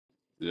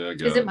Yeah, I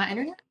Is got it it. my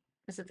internet?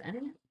 Is it the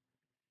internet?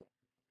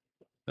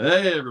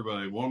 Hey,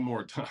 everybody, one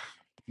more time.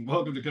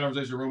 Welcome to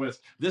Conversation Romance.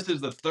 This is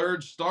the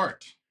third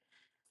start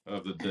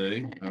of the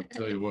day. I'll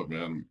tell you what,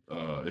 man,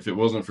 if it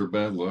wasn't for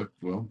bad luck,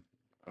 well,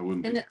 I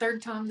wouldn't Isn't be. it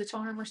third time the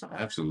charm or something?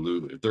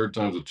 Absolutely. Third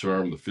time's a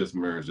charm. The fifth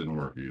marriage didn't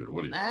work either.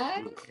 What do you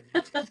Ah,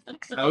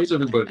 How's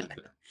everybody today?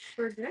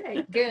 we're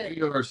good. Good.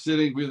 We are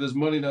sitting with this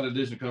Monday night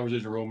edition of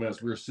Conversation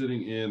Romance. We're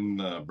sitting in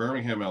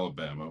Birmingham,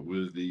 Alabama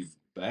with the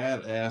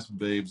Badass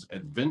Babes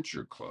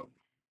Adventure Club,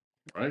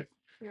 right?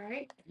 You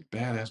right?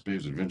 Badass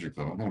Babes Adventure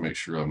Club. I'm going to make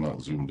sure I'm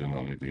not zoomed in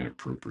on anything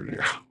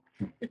inappropriate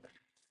here.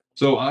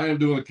 So I am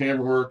doing the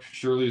camera work.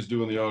 Shirley is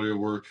doing the audio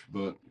work,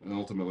 but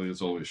ultimately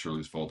it's always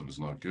Shirley's fault if it's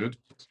not good.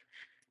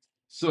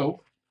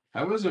 So,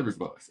 how is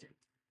everybody?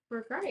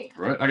 We're great.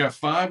 Right. I got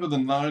 5 of the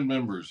 9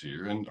 members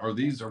here. And are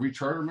we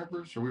charter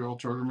members? Are we all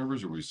charter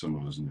members? Or are we some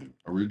of us new?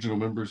 Original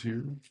members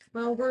here?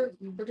 Well, we're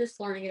just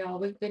learning it all.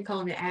 We've been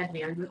calling it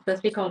admin. It's supposed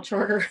to be called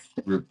charter.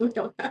 We're, We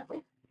don't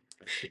know.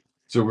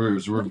 so we're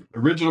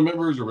original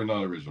members or we're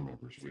not original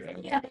members?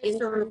 Yeah,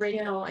 these are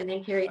original, and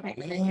then Carrie takes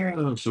it.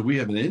 Oh, so we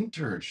have an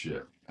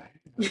internship.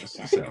 This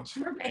sounds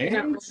We're making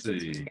up rules.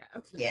 fancy.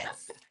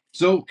 Yes.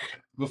 So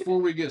before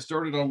we get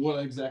started on what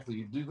exactly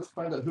you do, let's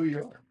find out who you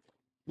are.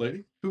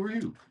 Lady, who are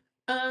you?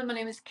 My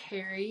name is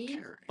Carrie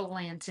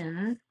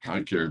Blanton.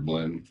 Hi, Carrie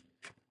Blanton.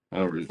 I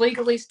don't really.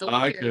 Legally still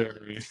Hi,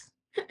 Carrie.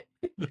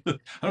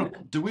 Carrie.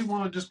 Do we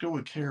want to just go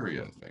with Carrie?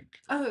 I think.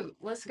 Oh,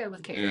 let's go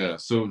with Carrie. Yeah.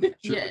 So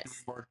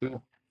Yes. mark that.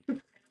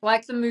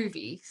 Like the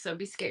movie, so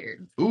be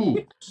scared.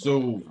 Ooh.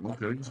 So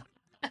okay.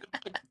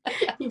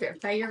 You better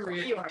pay your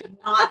rent. You are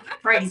not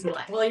crazy.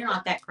 Well, you're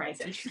not that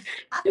crazy.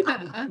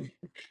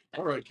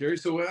 All right, Carrie.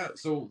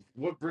 So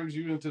what brings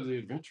you into the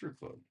adventure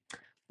club?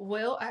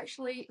 Well,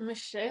 actually,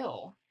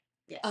 Michelle.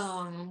 Yes.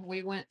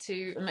 We went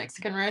to a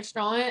Mexican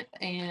restaurant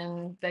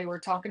and they were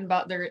talking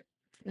about their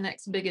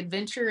next big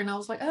adventure, and I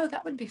was like, oh,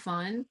 that would be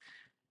fun.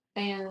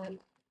 And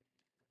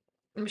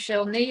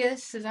Michelle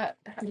Nias, is that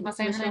am I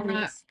saying her name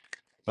right?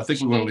 I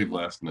think we want to leave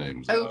last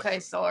names. Okay,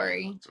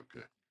 sorry. It's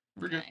okay.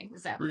 We're good. Okay,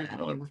 is that We're good. bad?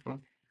 No, we're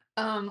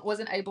fine.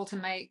 Wasn't able to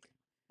make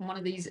one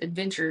of these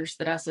adventures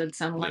that I said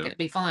sounded like Yeah. it'd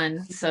be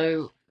fun.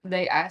 So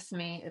they asked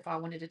me if I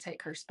wanted to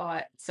take her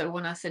spot. So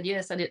when I said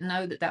yes, I didn't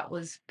know that that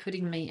was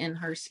putting me in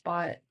her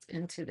spot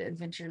into the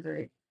adventure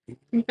group.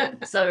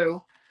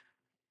 So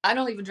I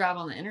don't even drive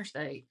on the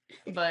interstate,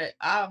 but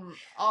I'm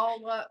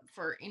all up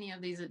for any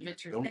of these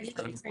adventures Don't that you she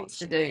drive? wants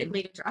to do.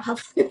 Me to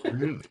drive.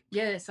 Really?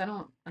 Yes, I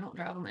don't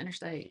drive on the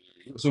interstate.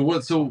 So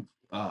what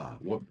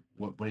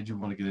made you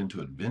want to get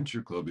into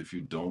adventure club if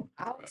you don't?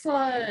 I was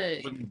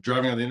like, Wouldn't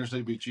driving on the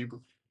interstate be cheaper?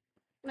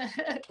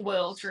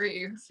 well,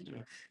 true.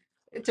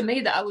 To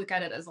me, that I look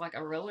at it as like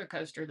a roller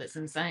coaster that's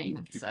insane.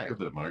 Can you So, pick up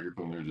that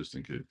microphone there just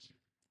in case?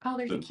 oh,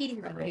 there's a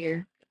kitty right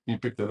here. Can you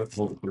pick that up?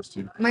 Hold it close to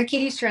you. My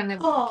kitty's trying to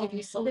give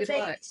you some the good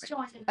luck. baby's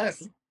joining Oh,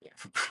 us.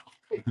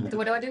 so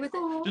what do I do with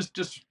it?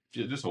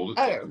 Just hold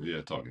it. Oh.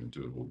 Yeah, talking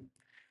into it. Hold it.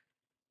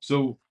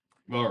 So,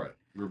 all right,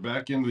 we're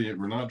back into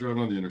we're not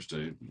driving on the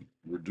interstate.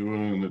 We're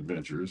doing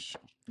adventures.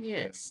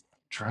 Yes.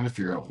 Trying to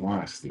figure out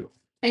why still.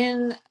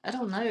 And I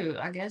don't know,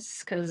 I guess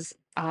because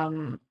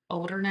I'm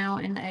older now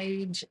in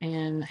age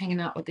and hanging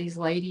out with these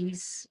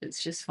ladies,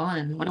 it's just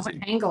fun. When I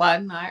went hang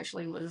gliding, I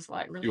actually was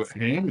like really You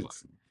hang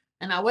gliding.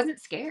 and I wasn't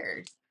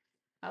scared.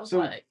 I was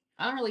like,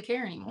 I don't really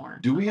care anymore.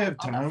 Do we have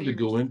time to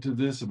go into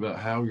this about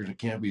how you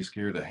can't be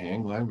scared of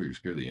hang gliding, but you're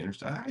scared of the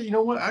interstate? You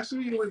know what?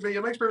 Actually,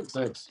 it makes perfect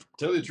sense.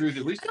 Tell you the truth,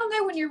 at least. I don't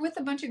know, when you're with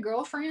a bunch of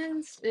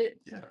girlfriends,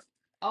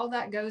 all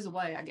that goes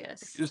away, I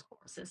guess. Just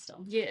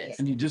system. Yes.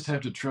 And you just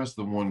have to trust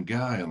the one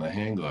guy on the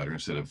hang glider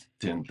instead of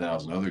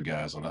 10,000 other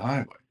guys on the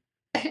highway.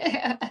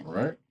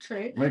 Right?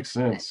 True. Makes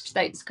sense.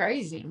 State's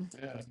crazy.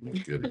 Yeah, no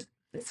kidding.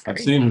 It's I've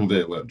crazy. seen who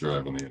they let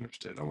drive on the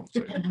interstate. I won't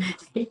say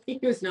it. He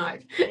was not.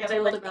 Yeah, they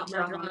let him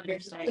drive on the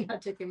interstate. I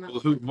took him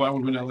out. Well, why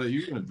would we not let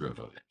you drive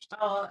on the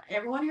interstate?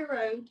 Everyone who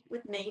rode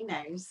with me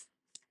knows.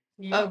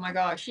 Oh my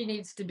gosh, she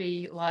needs to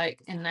be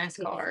like in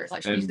NASCAR.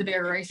 Like she needs to be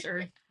a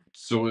racer.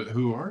 So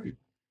who are you?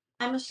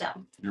 I'm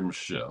Michelle. You're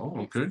Michelle.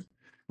 Okay.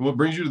 What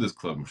brings you to this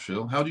club,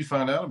 Michelle? How did you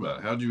find out about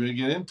it? How did you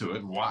get into it?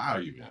 And why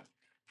are you in it?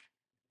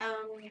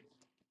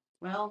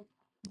 Well,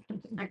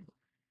 I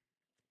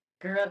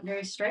grew up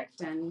very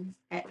strict, and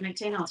at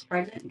 19 I was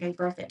pregnant and gave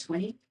birth at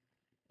 20,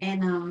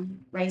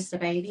 and raised a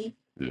baby.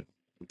 Yeah.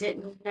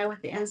 Didn't know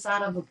what the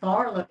inside of a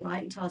bar looked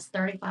like until I was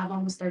 35,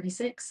 almost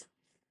 36.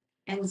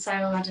 And so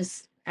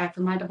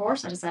after my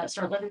divorce, I decided to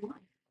start living life.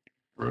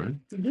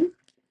 Right. Mm-hmm.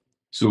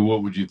 So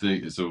what would you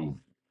think? So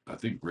I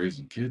think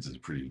raising kids is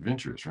pretty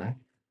adventurous, right?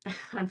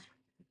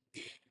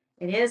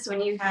 It is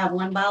when you have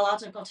one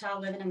biological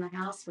child living in the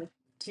house with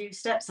 2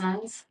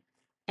 stepsons,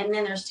 and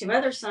then there's 2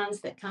 other sons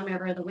that come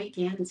every other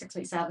weekend and 6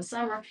 weeks out of the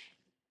summer.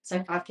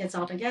 So 5 kids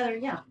altogether.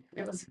 Yeah,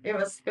 it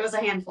was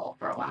a handful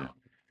for a while. Yeah.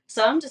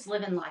 So I'm just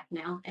living life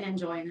now and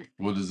enjoying it.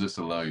 What does this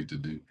allow you to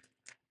do?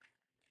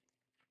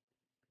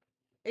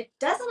 It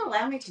doesn't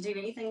allow me to do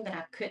anything that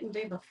I couldn't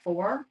do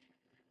before,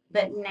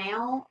 but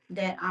now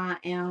that I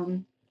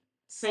am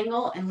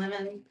single and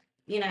living,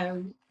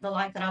 the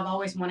life that I've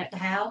always wanted to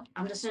have.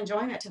 I'm just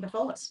enjoying it to the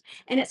fullest.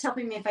 And it's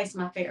helping me face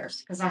my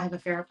fears because I have a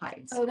fear of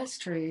heights. Oh, that's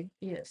true.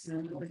 Yes. I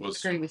would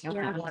What's- agree with you on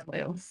Yeah. that one as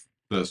well.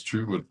 That's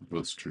true.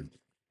 What's true?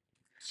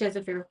 She has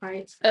a fear of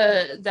heights.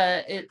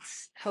 That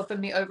it's helping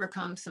me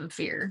overcome some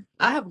fear.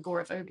 I have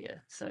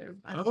agoraphobia, so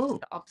I'm Oh.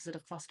 the opposite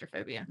of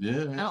claustrophobia.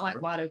 Yeah. I don't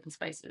like wide open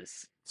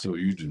spaces. So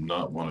you do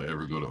not want to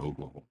ever go to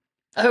Oklahoma.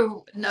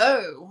 Oh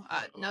no,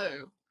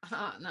 no.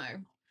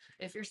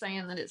 If you're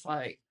saying that it's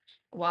like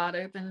wide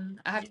open,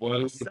 I have to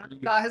Wide put open.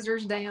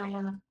 visors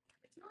down.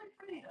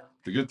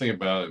 The good thing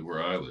about it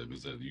where I live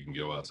is that you can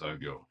go outside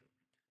and go,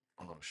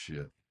 oh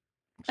shit,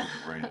 it's gonna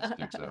rain in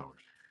 6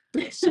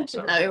 hours. 6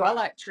 No, hours. I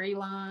like tree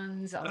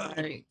lines. I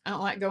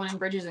don't like going in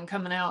bridges and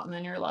coming out, and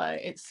then you're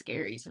like, it's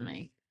scary to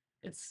me.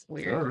 It's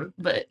weird, All right.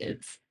 but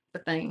it's the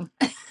thing.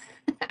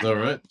 All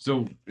right.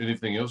 So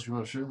anything else you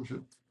want to share,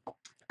 Michelle?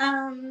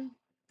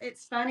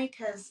 It's funny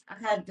because I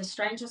had the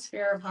strangest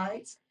fear of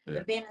heights, Yeah.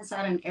 but being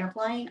inside an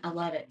airplane, I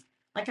love it.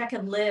 Like I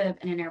could live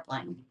in an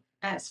airplane.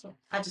 I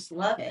just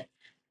love it.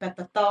 But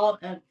the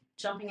thought of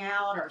jumping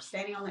out or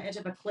standing on the edge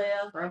of a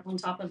cliff or up on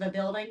top of a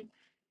building,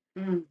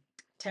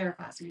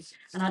 terrifies me.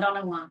 And I don't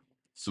know why.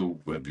 So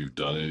have you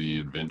done any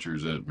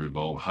adventures that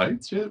involve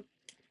heights yet?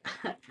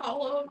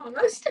 All of them,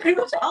 almost. Pretty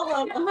much all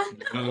of them.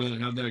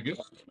 How'd that go?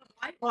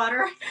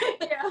 Whitewater.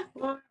 Yeah.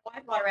 Well,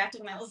 whitewater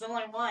rafting, that was the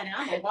only one. And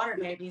I'm a water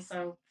baby,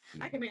 so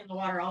I can be in the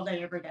water all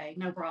day, every day,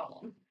 no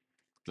problem.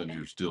 Then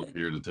you're still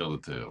here to tell the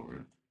tale,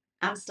 right?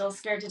 I'm still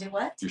scared to do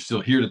what? You're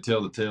still here to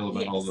tell the tale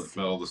about Yes.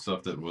 all the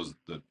stuff that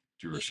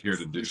you were scared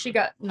to do. She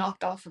got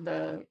knocked off of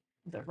the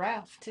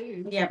raft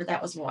too. Yeah, but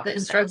that was water. The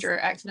instructor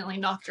accidentally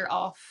knocked her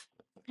off.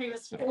 He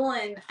was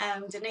pulling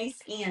Denise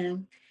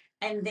in,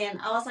 and then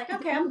I was like,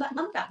 okay, I'm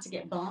about to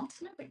get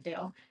bumped. No big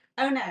deal.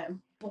 Oh no.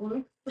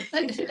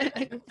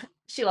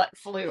 She like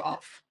flew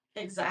off.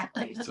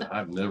 Exactly. So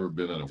I've never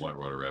been on a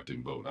whitewater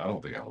rafting boat. I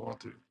don't think I want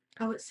to.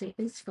 Oh, it's fun.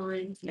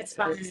 It's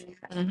fun.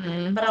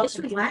 Mhm. But I It's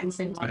was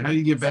relaxing. How do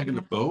you get back in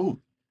the boat?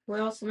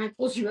 Well, somebody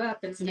pulls you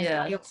up and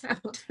Yeah. somebody else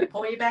out.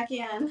 pull you back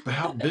in. But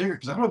how big?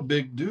 Because I'm a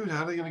big dude.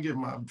 How are they going to get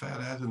my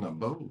fat ass in the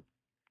boat?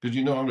 Because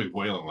I'm going to be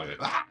wailing like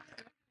that.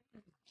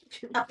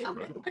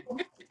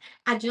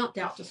 I jumped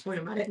out to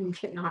swim. I didn't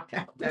get knocked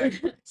out though.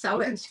 So I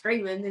wasn't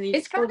screaming. And he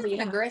It's kind pulled of me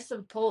an up.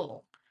 aggressive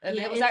pull. And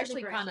Yeah, it was it's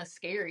actually aggressive. kind of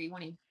scary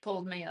when he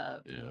pulled me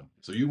up. Yeah.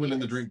 So you went in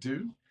the Yes. drink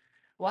too?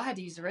 Well, I had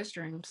to use the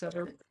restroom, so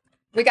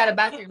we got a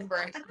bathroom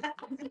break.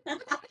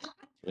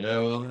 Yeah,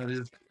 well, that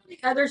is. The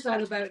other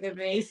side of the boat than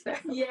me. So.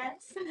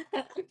 Yes.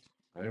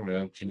 Hey,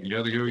 man. You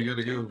got to go. You got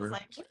to go, It's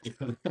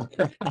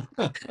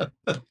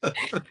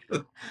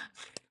bro.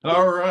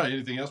 All right.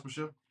 Anything else,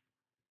 Michelle?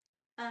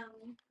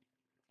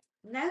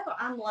 No,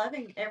 I'm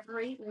loving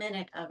every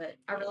minute of it.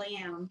 I really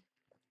am.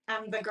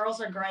 The girls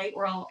are great.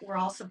 We're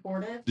all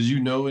supportive. Did you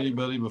know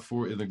anybody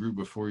before in the group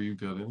before you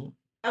got in it?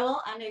 Oh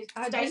well, I knew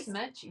I just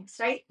met you.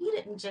 You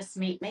didn't just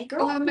meet me, Oh,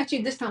 girl. I met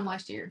you this time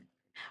last year.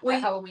 We-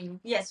 At Halloween.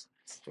 Yes,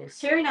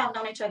 Terry and I have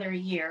known each other a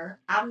year.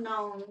 I've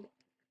known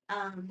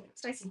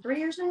Stacy 3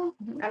 years now.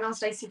 I've known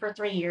Stacy for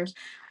 3 years.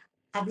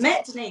 I've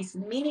met Denise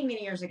many,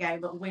 many years ago,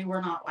 but we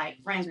were not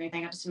like friends or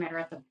anything. I just met her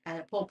at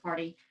a pool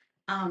party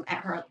at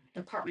her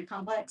apartment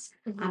complex.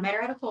 I met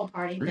her at a pool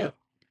party, Really?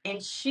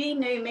 and she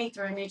knew me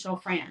through a mutual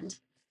friend.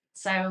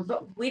 So,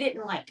 but we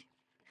didn't like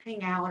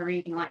hang out or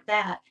anything like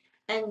that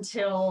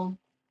until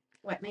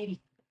maybe.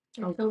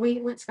 So we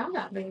went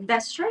skydiving.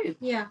 That's true.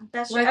 Yeah.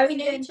 That's Well, true. we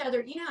knew each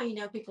other. You know how you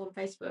know people on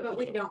Facebook, but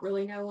we don't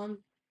really know them.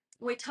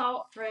 We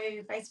talked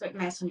through Facebook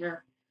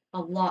Messenger a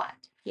lot.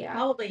 Yeah.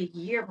 Probably a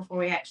year before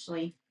we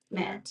actually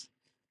met.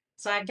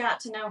 So I got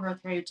to know her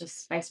through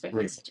just Facebook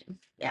Right. messaging.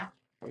 Yeah.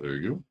 Well, there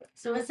you go.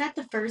 So is that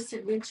the first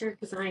adventure?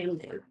 Because I am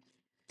new.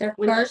 The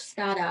We- first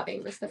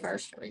skydiving was the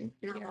first one.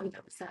 And how long ago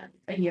was that?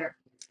 A year.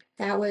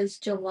 That was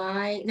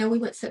July. No, we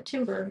went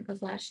September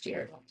of last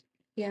year.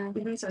 Yeah.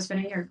 So it's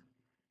been a year.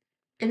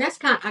 And that's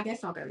kind of, I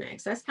guess I'll go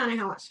next. That's kind of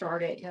how it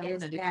started. Yeah, I'm is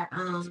gonna do that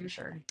for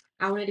sure.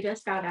 I wanted to go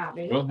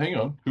skydiving. Well, hang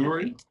on. Who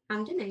are you?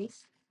 I'm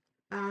Denise.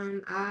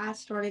 I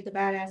started the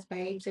Badass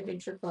Babes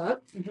Adventure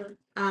Club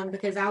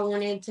because I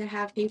wanted to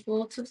have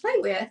people to play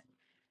with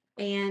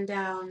and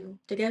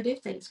to go do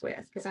things with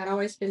because I'd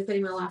always been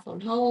putting my life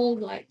on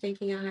hold, like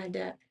thinking I had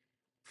to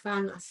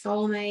find my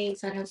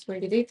soulmates. I'd have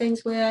somebody to do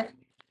things with.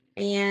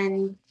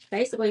 And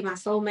basically my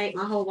soulmate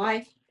my whole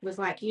life was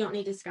like, you don't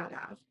need to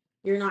skydive.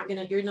 You're not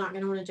gonna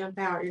want to jump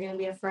out. You're gonna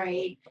be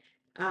afraid.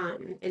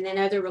 And then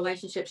other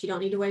relationships, you don't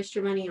need to waste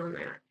your money on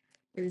that.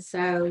 And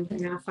so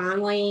when I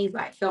finally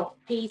like felt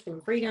peace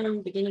and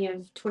freedom, beginning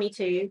of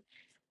 22,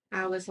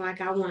 I was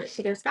like, I want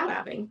to go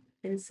skydiving.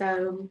 And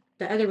so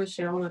the other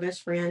Michelle, my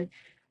best friend,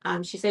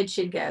 she said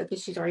she'd go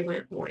because she's already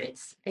went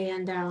once.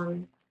 And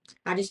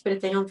I just put a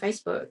thing on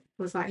Facebook.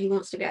 Was like, who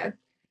wants to go?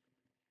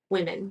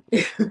 Women.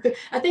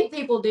 I think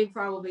people do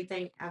probably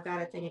think I've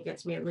got a thing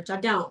against men, which I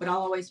don't, but I'll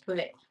always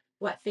put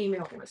what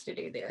female wants to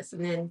do this.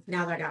 And then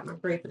now that I got my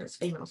group and it's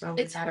females, I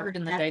It's hard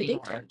in the dating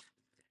world.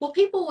 Well,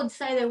 people would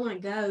say they want to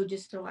go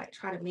just to like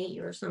try to meet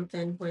you or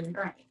something when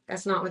Right.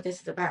 that's not what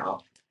this is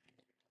about.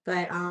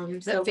 But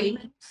Is that so we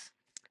females?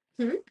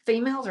 Hmm?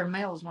 Females or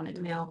males wanted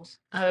to males.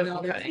 Oh,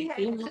 Well, there's okay.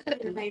 females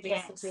and maybe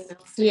Yes. some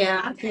females.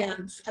 Yeah, I've yeah.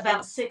 had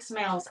about 6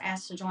 males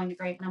asked to join the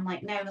group, and I'm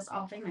like, no, it's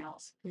all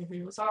females.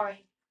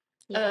 Sorry.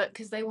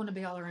 Because they want to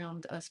be all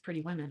around us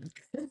pretty women.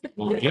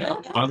 Well, yeah.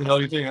 Why the hell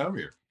do you think I'm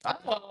here?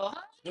 Oh,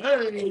 I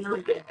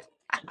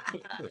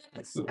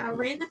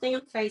ran the thing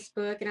on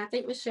Facebook, and I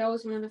think Michelle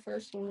was one of the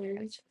first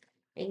ones,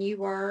 and you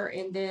were,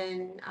 and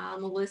then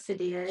Melissa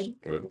did,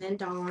 Right. and then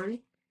Dawn,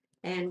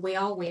 and we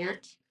all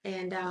went,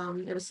 and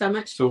it was so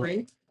much So-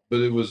 fun. But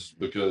it was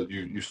because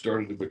you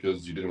started it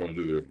because you didn't want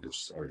to do it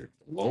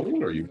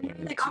alone, or you?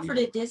 They offered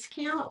a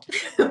discount.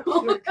 They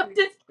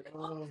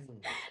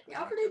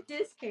offered a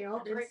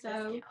discount, and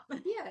so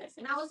yes,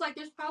 and I was like,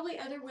 there's probably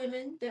other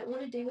women that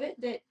want to do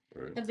it that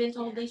Right. have been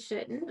told they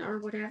shouldn't or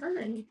whatever,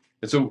 and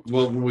And so,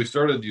 well, when we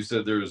started, you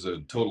said there's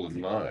a total of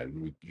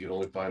 9. You can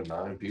only find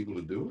 9 people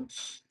to do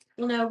it.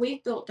 well, no,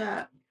 we've built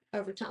up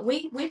over time.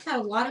 We've had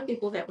a lot of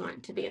people that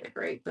want to be in the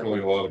group, but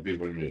Only a lot of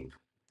people. You mean?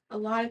 a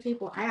lot of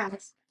people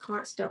ask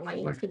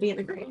constantly to be in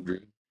the group.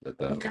 100,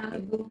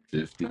 1,000, No,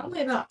 50.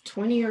 probably about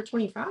 20 or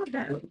 25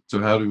 though. So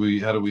how do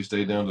we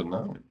stay down to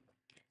 9?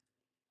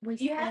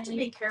 You have to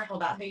be careful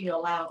about who you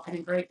allow in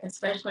a group,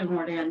 especially when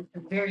we're doing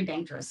very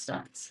dangerous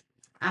stunts.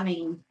 I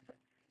mean,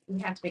 you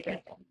have to be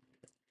careful.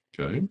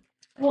 Okay.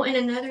 Well, and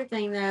another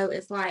thing though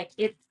is like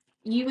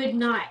you would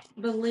not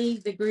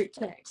believe the group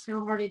text,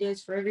 how hard it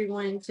is for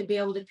everyone to be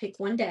able to pick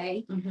one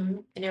day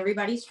and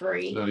everybody's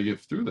free. So how do you get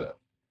through that?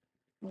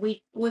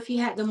 If you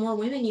had the more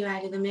women you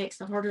add to the mix,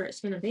 the harder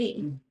it's going to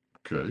be.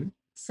 Okay.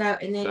 So,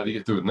 and How do then, you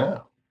get through it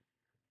now?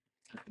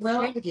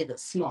 well, to get it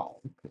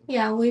small.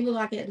 yeah, we would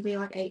like it to be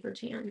like 8 or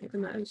 10 at the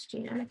most,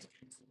 you know,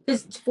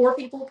 because it's 4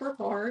 people per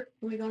car.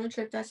 When we go on a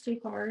trip, that's 2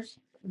 cars,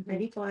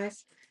 maybe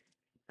plus.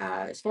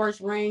 As far as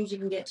rooms, you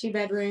can get 2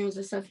 bedrooms,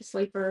 a sofa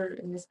sleeper,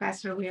 and this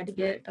past time we had to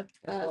get a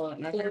floor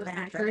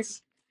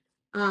mattress.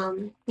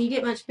 You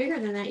get much bigger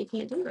than that, you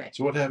can't do it.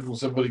 So what happens when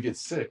somebody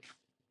gets sick?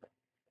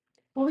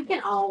 Well, we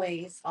can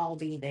always all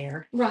be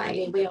there. I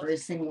Right.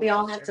 mean, we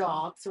all have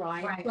jobs,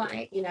 right?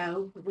 Right. You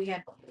know, we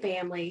have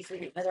families, we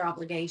have other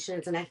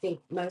obligations, and I think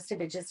most of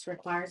it just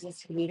requires us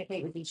to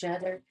communicate with each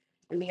other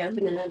and be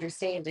open and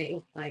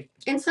understanding. Like,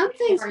 And some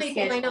things Our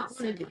people may not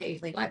schedules. want to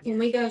do. Like when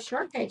we go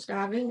shark cage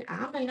diving,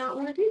 I may not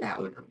want to do that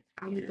one.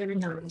 I'm going to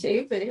try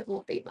to, but it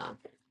won't be my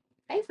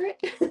favorite.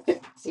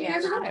 So you Yeah,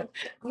 never know.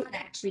 I might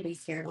actually be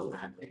scared on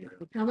that.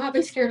 I might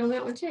be scared on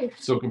that one too.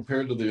 So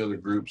compared to the other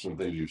groups and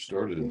things you've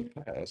started in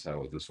the past,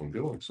 how is this one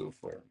going so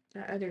far?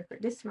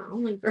 This is my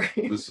only group.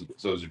 This is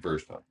your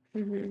first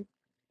time.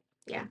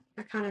 Yeah,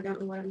 I kind of don't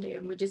know what I'm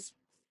doing.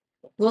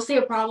 We'll see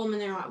a problem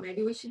and they're like,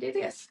 maybe we should do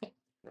this.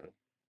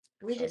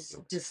 We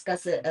just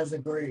discuss it as a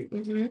group.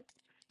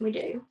 We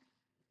do.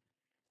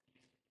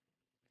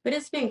 But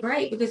it's been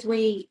great because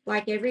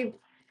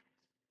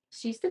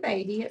she's the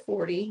baby at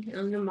 40.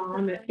 I'm the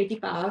mom at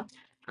 55.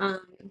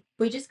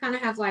 We just kind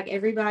of have like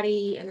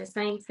everybody in the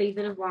same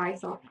season of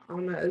life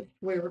almost,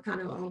 where we're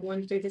kind of all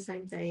going through the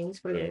same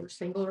things, whether we're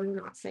single or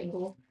not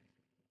single.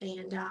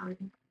 And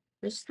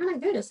it's just kind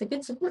of good. It's a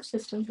good support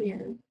system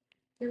here.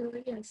 It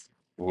really is.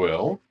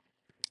 Well,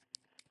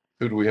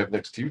 who do we have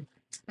next to you?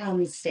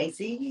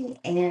 Stacy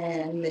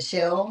and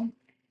Michelle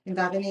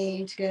invited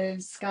me to go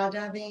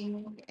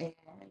skydiving, and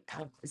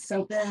it's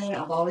something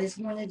I've always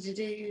wanted to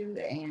do,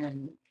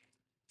 and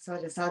so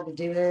I decided to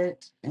do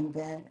it. And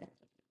then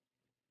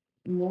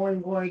more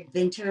and more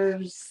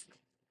adventures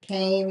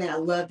came, and I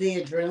love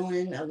the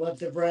adrenaline, I love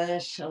the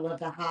rush, I love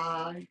the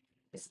high.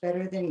 It's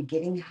better than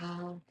getting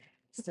high.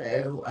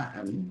 So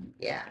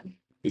yeah.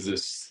 Is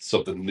this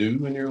something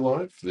new in your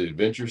life, the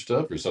adventure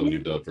stuff, or something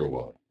you've done for a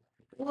while?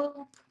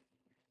 Well,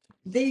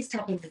 these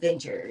type of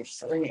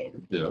adventures are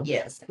new. Yeah.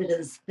 Yes, but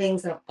it's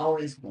things I've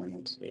always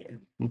wanted to do.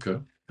 Okay.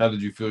 How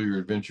did you fill your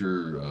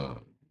adventure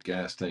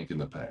gas tank in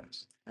the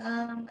past?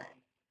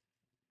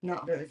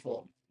 Not very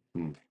full.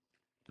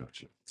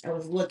 Gotcha. I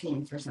was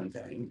looking for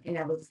something, and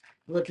I was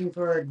looking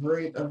for a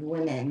group of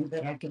women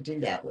that I could do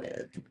that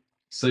with.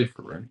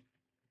 Safer, right?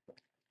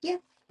 Yeah.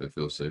 It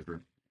feels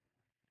safer.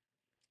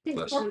 It's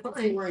Less- more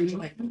fun. More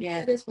enjoyable.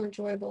 Yeah. It is more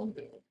enjoyable.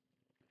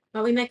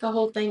 But we make a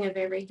whole thing of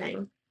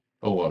everything.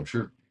 Oh, I'm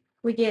sure.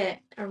 We get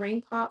a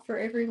ring pop for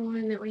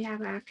everyone that we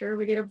have after.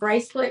 We get a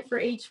bracelet for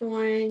each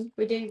one.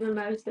 We do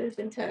mimosas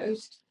and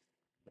toast.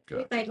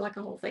 Gotcha. We made like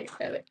a whole thing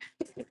of it.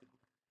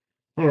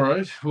 All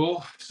right.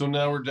 Well, so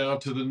now we're down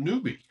to the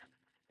newbie.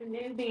 The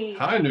newbie.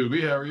 Hi,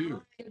 newbie. How are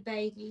you? The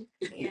baby.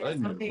 Yes, I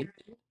I'm know. very-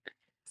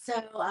 So,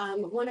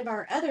 one of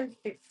our other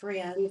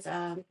friends,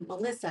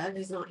 Melissa,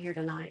 who's not here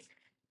tonight,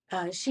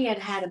 she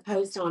had a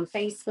post on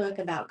Facebook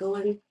about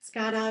going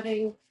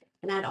skydiving,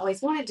 and I'd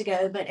always wanted to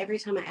go, but every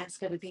time I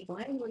asked other people,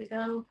 "Hey, you want to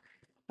go?"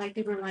 Like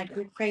people were like,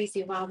 "You're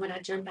crazy. Why would I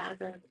jump out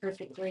of a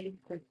perfectly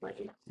good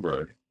plane?"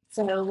 Right.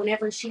 So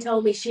whenever she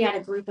told me she had a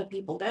group of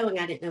people going,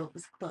 I didn't know it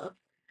was a club.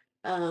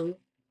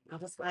 I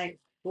was like,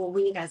 "Well,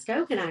 when you guys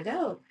go, can I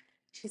go?"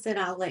 She said,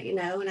 "I'll let you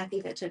know." And I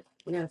think that took,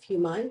 a few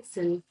months.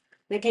 And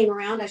when it came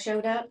around, I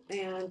showed up.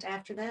 And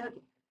after that,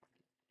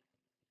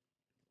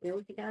 been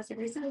with you guys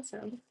ever since.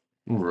 So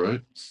All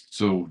right.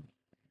 So,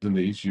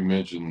 Denise, you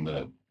mentioned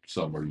that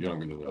some are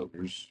younger than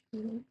others.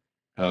 mhm.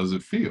 How does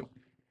it feel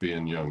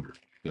being younger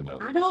than I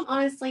others? don't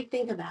honestly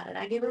think about it.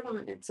 I get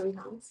reminded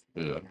sometimes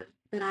Yeah.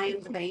 that I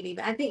am the baby,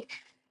 but I think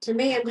to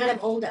me, I'm kind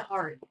of old at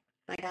heart.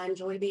 Like I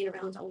enjoy being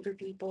around older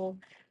people.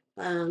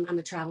 I'm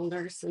a travel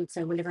nurse, and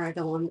so whenever I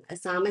go on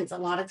assignments, a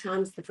lot of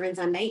times the friends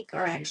I make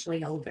are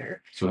actually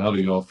older. So, how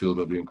do y'all feel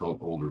about being called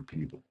older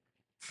people?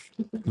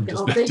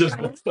 Don't think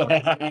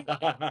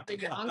The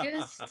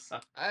youngest.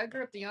 I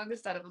grew up the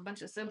youngest out of a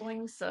bunch of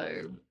siblings,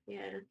 so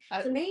Yeah.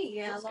 I- To me,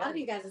 yeah, a that's lot of good.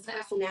 you guys'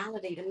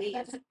 personality to me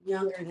is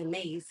younger than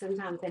me.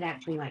 Sometimes it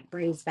actually like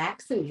brings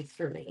back some youth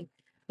for me.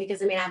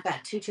 Because I mean, I've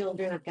got two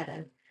children. I've got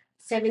a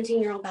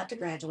 17-year-old about to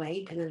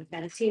graduate, and then I've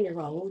got a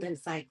 10-year-old. And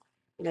it's like,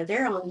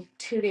 they're on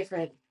two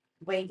different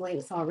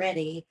wavelengths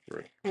already.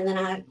 Right. And then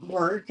I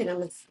work and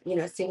I'm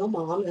a single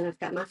mom, and I've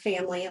got my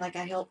family like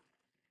I help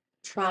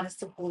try to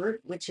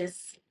support, which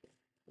is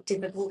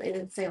difficult in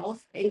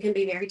itself and can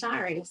be very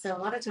tiring. So a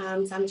lot of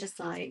times I'm just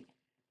like,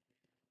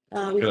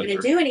 What going kind to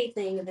of do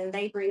anything, and then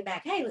they bring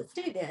back, hey, let's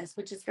do this,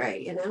 which is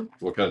great.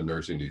 what kind of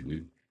nursing do you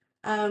do?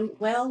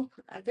 Well,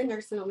 I've been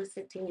nursing almost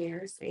 15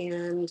 years,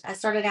 and I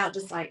started out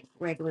just like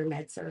regular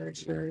med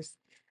surge nurse.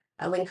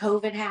 When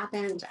COVID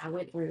happened, I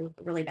went through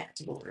a really bad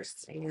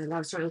divorce, and I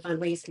was trying to find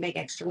ways to make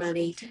extra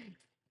money.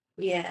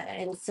 Yeah,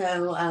 and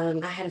so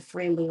I had a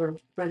friend. We were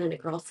running a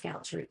Girl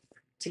Scout troop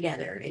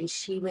together, and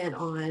she went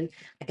on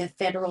like a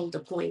federal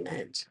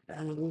deployment,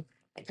 a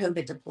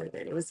COVID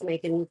deployment. It was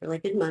making really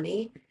good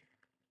money,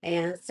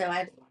 and so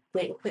I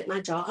went and quit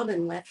my job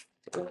and left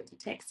and went to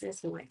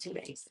Texas in like 2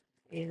 days.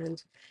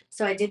 And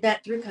so I did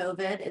that through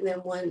COVID. And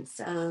then once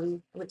I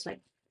went to like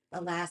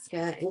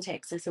Alaska and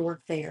Texas and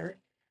worked there.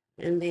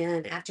 And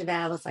then after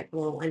that, I was like,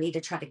 well, I need to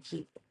try to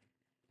keep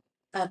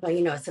up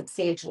a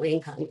substantial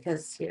income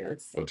because,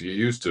 it's, Well, to get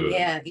used to it.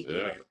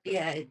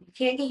 yeah, you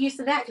can't get used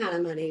to that kind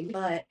of money.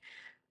 But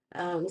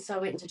so I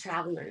went into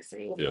travel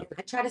nursing. Yeah.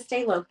 I try to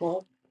stay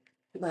local,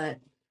 but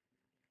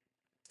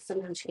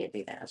sometimes you can't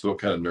do that. So, what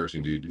kind of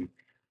nursing do you do?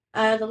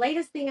 The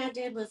latest thing I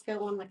did was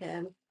go on like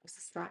what's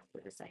a strike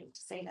nurse. I hate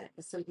to say that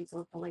because some people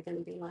are probably going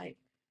to be like,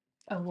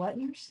 a what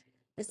nurse?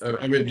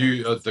 I mean,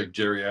 you like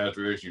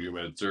geriatrics, you do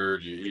med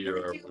surg, you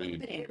I do a little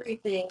bit of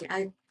everything.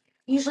 I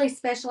usually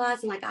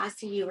specialize in like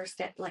ICU or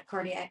like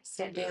cardiac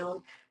step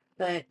down,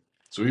 but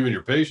so even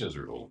your patients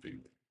are old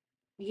people.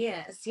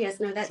 yes,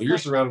 no, that's So you're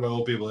like surrounded by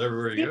old people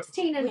everywhere you go.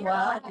 16 and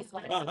Wow. above is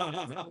what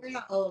We're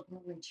not old,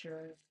 we're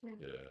mature. Yeah.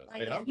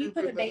 like, Hey, if you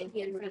put a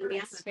baby in front of me,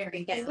 I'm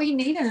very down. We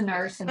need a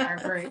nurse in our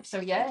group, so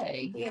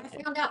yay. Yeah,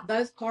 I found out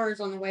both cars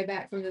on the way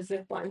back from the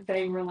zip line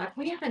thing were like,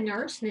 we have a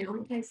nurse now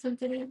in case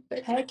something happens. But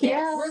Heck yes,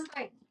 yeah. we're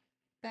like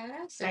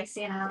badass.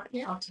 Stacy and I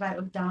Yeah. talked about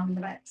it with Don in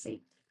the backseat.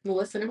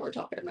 Melissa and I were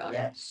talking about it.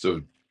 Yeah.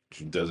 So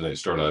doesn't it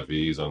start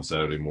IVs on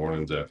Saturday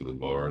mornings after the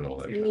bar and all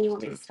that? I mean, you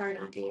want me to start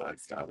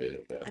ideas? I mean,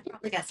 yeah. I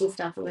probably got some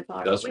stuff in the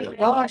car. That's Oh what-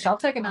 gosh, I'll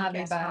take an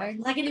IV bag.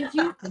 Like an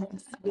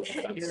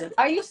infusion.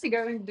 I used to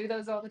go and do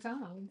those all the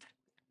time.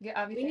 Get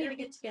IV We need to therapy.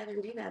 get together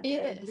and do that.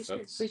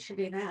 Yes. We should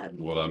do that.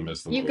 What I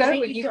missed the You most. go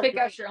Make and you you feel pick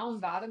out great. your own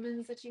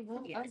vitamins that you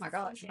want. Oh my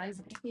gosh,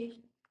 amazing.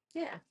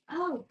 Yeah.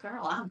 Oh,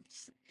 girl, I'm.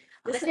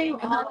 The same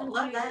all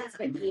love that,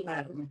 but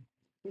chemo.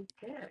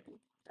 Good.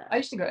 I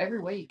used to go every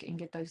week and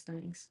get those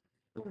things.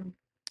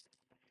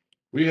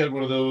 We had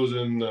one of those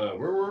in where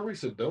were we?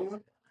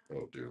 Sedona?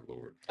 Oh dear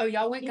Lord. Oh,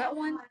 y'all went got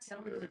one?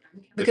 They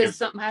Because kept-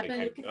 something they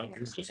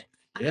happened? kept-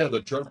 Yeah,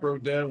 the truck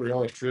broke down. We were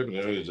on a trip and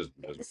it just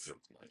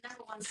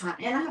Number one time,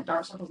 and I have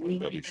dark circles Buddy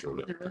anyway.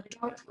 showed up. They're really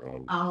dark.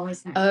 Wrong. I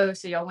always have. Oh,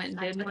 so y'all went and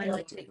I did really one?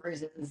 like to get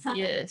bruises.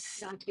 Yes.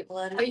 Don't have to get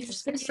blood. Oh, you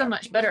just feel so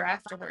much better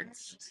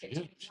afterwards.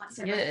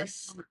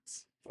 Yes.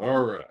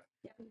 All right.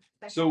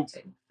 So,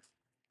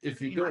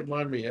 if you don't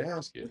mind me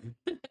asking,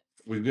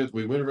 we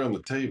went around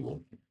the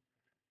table,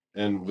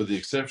 and with the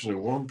exception of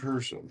one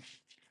person,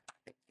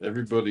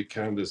 everybody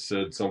kind of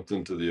said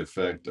something to the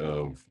effect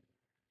of,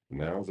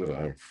 "Now that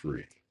I'm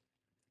free."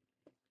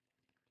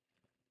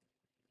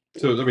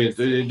 So I mean,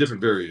 in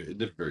different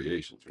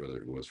variations, whether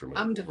it was from a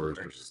I'm divorce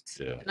or- divorced.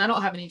 yeah. And I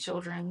don't have any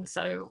children,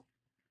 so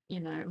you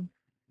know.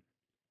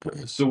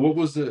 So what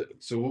was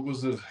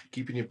the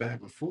keeping you back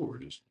before?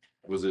 Just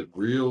was it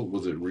real?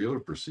 Was it real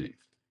or perceived?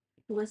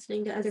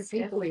 Listening to other It's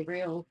people be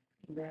real.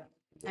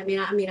 I mean,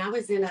 I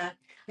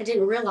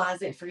didn't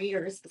realize it for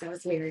years because I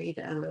was married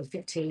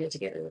 15 and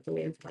together with a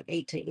man for like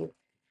 18.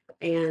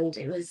 And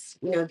it was,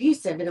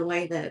 abusive in a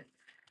way that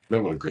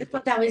No one I agreed.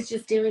 thought I was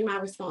just doing my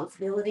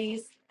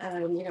responsibilities,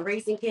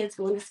 raising kids,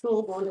 going to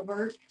school, going to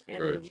work.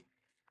 And, Right.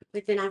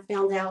 But then I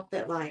found out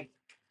that like,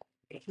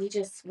 he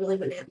just really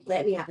wouldn't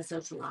let me have a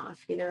social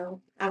life.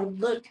 I would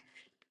look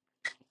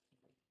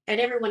at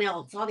everyone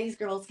else. All these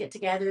girls get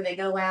together, they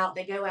go out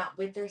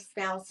with their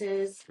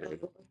spouses,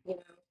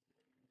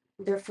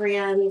 their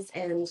friends,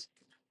 and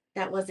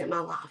that wasn't my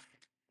life.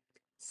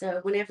 So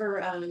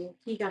whenever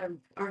he got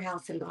our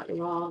house had got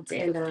involved,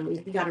 and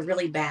he got a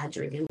really bad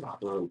drinking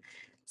problem,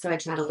 so I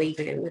tried to leave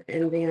him,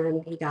 and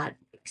then he got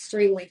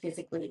extremely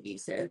physically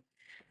abusive.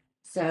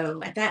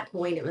 So at that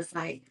point, it was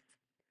like,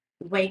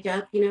 wake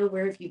up, you know,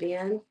 where have you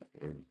been?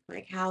 And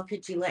like, how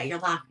could you let your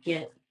life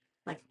get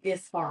like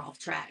this far off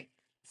track?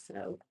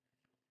 So,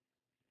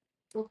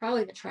 Well,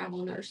 probably the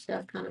travel nurse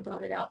stuff kind of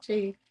brought it out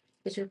too.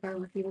 Because you're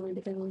probably if you wanted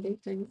to go and do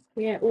things.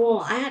 yeah, well,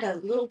 I had a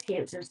little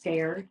cancer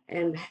scare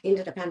and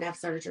ended up having to have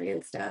surgery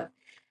and stuff.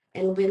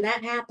 And when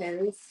that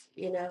happens,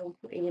 you know,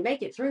 and you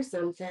make it through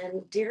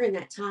something during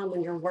that time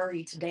when you're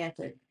worried to death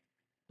that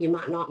you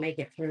might not make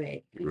it through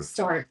it, you Right.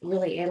 start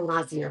really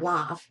analyzing your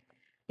life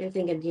and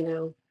thinking, you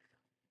know,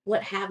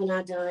 what haven't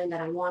I done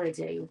that I want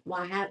to do?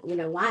 Why haven't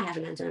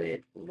I done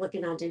it? What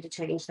can I do to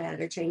change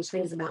that or change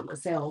things about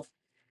myself?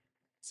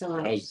 So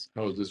like,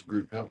 How's this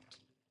group helped?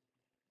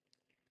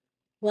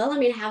 well, I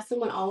mean, have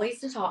someone always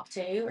to talk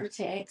to or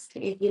text.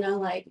 If you know,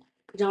 like,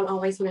 you don't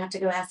always want to have to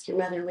go ask your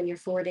mother when you're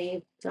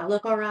 40, do I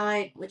look all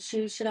right? What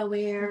shoes should I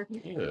wear?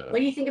 Yeah. What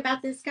do you think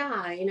about this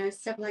guy? You know,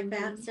 stuff like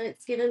that. So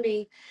it's given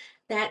me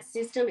that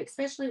system,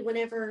 especially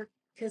whenever,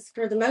 because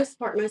for the most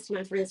part, most of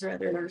my friends are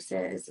other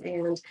nurses,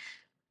 and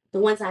the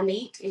ones I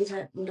meet end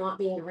up not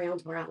being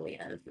around where I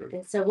live.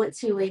 And so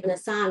once you leave an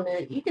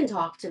assignment, you can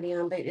talk to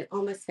them, but it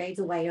almost fades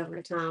away over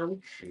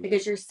time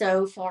because you're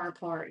so far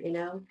apart, you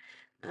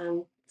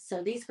know?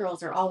 So these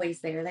girls are always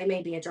there. They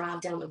may be a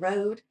drive down the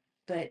road,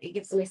 but it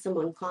gives me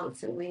someone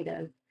constantly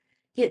to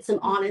get some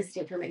honest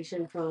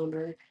information from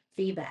or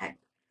feedback.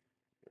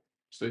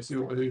 Stacy,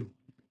 what about you?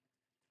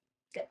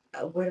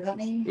 What about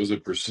me? Was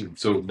it pursued?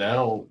 So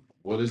now,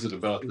 what is it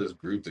about this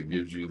group that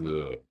gives you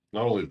the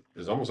not only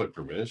is almost like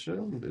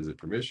permission? Is it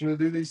permission to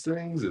do these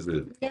things? Is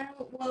it Yeah,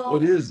 well,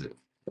 what is it?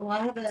 well, I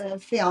have a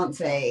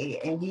fiance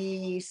and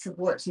he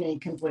supports me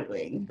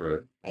completely.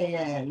 Right.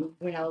 And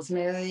when I was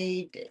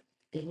married,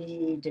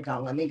 he did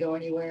not let me go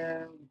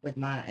anywhere with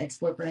my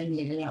ex-boyfriend.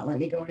 He did not let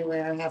me go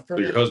anywhere. Have So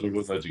your husband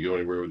wouldn't let you go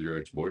anywhere with your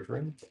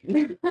ex-boyfriend?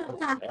 These,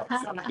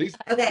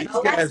 Okay, these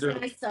well, guys That's are.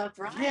 nice stuff,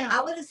 right? yeah,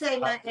 I would say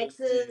my Yeah.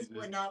 exes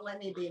would not let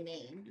me be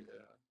me. Yeah.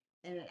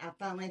 And I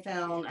finally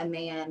found a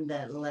man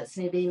that lets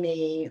me be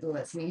me,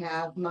 lets me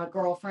have my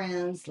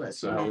girlfriends, lets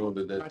So me how have long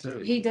did that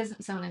take? He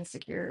doesn't sound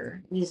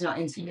insecure. he's not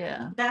insecure.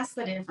 Yeah. That's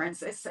the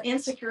difference. It's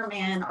insecure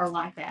men are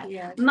like that.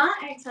 Yeah. My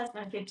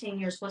ex-husband of 15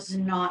 years was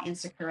not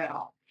insecure at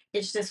all.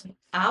 It's just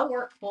I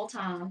worked full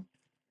time.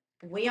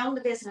 We owned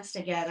the business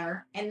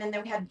together, and then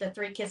they had the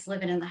 3 kids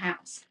living in the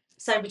house.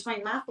 So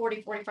between my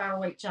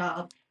 45-hour-week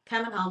job,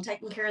 coming home,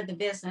 taking care of the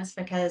business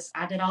because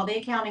I did all the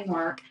accounting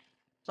work,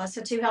 plus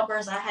the 2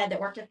 helpers I had that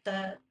worked at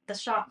the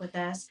shop with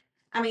us.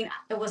 I mean,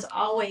 it was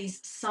always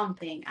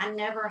something. I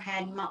never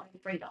had my own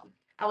freedom.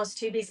 I was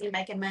too busy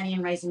making money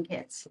and raising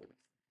kids.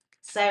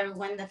 So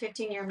when the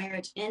 15-year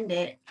marriage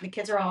ended, the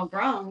kids are all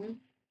grown.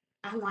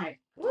 I'm like,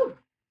 whoo.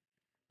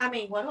 I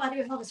mean, what do I do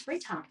with all this free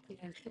time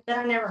that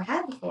I never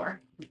had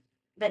before?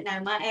 But no,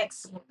 my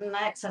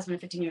ex-husband of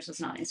 15 years was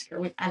not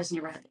insecure. I just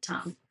never had the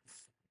time.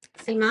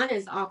 See, mine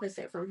is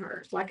opposite from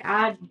hers. Like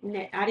I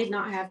did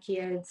not have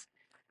kids.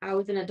 I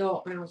was an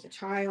adult when I was a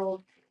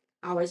child.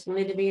 I always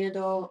wanted to be an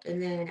adult,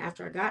 and then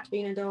after I got to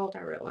be an adult,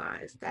 I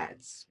realized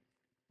that's,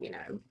 you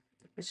know,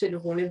 I shouldn't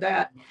have wanted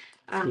that.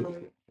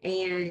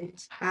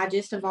 And I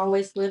just have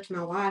always lived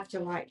my life to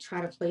like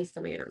try to please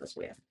the man I was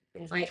with.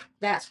 Like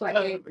that's what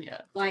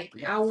Yeah. like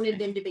I wanted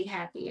them to be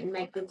happy and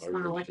make them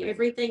smile. Like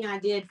everything I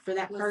did for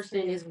that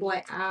person is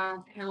what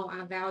how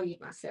I valued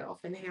myself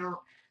and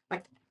how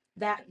like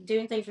that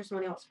doing things for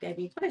someone else gave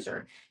me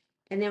pleasure.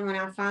 And then when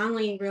I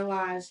finally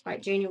realized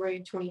like January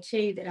of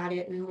 22 that I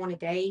didn't want to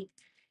date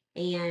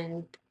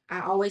and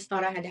I always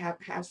thought I had to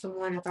have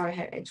someone. I thought I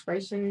had an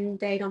expiration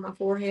date on my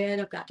forehead.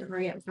 I've got to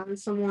hurry up and find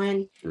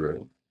someone.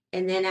 Right.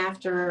 And then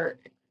after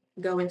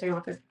going through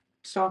like a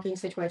stalking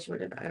situation,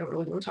 which I don't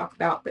really want to talk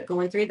about, but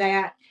going through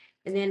that,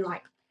 and then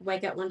like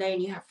wake up one day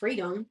and you have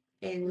freedom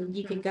and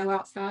you can go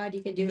outside,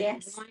 you can do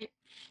what you want.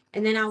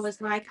 And then I was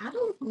like, I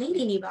don't need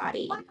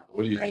anybody.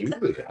 What do you do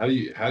with it?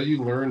 How do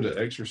you learn to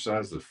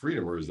exercise the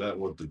freedom, or is that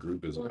what the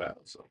group is about?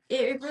 So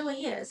It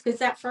really is because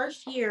that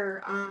first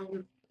year,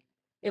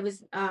 it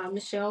was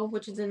Michelle,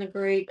 which is in the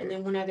group, and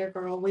then one other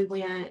girl. We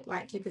went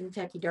like to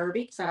Kentucky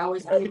Derby because I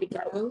always wanted to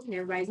go, and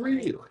everybody's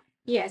really?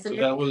 yes. So And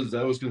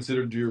that was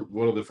considered your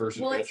one of the first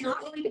well, it's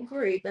adventures? not really the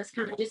group. That's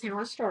kind of just how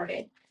I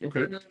started.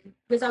 Okay.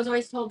 Because I was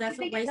always told that's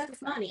a waste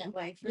of money.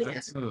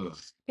 Yes.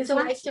 It's a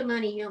waste of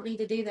money. You don't need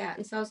to do that.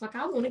 And so I was like,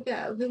 I want to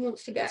go. Who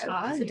wants to go?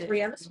 I So do.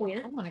 3 of us I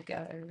went. want to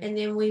go. And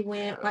then we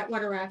went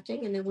whitewater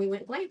rafting, and then we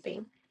went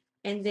glamping.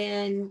 And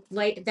then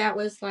that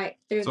was like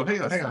through. So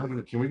hang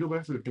on. Can we go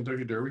back to the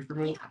Kentucky Derby for a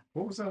minute? Yeah.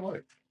 What was that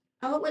like?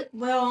 Oh,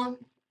 well,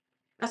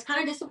 I was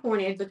kind of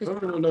disappointed because No. I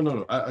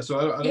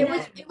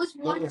don't. it was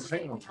No, wonderful.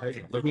 hang on.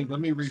 Let me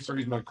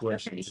rephrase my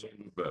question. Okay. So a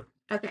little better.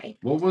 Okay.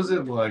 What was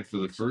it like for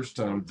the first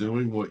time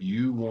doing what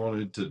you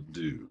wanted to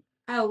do?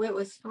 Oh, it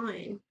was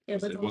fun. It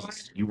was a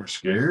lot. You were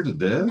scared to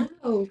death?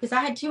 No, because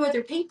I had 2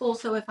 other people.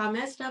 So if I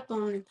messed up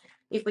on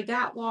if we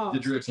got lost,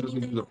 Did your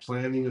ex-husband do the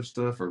planning of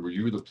stuff, or were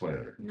you the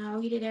planner?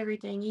 no, he did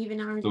everything. Even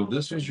our. So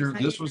this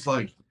was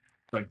like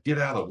get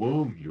out of the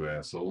womb, you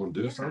asshole, and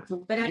do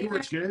something. But you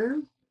were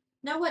scared.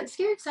 No, I wasn't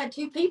scared because I had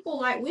 2 people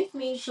like with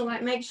me to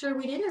like make sure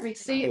we did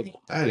everything. See,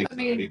 I had I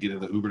mean- to get in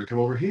the Uber to come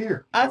over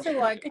here. I feel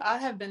like I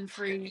have been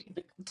free,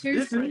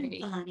 too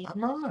free. I'm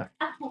not.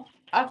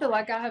 I feel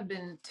like I have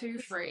been too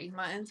free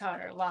my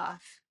entire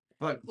life.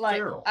 Like Like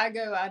feral. I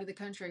go out of the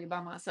country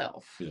by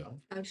myself. Yeah.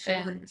 I'm sure.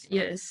 And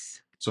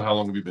yes, So how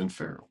long have you been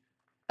feral?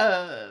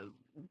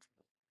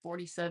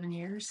 47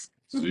 years.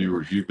 So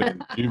you've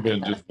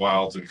been just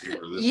wild since you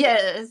were this.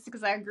 Yes,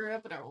 because I grew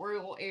up in a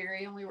rural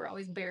area and we were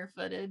always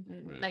barefooted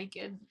and Right.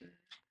 naked.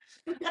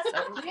 So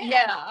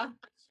yeah.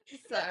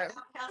 So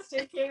House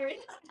to carry.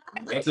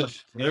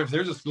 That's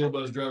there's a school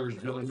bus driver's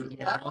Dylan.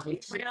 yeah. Well,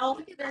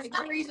 there's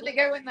no reason to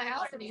go in the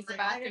house and use the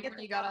bathroom when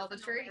you got all the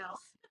trees.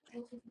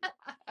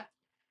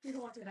 You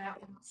want to that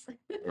house.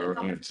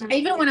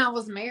 Even when I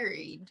was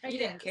married, he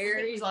didn't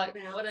care. He's like,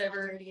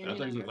 whatever.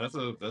 That's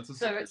a.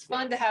 So it's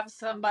fun to have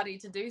somebody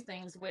to do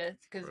things with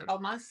because all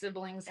my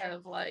siblings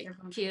have like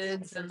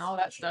kids and all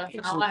that stuff,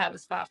 and all I have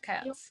is 5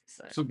 cats.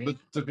 So, but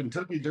the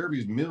Kentucky Derby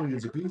is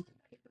millions of people,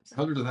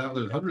 hundreds of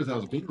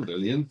thousands of people there.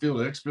 The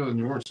infield, exfield, and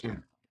yours.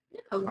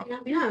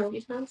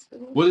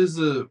 What is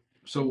the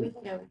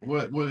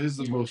what is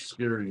the most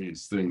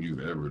scariest thing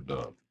you've ever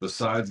done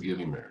besides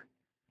getting married?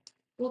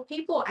 Well,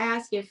 people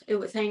ask if it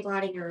was hang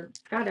gliding or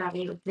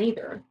skydiving. It was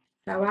neither.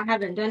 So I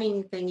haven't done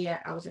anything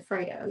yet I was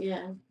afraid of.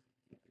 Yeah.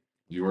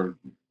 You weren't.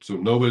 So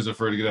nobody's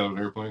afraid to get out of an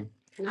airplane.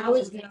 I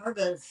was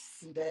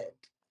nervous, but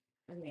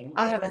I mean,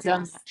 I it haven't wasn't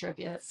done a that trip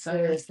yet, so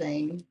serious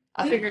thing.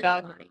 I figured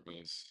I'd.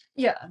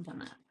 Yeah, I've done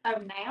that.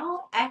 Oh,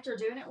 now after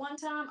doing it one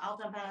time, I'll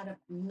jump out a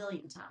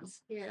million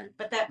times. Yeah.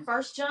 But that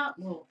first jump,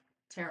 well,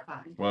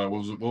 terrifying Wow,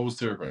 what was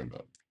terrifying about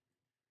it?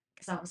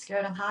 because I was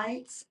scared of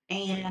heights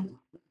and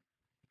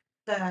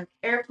the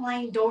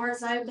airplane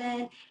doors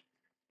open.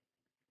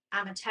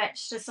 I'm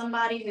attached to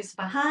somebody who's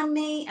behind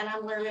me, and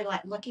I'm literally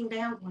like looking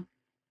down. Going,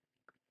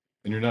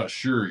 And you're not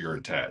sure you're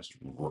attached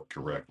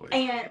correctly.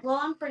 and well,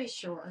 I'm pretty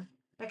sure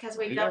because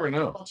we've You never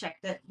know. double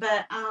checked it.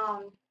 But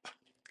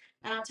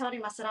and I told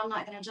him, I said, I'm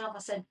not going to jump. I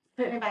said,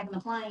 put me back in the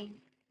plane.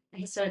 And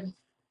he said,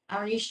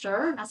 are you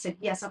sure? And I said,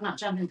 yes, I'm not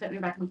jumping. Put me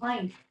back in the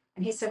plane.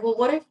 And he said, well,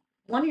 what if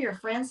one of your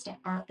friends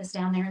is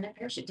down there and that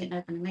parachute didn't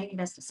open and maybe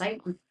that's to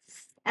save them?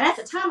 And at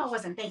the time, I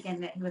wasn't thinking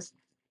that he was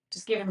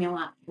just giving me a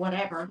lot,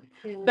 whatever.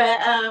 Yeah. But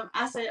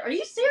I said, are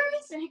you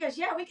serious? And he goes,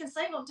 yeah, we can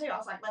save them too. I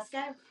was like, let's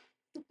go.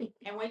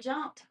 And we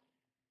jumped.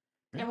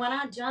 And when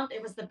I jumped,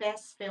 it was the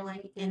best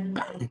feeling in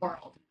the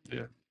world.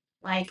 Yeah.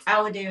 Like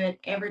I would do it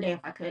every day if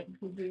I could.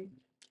 Mm-hmm.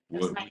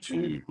 What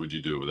would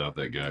you do it without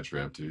that guy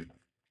strapped to you?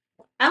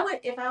 I would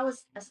if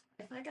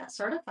I got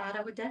certified,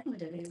 I would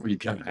definitely do it. You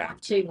kind of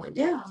have to.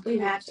 Yeah, We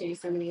have to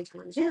so many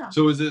times. yeah.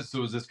 So is this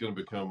going to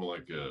become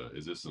like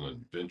is this an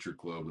adventure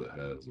club that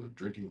has a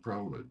drinking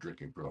problem, or a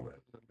drinking problem that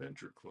has an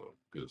adventure club?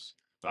 Because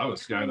I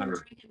was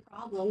skydiver.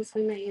 Problems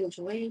we may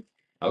enjoy.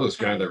 I was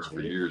skydiver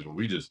for years, and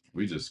we just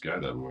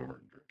skydived when we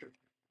weren't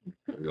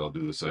drinking. We all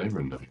do the same,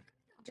 and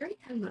Drink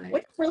how much?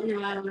 What's really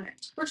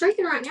We're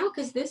drinking right now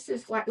because this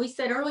is like we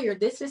said earlier.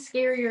 This is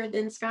scarier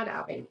than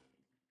skydiving.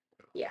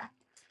 Yeah.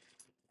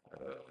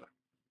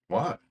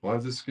 why? Why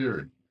is this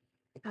scary?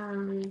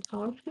 Talking in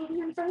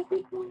front of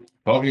people.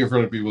 Talking in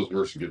front of people is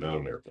worse than getting out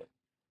of an airplane.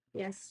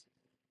 Yes.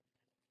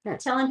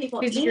 telling people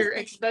Because you're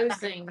anything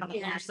exposing about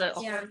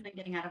yourself. than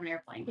getting out of an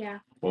airplane. Yeah.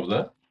 What was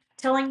that?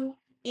 Telling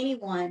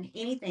anyone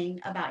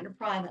anything about your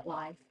private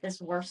life is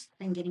worse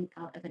than getting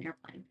out of an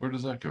airplane. Where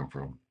does that come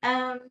from?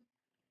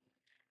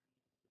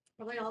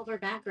 Probably all of our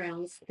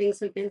backgrounds,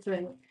 things we've been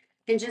through,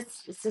 and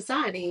just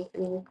society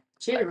in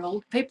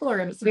general. People are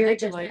very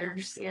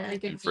manipulators. judgmental. Yeah. They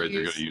can Afraid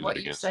they're gonna use use it what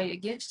you against say you.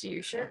 against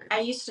you. Sure. I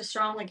used to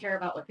strongly care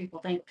about what people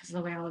think because of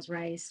the way I was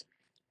raised.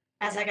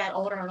 As I got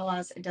older, I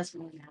realized it doesn't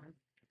really matter.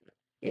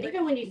 And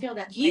even when you feel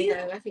that way, You-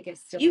 though, I think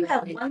it's still. You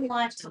have really- one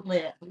life to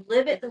live.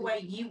 Live it the way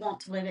you want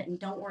to live it, and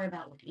don't worry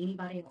about what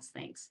anybody else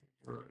thinks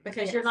Right.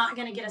 because you're not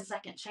going to get a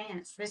second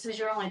chance. This is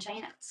your only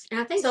chance. And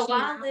I think So she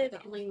I and live the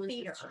in only ones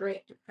fear. with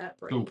strict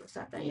upbringings.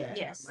 I think. Yeah.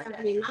 Yes.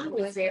 I mean, mine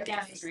was very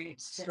Yes.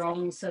 strict.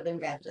 Strong Southern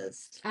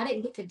Baptist. I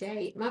didn't get to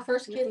date. My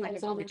first kid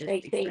was almost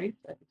 18.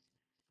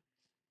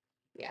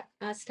 Yeah,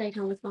 I stayed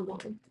home with my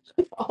mom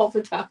all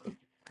the time.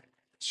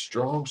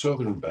 Strong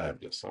Southern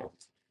Baptist, huh?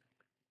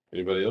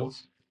 Anybody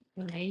else?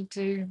 Me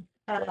too.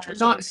 Uh,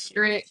 Not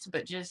strict,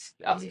 but just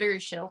I was very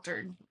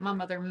sheltered. My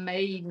mother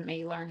made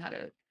me learn how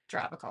to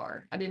drive a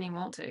car. I didn't even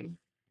want to.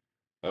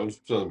 I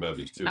was Southern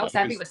Baptist too. I was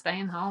happy with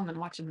staying home and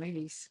watching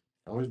movies.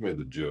 I always made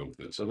the joke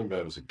that Southern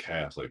Baptists and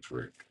Catholics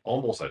were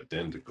almost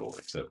identical,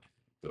 except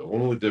the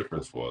only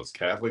difference was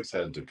Catholics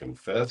had to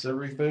confess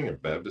everything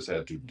and Baptists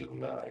had to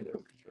deny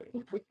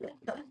everything.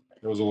 That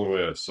was the only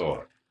way I saw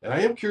it. And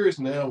I am curious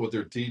now what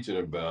they're teaching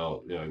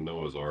about,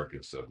 Noah's Ark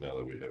and stuff, now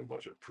that we have a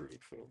bunch of proof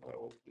of how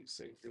old these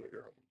things really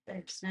are.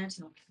 there's no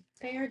telling.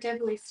 They are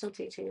definitely still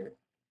teaching it.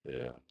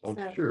 Yeah, I'm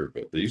So- sure,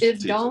 but they used to If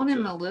teach Dawn it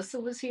and that- Melissa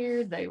was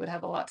here, they would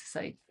have a lot to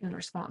say in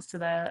response to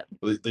that.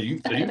 they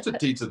used to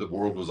teach that the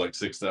world was like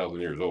 6,000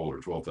 years old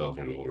or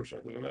 12,000 years old or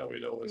something, and now we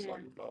know it's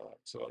like not.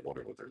 So I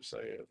wonder what they're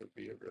saying. It'd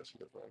be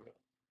interesting to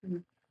find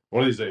out.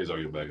 One of these days I'll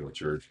get back in the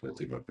church and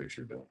take my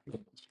picture down.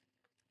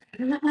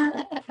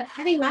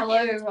 I think my Hello,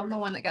 parents I'm the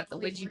one that got the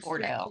we Ouija were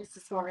board strict out. just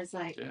as far as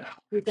like Yeah.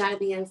 you've got to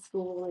be in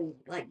school and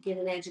like get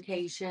an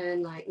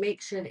education, like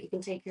make sure that you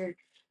can take your,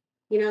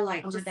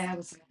 like Oh, my just dad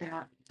was like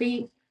that.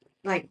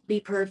 be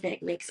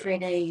perfect, make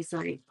straight A's,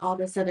 like all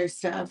this other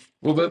stuff.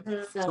 Well,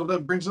 Mm-hmm. so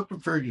that brings up a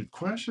very good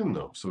question,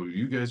 though. So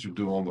you guys are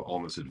doing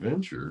all this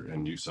adventure,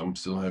 and some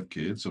still have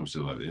kids, some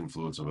still have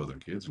influence of other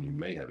kids, and you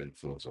may have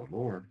influence on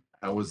more.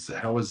 How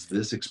is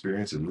this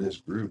experience in this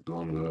group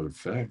going to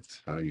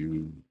affect how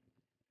you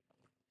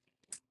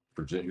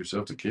present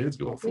yourself to kids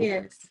going forward?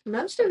 Yes,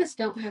 most of us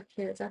don't have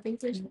kids. I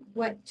think there's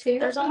what, two?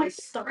 There's only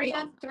three,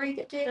 three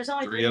that do. There's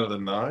only Three out of the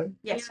 9?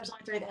 Yes, there's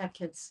only 3 that have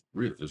kids.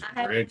 Really? There's no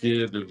I have-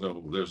 grandkids.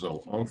 There's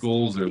no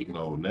uncles. There's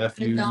no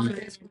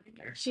nephews.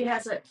 She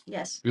has it.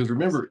 Yes. Because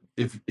remember,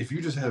 if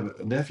you just have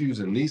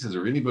nephews and nieces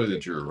or anybody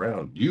that you're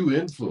around, you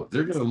influence.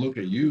 They're going to look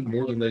at you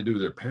more than they do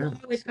their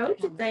parents. I would hope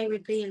that they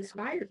would be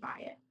inspired by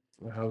it.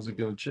 Well, how's it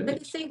going to But you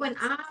change? see, when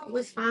I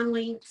was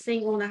finally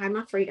single and I had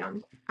my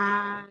freedom,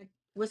 I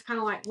was kind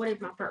of like, what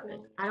is my purpose?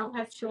 I don't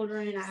have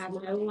children. I have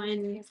no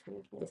one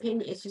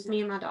dependent. It's just me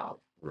and my dog.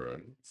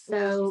 Right.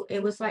 So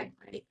it was like,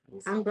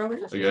 I'm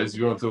growing up. Hey guys,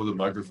 you want to throw the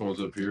microphones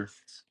up here?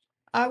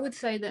 I would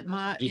say that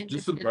my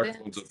Just put the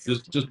microphones up.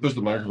 Just push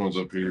the microphones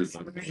up here.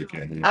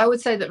 I would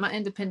say that my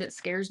independence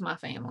scares my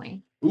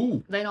family.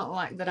 Ooh. They don't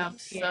like that I'm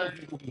so,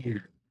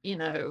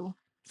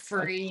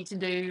 free to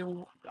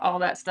do all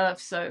that stuff.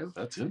 So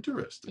That's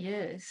interesting.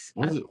 yes,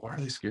 Why are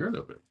they scared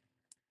of it?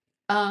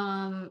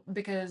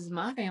 because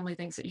my family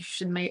thinks that you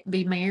should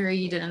be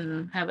married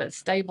and have a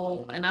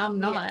stable, and I'm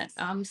not. Yes.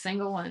 I'm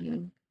single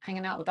and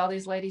hanging out with all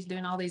these ladies,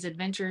 doing all these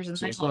adventures, and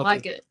So they it's don't not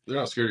like that- it. They're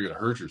not scared you're going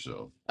to hurt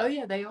yourself. Oh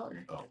yeah, they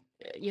are. Oh,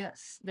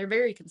 Yes, they're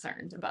very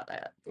concerned about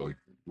that. well,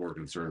 more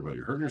concerned about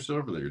you hurting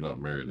yourself or that you're not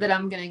married. That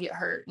I'm gonna get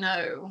hurt.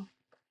 No.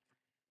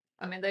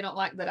 I mean, they don't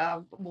like that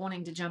I'm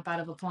wanting to jump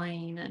out of a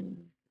plane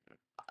and,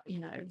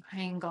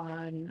 hang on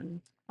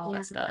and all Yeah,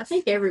 that stuff. I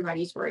think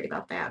everybody's worried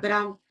about that. But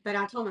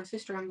I told my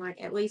sister, I'm like,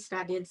 at least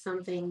I did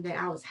something that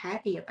I was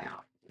happy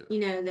about.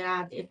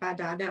 That if I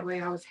died that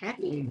way, I was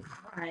happy.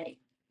 Right.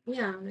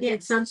 Yeah, Yes.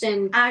 it's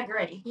something. I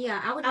agree. Yeah,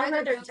 I would I'd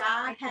rather go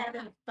die like that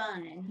having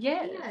fun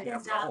Yes. than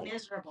die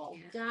miserable.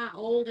 die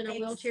old in a Ex-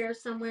 wheelchair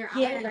somewhere. I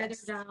would rather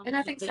Yes. die. And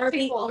I think Or some be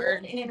people old are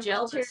and in a wheelchair,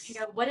 jealous you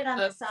go, what did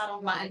I of miss out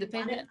on my life? Why didn't I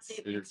independence. do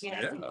It's- this?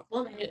 yeah.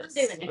 Well, I'm Yes.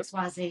 doing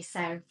XYZ,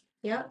 so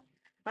Yep.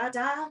 if I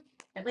die,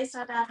 at least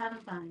I die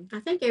having fun. I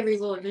think every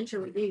little adventure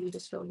we do, you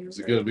just feel Is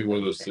it going to be one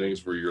of those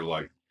things where you're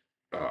like,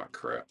 oh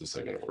crap, this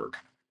ain't going to work?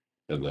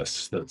 And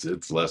that's it.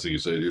 It's the last thing you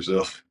say to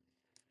yourself.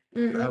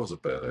 That was a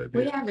bad idea.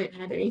 We haven't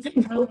had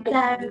anything. No,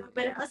 but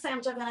let's say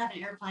I'm jumping out of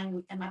an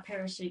airplane and my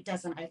parachute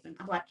doesn't open.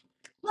 I'm like,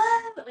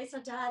 well, at least I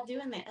died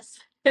doing this.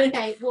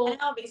 Okay, well,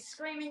 And I'll be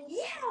screaming,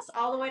 yes,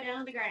 all the way down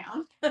to the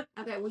ground.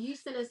 okay, well, you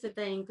sent us the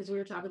thing because we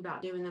were talking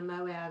about doing the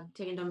Moab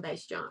tandem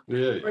base jump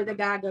Yeah. where the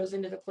guy goes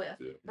into the cliff.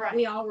 Yeah. Right.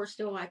 We all were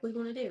still like, we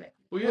want to do it.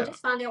 Well, We'll yeah.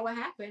 just find out what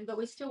happened, but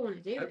we still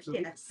want to do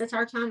Absolutely. Yes. it. It's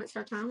our time. It's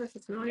our time. If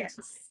it's not,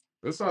 Yes.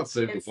 Let's not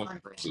say It's flying like-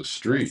 across the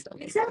street.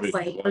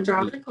 Exactly. Or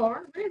driving a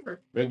car,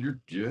 whatever. Man,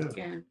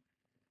 Yeah.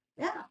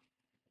 Yeah.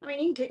 I mean,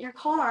 you can get in your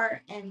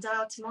car and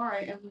die tomorrow,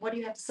 and what do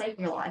you have to say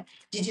for your life?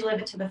 Did you live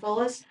it to the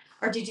fullest,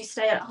 or did you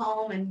stay at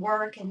home and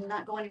work and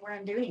not go anywhere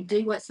and do anything?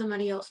 Do what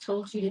somebody else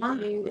told you to Why?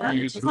 do. Who are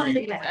you Just wanna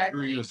do going that.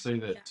 to say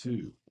that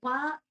to?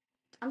 Why?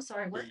 I'm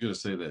sorry. Who are What? you going to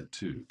say that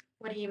to?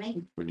 What do you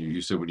mean? When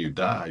you said when you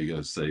die, you're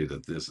going to say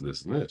that this and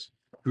this and this.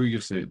 Who are you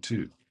going to say it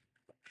to?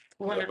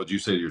 What? Would you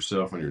say to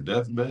yourself on your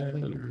deathbed?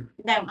 Or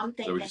No, I'm is that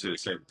thinking. what you say to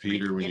St.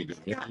 Peter when you go?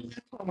 If I got in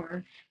the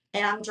car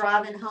and I'm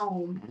driving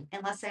home,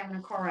 and let's say I'm in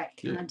a car wreck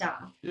and I die.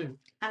 Yeah.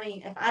 I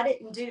mean, if I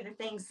didn't do the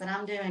things that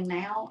I'm doing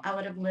now, I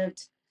would have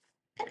lived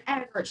an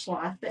average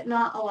life, but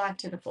not a life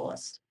to the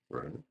fullest.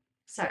 Right.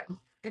 So,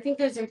 I think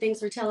those are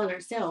things we're telling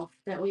ourselves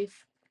that we've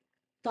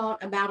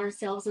thought about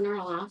ourselves in our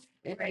life.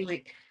 And Right.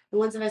 like the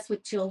ones of us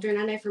with children,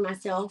 I know for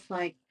myself,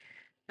 like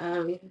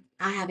I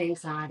have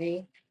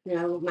anxiety.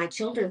 My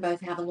children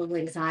both have a little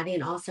anxiety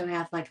and also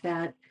have like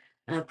that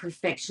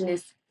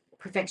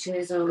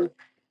perfectionism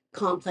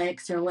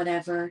complex or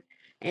whatever.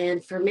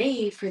 And for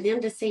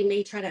them to see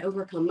me try to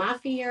overcome my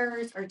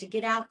fears or to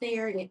get out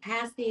there and get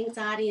past the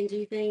anxiety and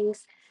do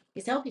things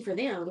is healthy for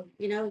them.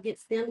 It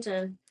gets them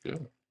to Yeah.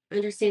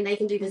 understand they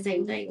can do the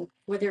same thing,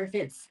 whether if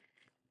it's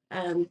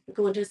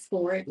going to a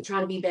sport and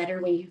trying to be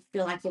better when you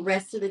feel like the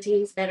rest of the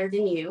team's better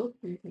than you.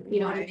 You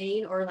know what I Right.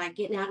 mean? Or like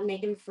getting out and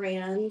making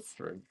friends.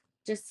 Right.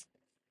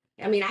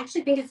 I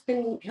actually think it's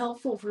been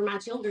helpful for my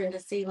children to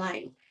see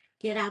like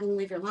get out and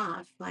live your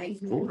life,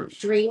 like Of course.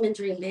 dream and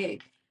dream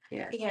big.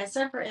 Yeah. yeah,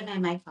 except for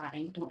MMA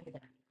fighting, don't do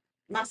that.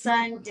 My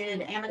son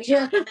did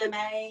amateur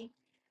MMA,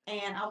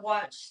 and I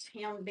watched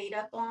him beat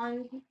up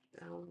on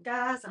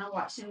guys, and I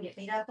watched him get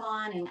beat up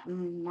on,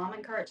 and mom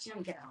encouraged him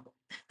to get out.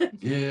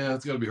 Yeah,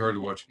 it's got to be hard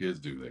to watch kids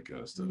do that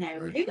kind of stuff. No,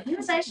 right? he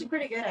was actually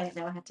pretty good at it,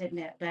 though, I have to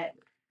admit. But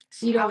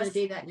So you don't I want to was-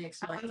 do that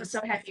next I month. was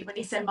so happy when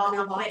he said mom,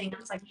 I'm wedding. I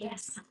was like,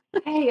 yes.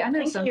 Hey, I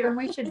know Thank something. you.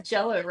 We should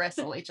Jello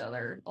wrestle each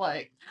other.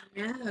 Like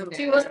No.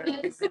 2 of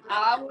us.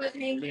 I would. I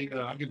mean,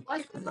 I can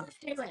Let's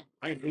do it.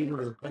 I can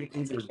Uber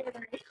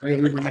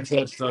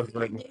that stuff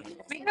right now.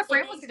 Me and a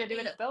friend was gonna do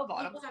it at Bell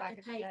Bottoms People back have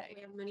in to the pay. day.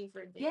 We have money for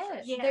adventure.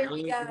 Yes, Yeah. there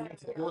we go.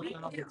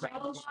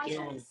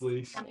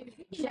 Please. Happen.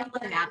 Yeah.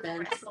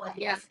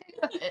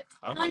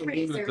 I'm not gonna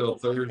leave it until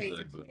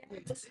Thursday, but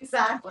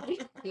Exactly.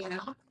 Yeah.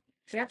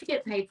 We have to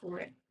get paid for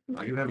it.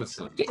 I can have it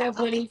Sunday. Get have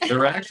money.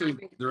 They're actually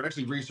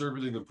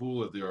resurfacing the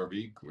pool at the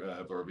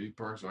RV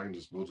park, so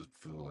we'll just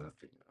fill that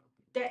thing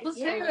out. Let's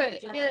do Yeah.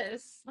 it.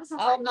 Yes. That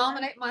sounds I'll like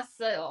nominate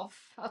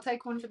myself. I'll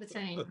take one for the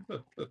team.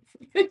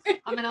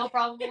 I mean, I'll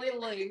probably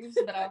lose,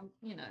 but I'll.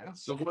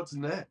 So what's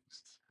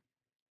next?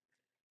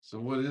 So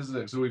what is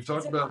next? So we've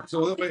talked about.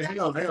 So wait, hang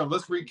on.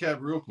 Let's recap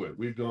real quick.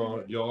 We've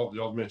gone.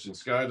 Y'all mentioned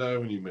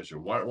skydiving. You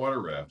mentioned whitewater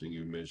rafting.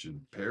 You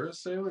mentioned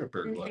parasailing or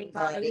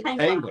paragliding.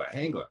 Hang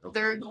glide. Okay.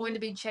 They're going to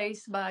be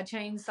chased by a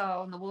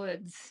chainsaw in the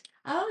woods.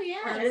 Oh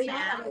yeah.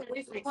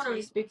 We're going on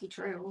a spooky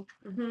trail.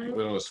 Mhm.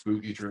 Went on a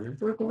spooky trip.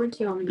 We're going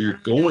to on You're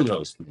going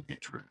on a spooky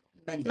trip.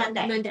 Monday.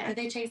 Are Monday.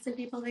 they chasing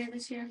people there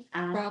this year?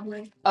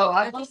 Probably. Oh,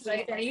 I I will think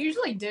say they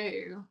usually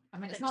do. I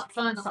mean, it's not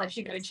fun unless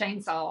you get a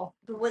chainsaw.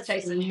 But what's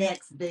Chasing the you.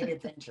 next big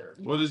adventure?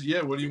 What do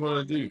you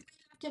want to do?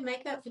 To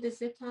make up for the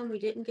zip line we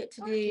didn't get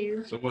to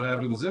do. So what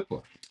happened to the zip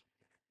line?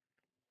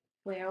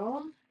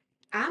 Well,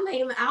 I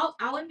made him.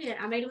 I'll admit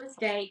I made a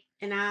mistake,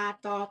 and I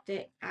thought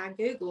that I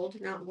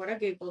Googled, not what I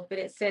Googled, but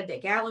it said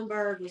that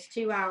Gatlinburg was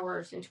 2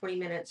 hours and 20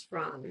 minutes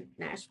from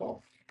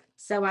Nashville.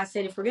 So I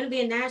said, if we're going to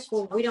be in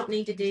Nashville, we don't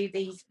need to do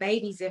these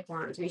baby zip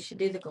lines. We should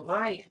do the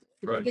Goliath.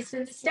 Right. It's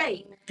in the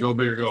state. Go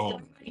big or go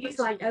home. He's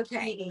like,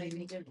 okay.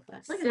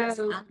 So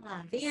then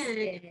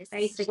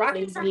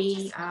basically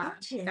we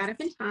got up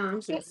in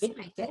time, so we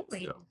make it.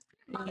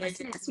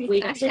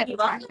 We actually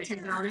walked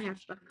 10 hour and a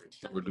half behind.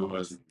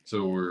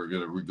 We're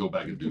gonna go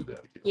back and do that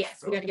again.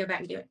 Yes, we got to go back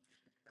and do it.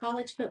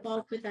 College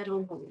football, put that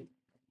on hold.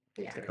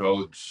 Yeah.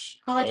 College.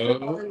 College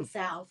football in the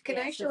South. Can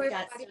I yes, show we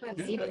got everybody some-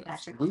 my Yeah, seat?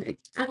 absolutely.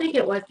 I think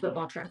it was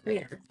football track.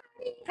 Yeah.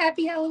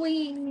 Happy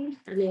Halloween.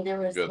 I mean, there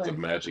was Got the what,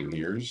 matching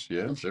ears.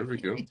 Yeah, there we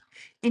go.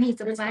 And he's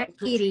a there's black like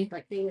country- kitty.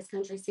 like famous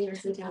country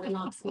singers in town in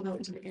Knoxville.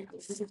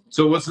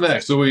 So what's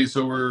next? So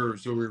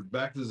we're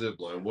back to zip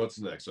line. What's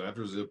next? So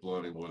after zip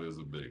lining, what is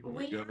the big one?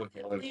 We gotta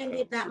didn't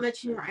get that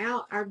much more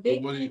out. Our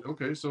Well, big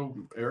okay,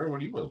 so Aaron, what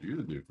do you want to do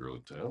to New Girl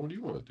in Town? What do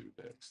you want to do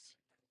next?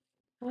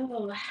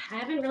 Oh, I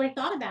haven't really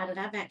thought about it.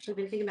 I've actually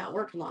been thinking about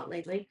work a lot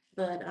lately,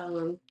 but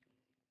I've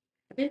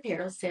been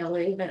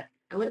parasailing, but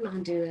I wouldn't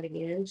mind doing it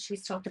again.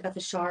 She's talked about the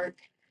shark.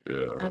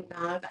 Yeah.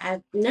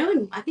 I've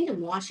known, I think in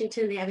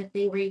Washington they have a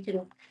thing where you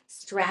can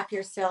strap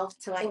yourself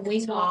to like the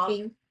wing top.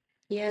 walking.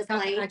 Yes,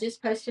 I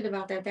just posted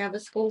about that. They have a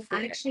school for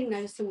I it. actually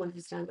know someone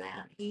who's done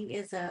that. He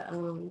is a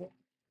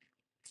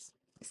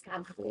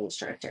skydiving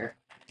instructor.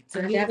 So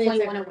I he definitely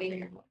lives want to over wing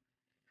there. walk.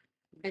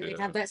 And they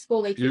Yeah. have that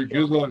school. They You're teach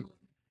good you- luck.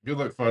 Good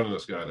luck finding a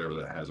skydiver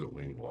that hasn't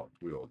wing walked.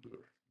 We all do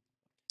it.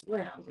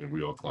 Well, And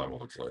we all climb on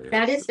the plane.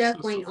 That is It's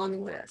definitely just- on the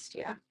list.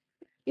 Yeah.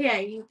 yeah,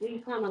 you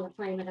climb on the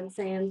plane, but I'm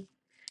saying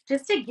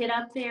just to get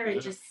up there and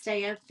Yeah. just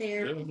stay up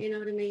there. Yeah. You know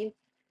what I mean?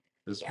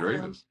 It's Yeah.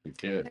 great. You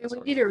can't. Hey, we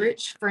need a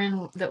rich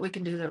friend that we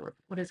can do the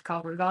what is it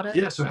called regatta.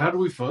 Yeah. So how do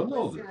we fund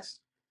all What's that? this?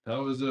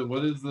 How is it?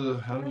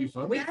 How do you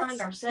fund We it? find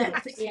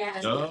ourselves.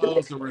 Yeah. Oh,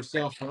 so we're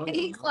self-funded.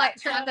 He's like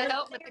trying to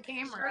help with the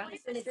camera.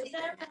 There's no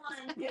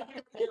one giving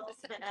bills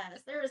but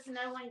us. There is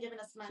no one giving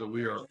us money. So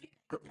we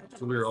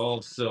are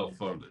all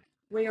self-funded.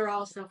 We are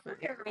all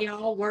self-funded. We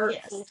all work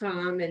Yes. full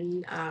time,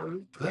 and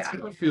That's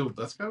yeah.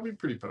 that's gotta be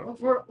pretty powerful.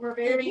 We're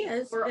very It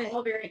is, we're but-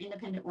 all very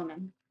independent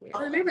women.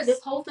 I remember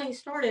this whole thing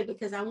started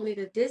because I wanted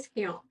a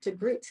discount to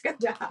group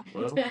skydive.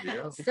 Well,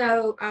 yeah.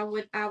 So I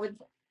would.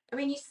 I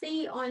mean, you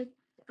see on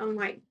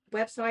like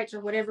websites or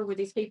whatever where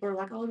these people are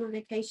like, "Oh, I'm on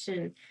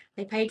vacation.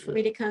 They paid for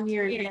me to come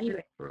here and do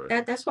it."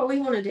 Right. That's what we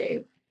want to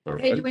do. All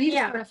Hey, do right. we need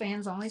Yeah. to start a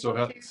fans only? So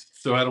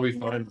how do we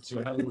find?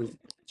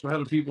 How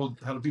do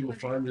people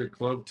find their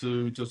club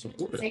to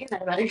support it? Saying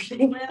that about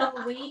everything.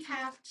 Well, we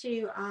have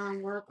to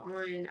work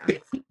on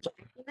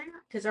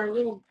because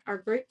our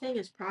group thing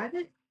is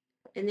private,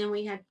 and then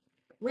we have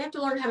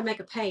to learn how to make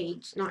a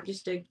page, not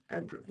just a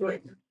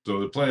group. So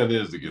the plan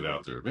is to get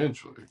out there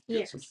eventually,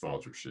 get some Yes.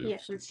 sponsorships.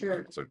 Yes, for sure.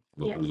 It's like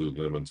a Yeah.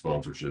 Lululemon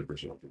sponsorship or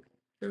something.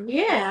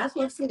 Yeah, I'd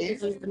love some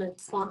Lululemon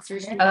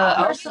sponsorship.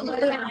 I'll show you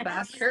an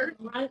ambassador.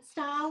 Run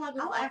style, I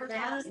would I'll like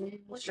advertise.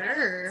 that.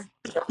 Sure.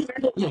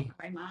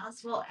 I might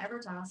as well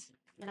advertise.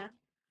 You know.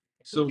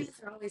 So Kids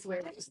are always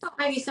wearing. I just thought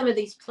maybe some of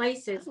these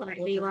places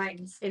might be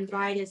like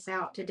invite us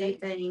out to do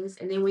things,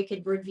 and then we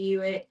could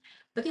review it.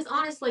 Because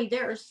honestly,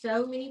 there are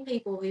so many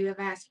people who have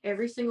asked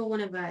every single one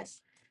of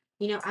us,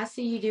 I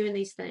see you doing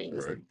these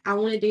things. Right. I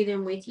want to do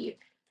them with you.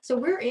 So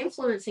we're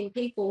influencing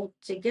people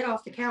to get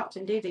off the couch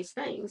and do these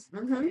things.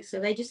 Mhm. So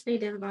they just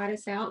need to invite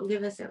us out and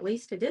give us at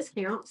least a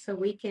discount so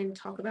we can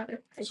talk about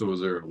their place. So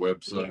is there a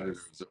website?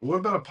 Yes. What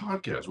about a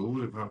podcast?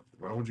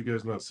 Why would you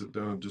guys not sit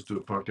down and just do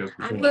a podcast?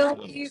 between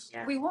Well,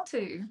 yourselves? we want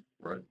to.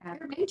 Right.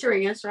 They're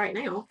mentoring us right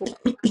now.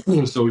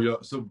 So yeah,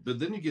 but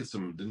then you get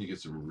some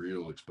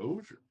real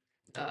exposure.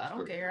 I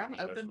don't care. I'm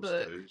The open national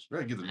book. stage.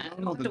 Right, get the, I no,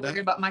 don't have the to worry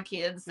na- about my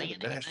kids yeah, saying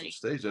the national anything.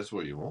 stage. That's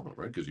what you want,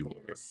 right? Because you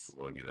Yes.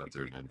 want to get out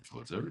there and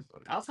influence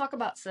everybody. I'll talk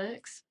about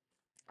sex.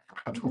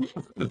 I don't.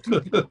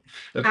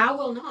 I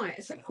will not.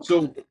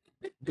 So,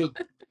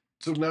 but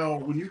so now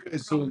when you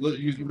guys,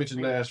 you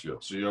mentioned Nashville.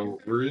 So y'all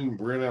we're in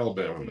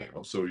Alabama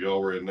now. So y'all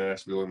were in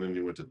Nashville and then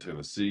you went to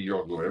Tennessee.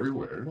 Y'all go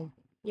everywhere.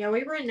 Yeah,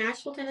 we were in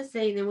Nashville,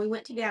 Tennessee. Then we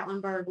went to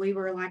Gatlinburg. We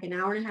were like an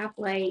hour and a half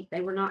late.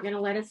 They were not going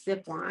to let us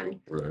zip line.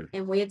 Right.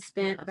 And we had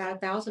spent about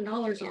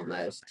 $1,000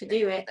 almost to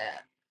do it.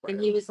 That. And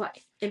he was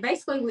like, and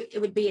basically it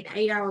would be an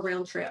 8-hour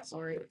round trip.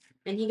 Sorry.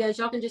 And he goes,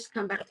 y'all can just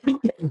come back.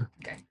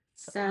 Okay.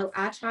 So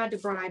I tried to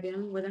bribe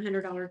him with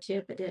 $100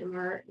 tip. It didn't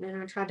work.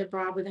 Then I tried to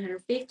bribe with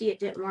 $150. It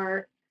didn't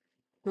work.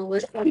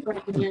 Melissa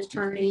brought an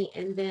attorney.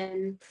 And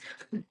then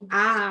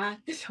I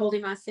told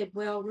him, I said,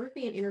 well, we're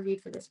being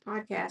interviewed for this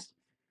podcast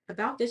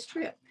about this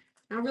trip.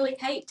 I really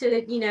hate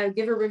to,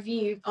 give a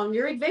review on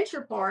your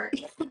adventure part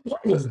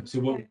So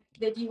what?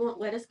 that you won't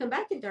let us come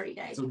back in 30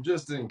 days. So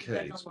just in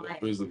case,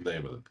 what is the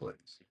name of the place?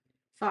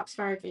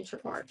 Foxfire Adventure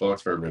Park.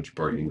 Foxfire Adventure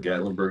Park in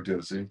Gatlinburg,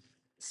 Tennessee.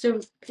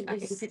 So I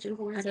can pigeon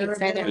horse. I can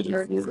say that.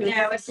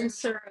 No, it's in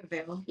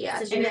Surville.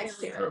 Yeah, It's and in that's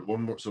Surville. All right,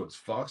 one more. So it's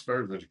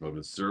Foxfire Adventure Club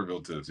in Surville,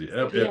 Tennessee.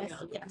 Yes.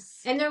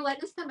 Yes. And they're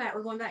letting us come back.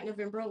 We're going back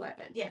November 11th.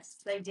 Yes,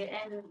 they did.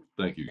 And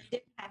Thank you. they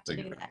didn't have to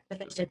Thank do you. that, but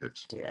they Just in did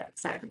case. do that.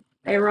 So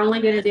They were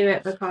only going to do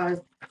it because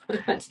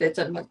it's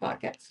on my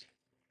podcast.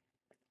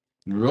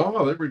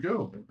 Oh, there we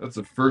go. That's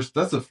the first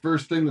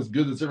thing that's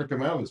good that's ever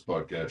come out of this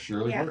podcast,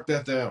 Shirley. Yeah. Mark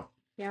that down.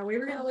 Yeah, we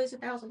were going to lose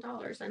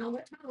 $1,000. I know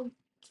what time.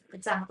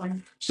 exactly. A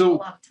So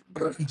lot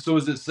of time. so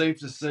is it safe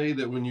to say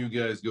that when you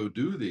guys go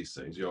do these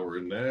things, y'all were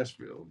in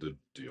Nashville, do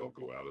y'all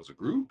go out as a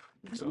group?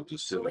 So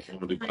just sit at home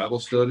and do Bible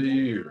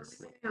study or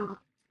Yeah.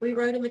 We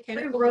rode a We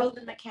mechanical. rode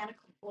the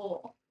mechanical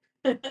bull.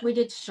 We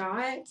did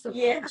shots.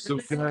 Yeah. so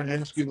can I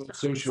ask you a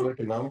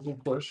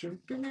socioeconomical question?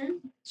 Mhm.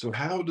 So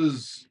how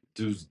does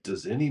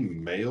any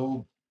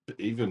male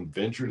even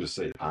venture to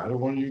say hi to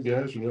one of you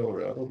guys when y'all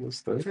are out on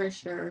this thing? For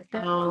sure.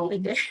 Oh. We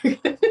did.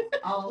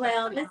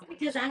 Well, that's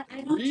because I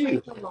don't Really?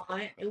 drink a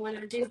lot. And when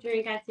I do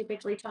drink, I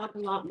typically talk a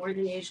lot more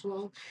than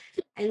usual.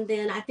 And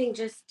then I think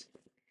just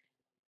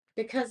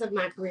because of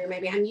my career,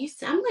 maybe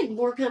I'm like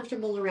more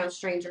comfortable around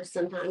strangers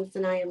sometimes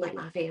than I am like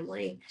my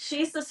family.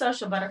 She's the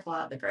social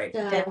butterfly of the group,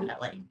 So-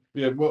 definitely.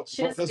 Yeah, well,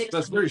 She doesn't do that's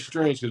this- very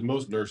strange because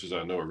most nurses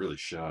I know are really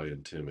shy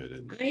and timid,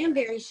 and I am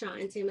very shy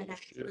and timid,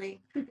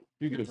 actually. you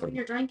When can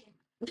you're drinking.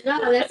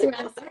 No, that's what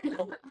I'm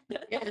saying.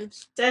 Yeah.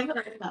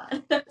 Definitely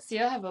not. See,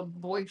 I have a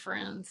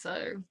boyfriend,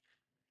 so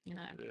yeah.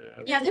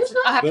 Yeah, there's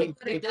not. I have But- to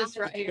put this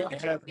right here.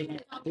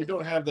 They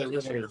don't have that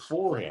written on your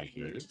forehead,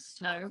 do you?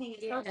 No.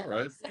 All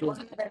right. So,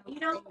 You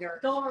don't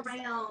go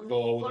around.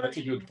 well, that's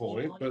a flirting good with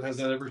point. people. But has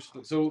that ever?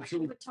 You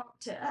would talk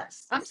to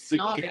us. I'm The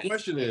snotty.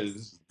 question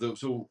is, though,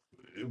 so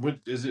when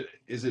is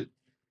it?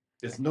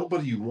 It's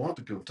nobody you want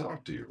to come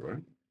talk to you,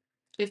 right?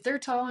 If they're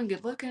tall and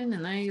good looking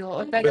and they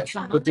look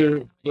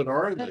But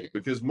are they?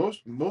 Because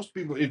most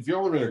people, if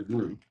y'all are in a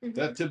group,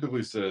 that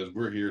typically says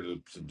we're here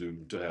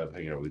to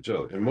hang out with each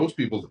other. And most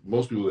people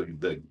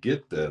that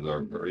get that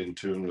are in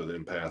tune with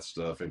empath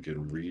stuff and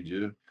can read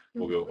you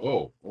will go,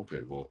 oh,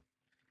 okay, well,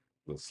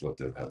 let's let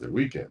them have their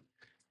weekend.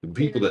 The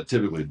people that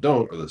typically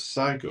don't are the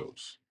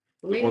psychos.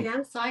 Maybe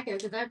I'm psycho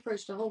because I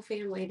approached the whole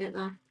family, didn't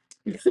I?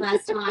 This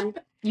last time.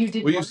 you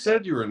did. Well, you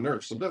said you were a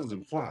nurse, so that was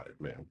implied,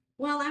 man.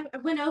 Well, I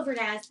went over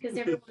to ask because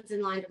everyone's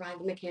in line to ride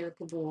the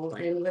mechanical bull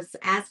and was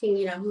asking,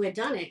 who had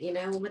done it,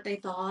 what they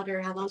thought or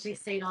how long they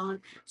stayed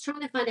on. I was trying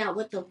to find out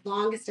what the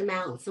longest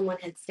amount someone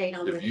had stayed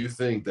on. If you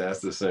think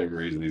that's the same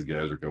reason these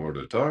guys are coming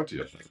to talk to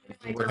you,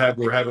 I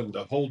we're having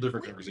a whole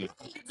different conversation.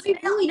 We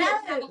really No,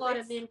 didn't have a lot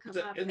of men come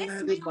up. And It's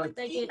that me is like, with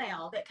the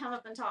female that come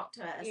up and talk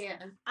to us. Yeah.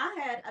 I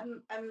had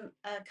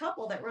a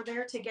couple that were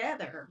there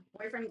together,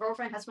 boyfriend,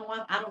 girlfriend, husband,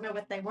 wife. I don't know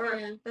what they were,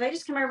 Yeah. but they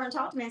just come over and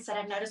talk to me and said,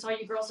 "I've noticed all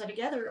you girls are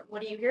together.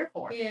 What are you here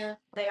for?" Yeah.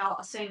 They all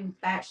assumed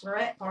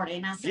bachelorette party,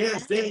 and I said,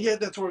 yes, yeah,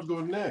 that's where I was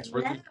going next.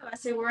 No, Right? I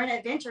said, we're an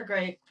adventure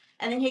group.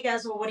 And then he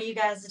goes, well, what do you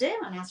guys do?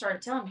 And I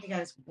started telling him, he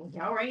goes, well,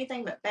 y'all are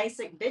anything but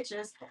basic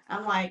bitches.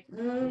 I'm like,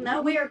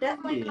 no, we are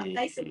definitely not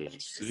basic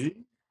bitches. See?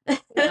 No,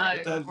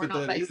 But we're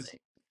not that is-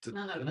 basic.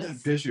 None of Doesn't us.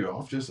 that piss you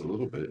off just a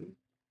little bit?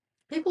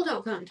 People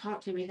don't come and talk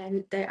to me.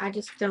 I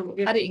just don't.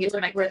 I didn't get to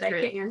make where that they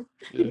trip. can.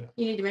 Yeah.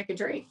 You need to make a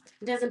drink.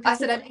 Doesn't I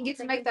said I didn't get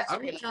to make that I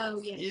trip. would- Oh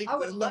yeah. I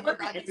would love to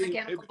ride this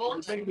mechanical bull.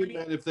 It would be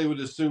mad if they would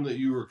assume that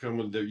you were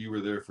coming, that you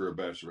were there for a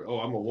bachelorette. Oh,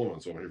 I'm a woman,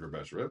 so I'm here for a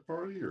bachelorette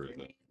party, or is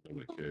that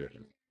nobody cares?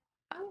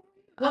 I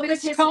What mean, was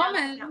it's his note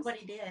common. about what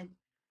he did?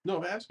 No,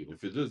 I'm asking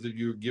if it does that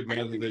you get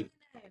mad that they.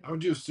 How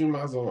would you assume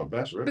I was on a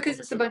bachelorette? Because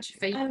it's a bunch of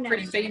Oh, no,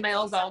 pretty it's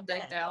females all that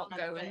decked out don't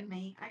affect going.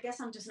 me. I guess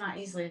I'm just not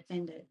easily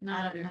offended. No.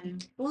 I don't know.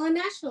 Well, and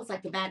Nashville's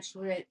like the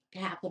bachelorette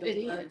capital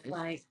It of is.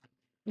 like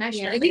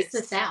National, at least the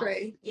Vegas. South.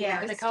 True.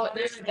 Yeah, They call it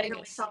Vegas.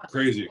 Vegas.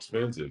 Crazy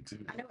expensive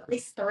too. I know at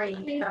least three,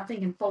 but I'm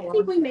thinking I 4.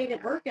 think we made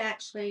it work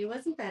actually.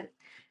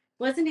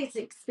 Wasn't as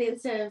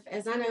expensive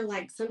as I know,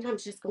 like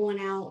sometimes just going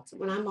out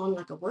when I'm on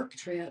like a work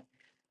trip,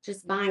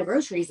 just buying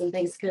groceries and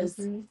things because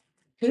Mhm.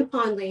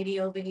 coupon lady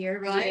over here,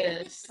 right?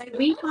 Yes.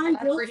 We find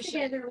I deals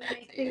appreciate together that, and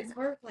make too. things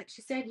work. Like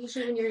she said,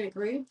 usually when you're in a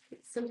group,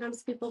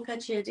 sometimes people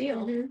cut you a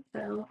deal. Mhm.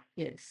 So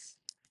Yes.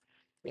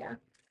 yeah.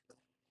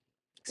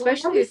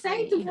 Especially we if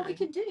saved you what we know.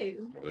 could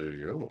do. Well, there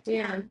you go.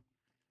 Yeah.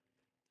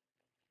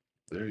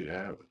 There you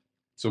have it.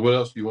 So, what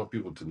else do you want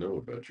people to know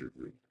about your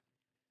group?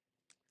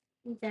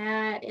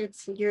 That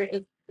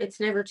it's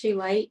never too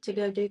late to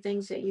go do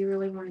things that you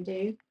really want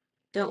to do.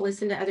 Don't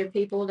listen to other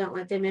people. Don't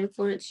let them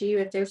influence you.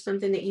 If there's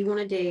something that you want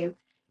to do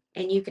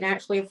and you can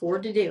actually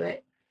afford to do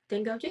it,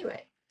 then go do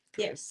it.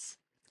 Yes.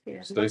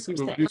 Yeah. Stacey,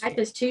 what would you Life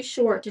say? is too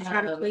short to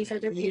try to please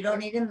other You people. don't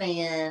need a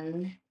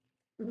man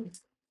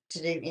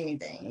to do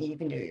anything. You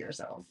can do it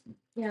yourself.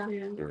 Yeah.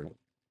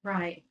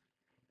 Right.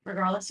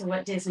 Regardless of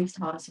what Disney's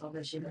taught us all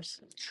those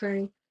years.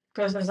 True.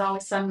 Because there's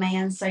always some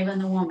man saving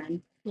the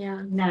woman.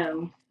 Yeah.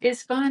 No.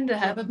 It's fun to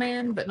have a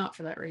man, but not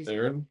for that reason.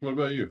 Aaron, what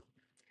about you?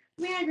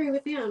 I mean, I agree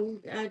with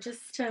them.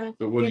 Just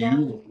But what get do out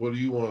you and- what do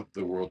you want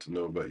the world to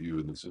know about you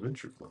in this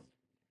adventure club?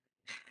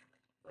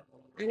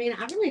 I mean,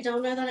 I really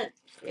don't know that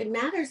it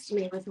matters to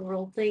me what the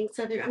world thinks.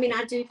 I mean,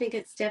 I do think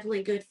it's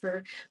definitely good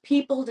for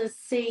people to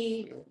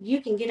see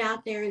you can get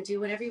out there and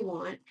do whatever you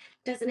want.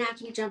 Doesn't have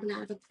to be jumping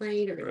out of a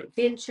plane or an Right.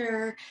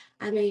 adventure.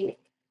 I mean,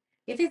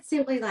 if it's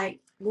simply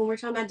like when we're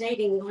talking about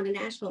dating, going to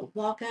Nashville,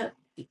 walk up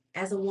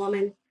as a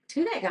woman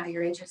to that guy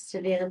you're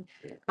interested in,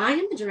 buy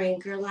him a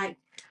drink or like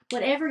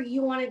whatever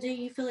you want to do,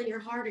 you feel in your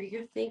heart or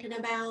you're thinking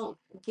about,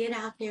 get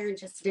out there and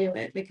just do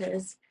it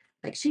because,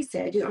 like she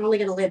said, you're only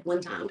going to live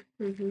one time.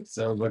 Mm-hmm.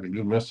 Sounds like a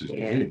good message to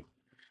Yeah. me.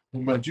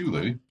 What about you,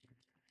 lady?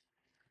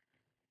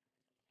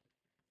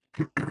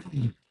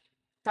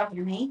 Talking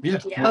to me? Yeah.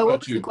 Yeah. What Oh, what about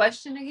was you? the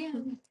question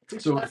again?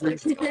 So if we,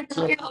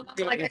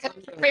 Like I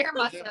gotta prepare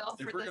myself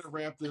if for we're this. gonna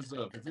wrap this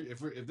up,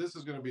 if this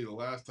is gonna be the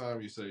last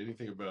time you say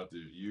anything about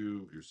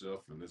you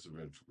yourself and this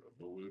adventure club,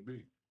 what would it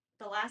be?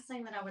 The last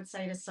thing that I would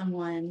say to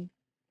someone,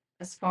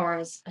 as far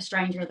as a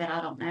stranger that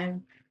I don't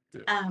know,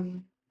 Yeah.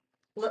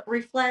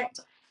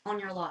 reflect on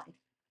your life.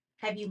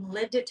 Have you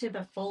lived it to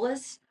the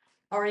fullest,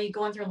 or are you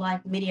going through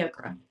life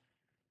mediocre?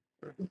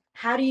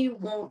 How do you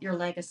want your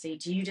legacy?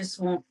 Do you just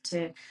want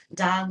to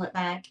die and look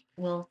back?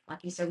 Well,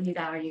 like you said, when you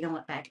die, are you gonna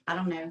look back? I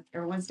don't know.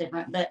 Everyone's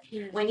different. But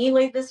Yeah. when you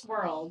leave this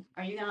world,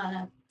 are you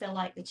gonna feel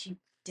like that you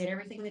did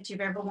everything that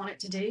you've ever wanted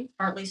to do,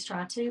 or at least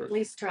try to? At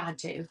least try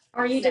to.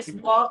 Or you just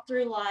walk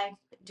through life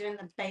doing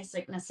the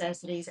basic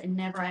necessities and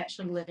never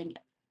actually living it?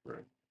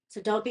 Right. So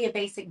don't be a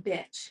basic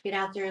bitch. Get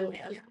out there and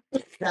live.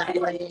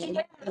 Exactly.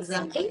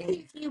 Even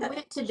if you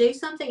went to do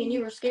something and you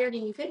were scared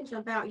and you couldn't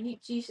jump out, you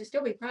should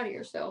still be proud of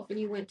yourself and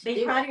you went to Be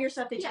do proud it. of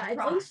yourself that Yeah, you at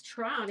tried. least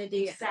try to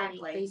do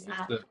Exactly. these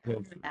I That- agree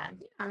with that.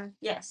 Yeah.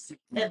 Yes,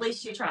 at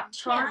least you try.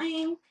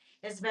 Trying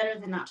is better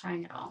than not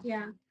trying at all.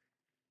 Yeah.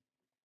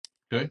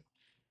 Okay.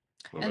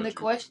 What And the about you?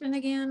 question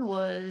again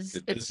was,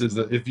 If this is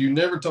if you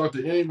never talk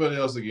to anybody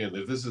else again,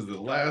 if this is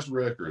the last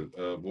record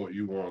of what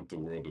you want the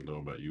world to know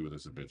about you and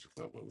this adventure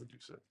club, what would you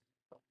say?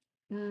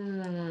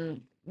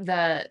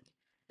 that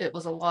it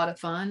was a lot of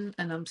fun,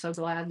 and I'm so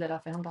glad that I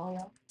found all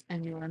y'all,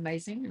 and you were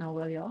amazing, and I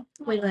love y'all.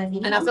 We love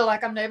you. And I feel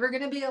like I'm never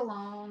gonna be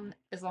alone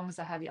as long as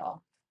I have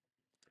y'all.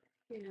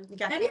 You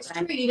got That is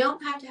right. true. You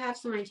don't have to have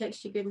somebody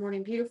text you good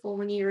morning, beautiful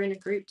when you're in a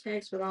group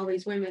text with all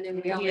these women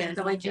and we all Yes.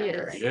 know each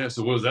other. Yes. Yeah.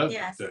 So what is that?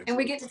 Yes. text? And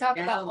we get to talk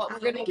Yeah. about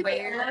what we're gonna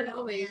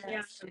wear.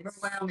 Yes,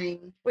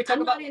 overwhelming. We talk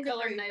I'm about not the in the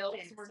color group nails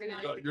text. we're I'm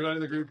gonna. not- You're not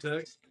in the group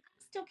text,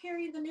 Still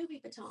carrying the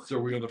newbie baton. so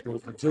we're gonna.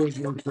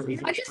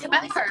 I just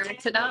met her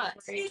tonight.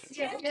 It's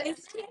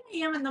 10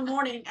 a.m. in the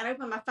morning. I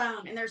open my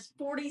phone and there's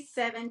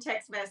 47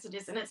 text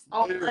messages and it's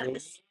all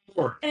us.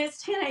 And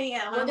it's 10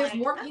 a.m. Well, I'm there's like,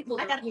 more people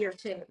I that gotta here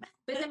too.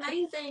 But the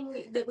main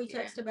thing that we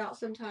text about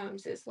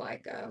sometimes is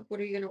like, what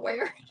are you gonna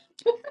wear?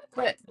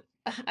 But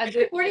I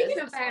do. Where are you yes,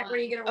 gonna it's pack? fine. Where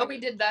are you gonna Oh, wear? we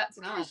did that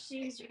What kind of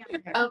tonight. shoes you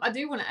gonna wear? I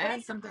do want to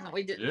add something that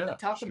we didn't Yeah.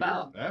 talk sure.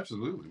 about.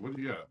 Absolutely. What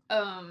do you got?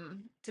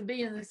 To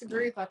be in this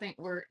group, I think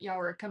y'all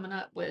were coming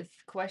up with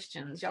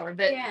questions. Y'all were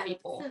vetting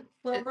people. So,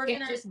 well, It we're can't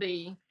gonna. just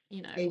be,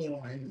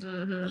 Anyone.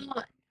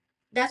 mhm.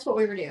 That's what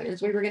we were doing.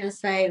 Is we were gonna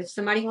say if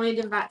somebody wanted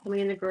to invite me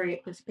in the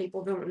group, because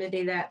people don't want to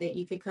do that, that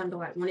you could come to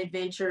like one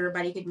adventure,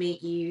 everybody could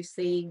meet you,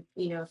 see,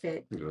 if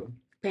it Yeah.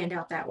 panned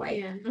out that way.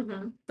 Yeah.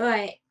 Mm-hmm.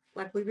 But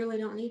like, we really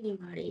don't need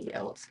anybody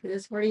else because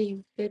it's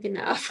already big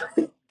enough.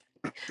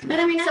 But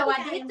I mean, So I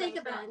I did am think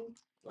open, about-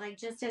 like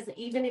just as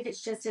even if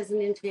it's just as an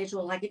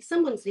individual, like if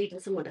someone's needing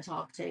someone to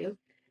talk to,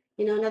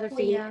 another Well,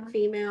 yeah.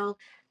 female.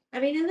 I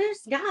mean, and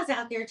there's guys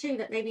out there too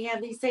that maybe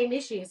have these same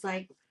issues.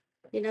 Like,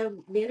 men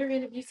are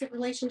in abusive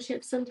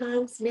relationships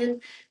sometimes. Men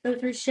go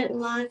through shit in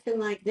life and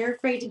like they're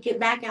afraid to get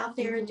back out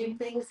there and do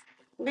things.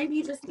 maybe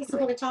you just need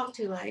someone to talk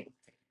to, like,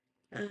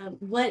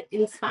 what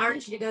inspired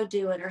you to go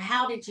do it, or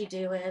how did you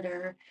do it,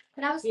 or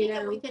But I was You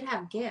thinking know? we could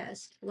have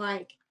guests,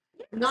 like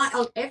not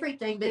on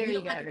everything, but There you you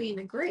don't have to go. be in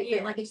a group. Yeah.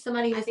 But like if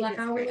somebody I was think like,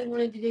 that's I really great.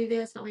 wanted to do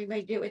this, not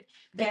anybody do it,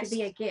 they could Guest,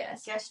 be a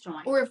guest. guest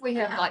joint. Or if we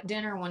have Yeah. like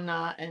dinner one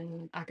night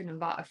and I can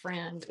invite a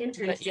friend, but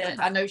Interesting. yet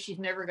I know she's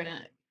never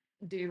gonna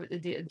do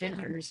the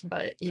adventures,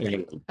 but yeah.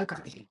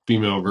 Okay.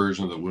 Female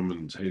version of the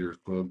Women's Haters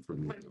Club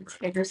from.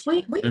 Haters.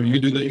 We Maybe you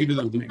could do that. You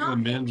could do the not-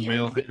 men's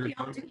male we haters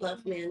all club. do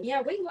love men.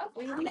 Yeah, we love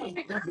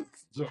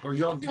So are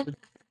y'all?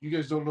 You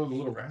guys don't know the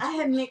Little I Rascals?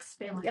 have mixed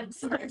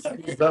feelings.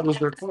 That was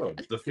their club.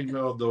 The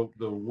female,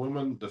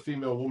 the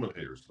female woman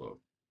haters club.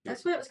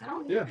 That's what it was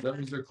called. Yeah, that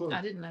was their I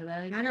club. didn't know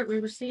that. I don't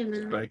remember seeing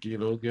that. Spanky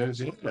and those guys.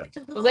 Yeah.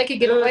 Well, they could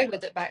get away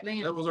with it back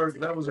then. That was our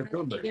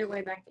club Get name.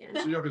 away back then.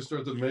 So y'all can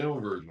start the male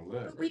version of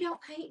that. But we don't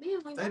hate men.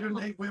 We They love didn't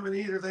them. hate women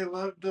either. They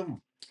loved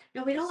them.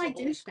 No, we don't like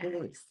That's the whole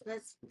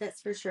douchebags.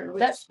 That's for sure.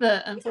 That's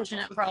the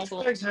unfortunate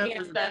problem Douchebags have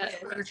is their-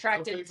 that we're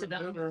attracted to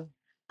them. dinner.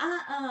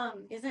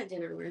 Isn't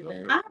dinner worth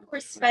it? I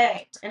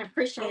respect and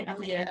appreciate a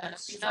man. Yeah,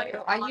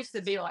 no, I used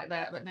to be like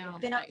that, but now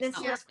Then it's this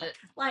not year's- worth it.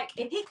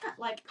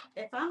 Like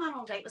if I'm out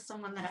on a date with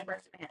someone that I've never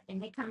met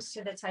and he comes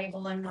to the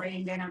table and we're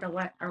eating dinner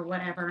or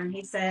whatever and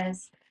he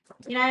says,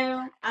 you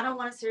know, I don't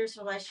want a serious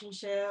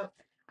relationship.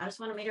 I just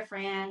want to meet a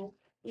friend,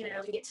 you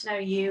know, to get to know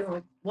you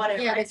or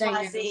whatever. Yeah, but they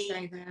never XYZ.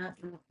 say that.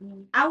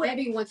 I would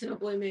Maybe once in a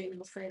blue moon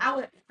they'll say I that.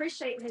 would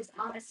appreciate his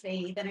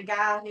honesty than a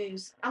guy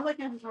who's I'm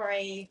looking for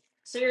a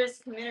serious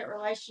committed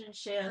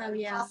relationship, Oh,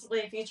 yeah. possibly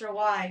a future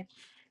wife.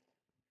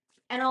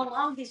 And all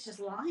along he's just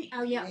lying.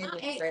 Oh yeah, Yeah, my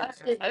they ex, say I that.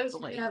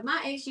 said,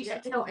 my ex used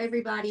to tell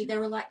everybody, they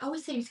were like, "Oh, he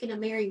said he's gonna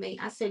marry me."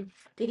 I said,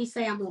 "Did he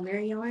say I'm gonna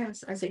marry your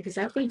ass?" I said, "Because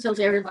that's what he tells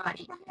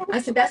everybody."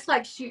 I said, "That's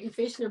like shooting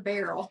fish in a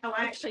barrel." Oh,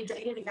 I actually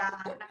dated a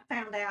guy and I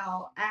found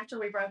out after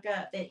we broke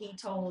up that he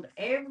told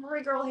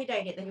every girl he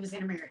dated that he was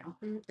gonna marry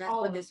them. That's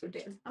All what of this would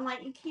do. I'm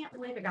like, you can't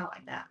believe a guy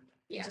like that.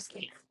 You Yeah. just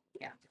can't.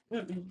 Yeah.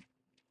 Mm-mm.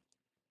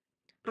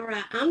 All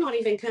right, I'm not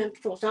even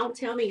comfortable. Don't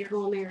tell me you're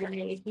going to marry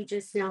me if you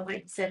just now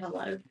like said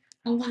hello.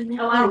 Oh, I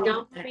know. Oh, I don't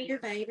Don't tell me you're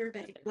baby.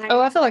 Like, Oh,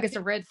 I feel like it's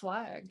a red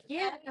flag.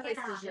 yeah, it's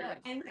Yeah. for sure.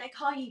 And they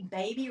call you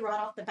baby right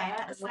off the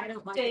bat. It's I like,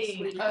 don't like it, dude,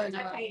 sweetie. Oh, no.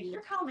 okay,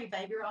 you're calling me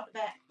baby right off the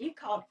bat. You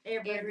called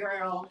every Every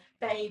girl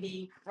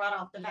baby right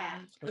off the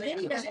bat. But then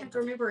he doesn't have to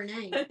remember her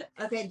name.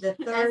 Okay, the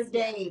third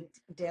date,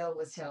 Dale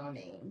was telling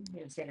me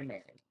he was getting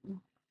married.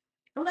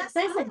 Well, That's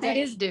that's a a That date.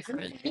 is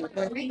different. Yeah,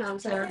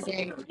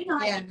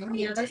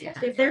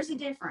 There's a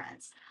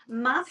difference.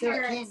 My so it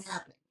can parents,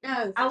 happen.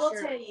 No, I for will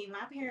sure. tell you,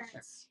 my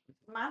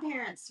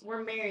parents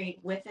were married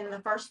within the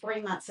first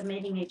 3 months of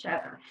meeting each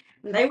other.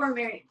 They were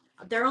married,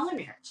 their only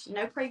marriage,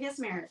 no previous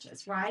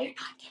marriages, right?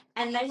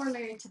 And they were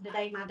married to the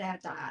day my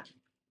dad died.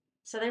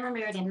 So they were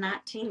married in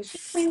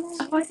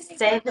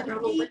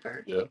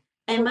 1970. Yeah.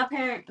 And my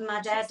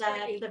dad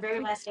died the very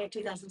last day of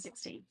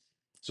 2016.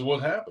 So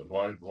what happened?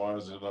 Why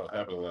is it not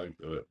happening like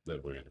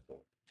that way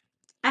anymore?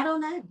 I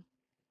don't know.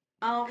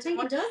 I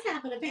think it does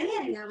happen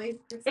apparently. I mean,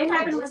 It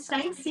happened with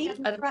Stacy.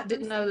 I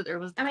didn't know that there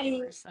was. I mean,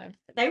 divorce, so.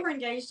 They were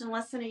engaged in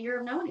less than a year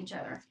of knowing each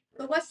other.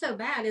 But what's so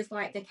bad is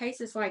like the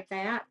cases like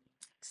that.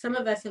 Some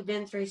of us have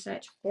been through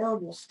such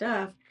horrible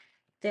stuff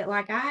that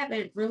like I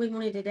haven't really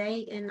wanted to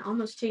date in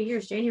almost 2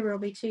 years. January will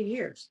be 2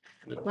 years.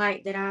 Yeah.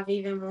 Like that I've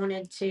even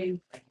wanted to.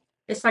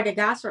 It's like a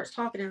guy starts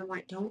talking and I'm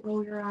like, don't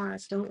roll your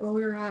eyes, don't roll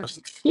your eyes.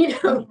 You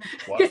know,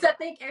 Why? because I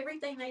think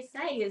everything they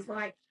say is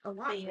like a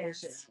lot.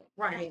 Yes.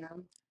 Right. You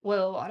know,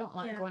 Well, I don't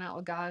like Yeah. going out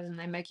with guys and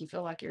they make you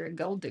feel like you're a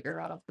gold digger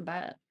right off the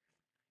bat.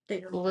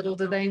 They're- Little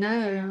do they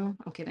know.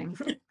 I'm kidding.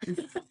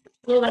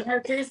 Well, like her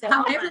kids that I've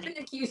want never money.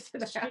 been accused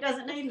of She that.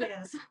 doesn't need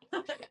this.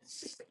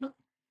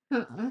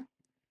 Uh-uh.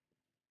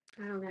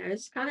 I don't know.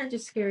 It's kind of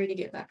just scary to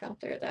get back out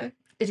there though.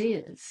 It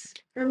is.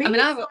 For me, I mean,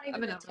 it's I'm not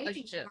even in the a dating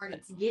relationship, part, but-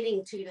 it's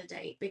getting to the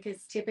date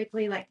because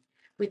typically, like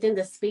within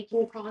the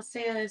speaking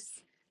process,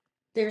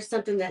 there's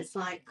something that's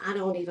like, I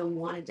don't even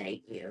want to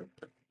date you.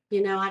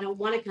 You know, I don't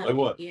want to come Like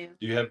what? to you.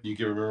 You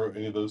can remember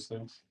any of those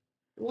things?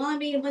 Well, I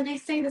mean, when they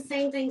say the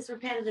same things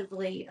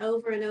repetitively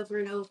over and over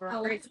and over,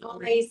 Oh, or it's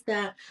absolutely. always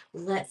the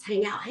let's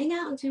hang out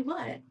and do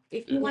what?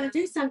 If you Yeah. want to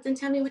do something,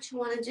 tell me what you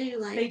want to do. Be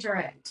Like,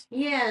 direct.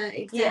 yeah,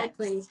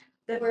 exactly.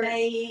 The Or-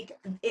 vague.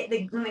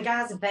 When the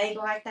guy's vague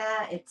like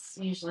that, it's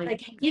usually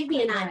Like, give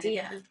me an Right.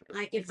 idea.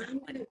 Like, if I'm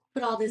going to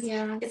put all this,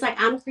 Yeah. it's like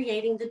I'm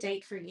creating the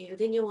date for you.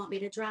 Then you want me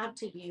to drive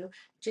to you,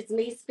 just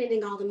me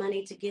spending all the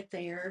money to get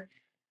there.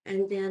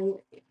 And then,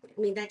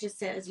 I mean, that just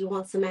says you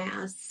want some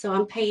ass. So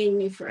I'm paying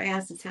you for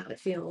ass is how it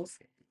feels.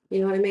 You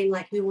know what I mean?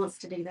 Like, who wants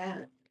to do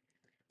that?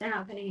 they're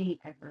not putting any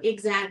effort.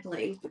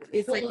 Exactly.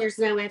 It's like there's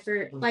no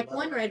effort. Like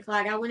one red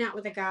flag, I went out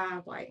with a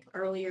guy like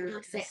earlier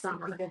Like this sexy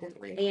summer. people,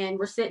 don't we? And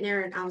we're sitting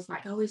there and I was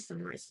like, oh, he's so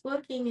nice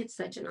looking. It's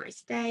such a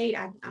nice date.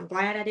 I'm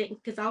glad I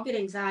didn't because I'll get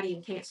anxiety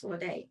and cancel a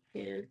date.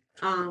 Yeah.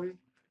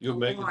 You'll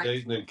make a Right.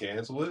 date and then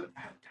cancel it?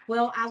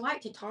 Well, I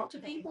like to talk to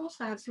people,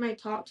 so I have somebody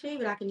to talk to,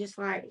 but I can just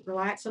like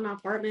relax in my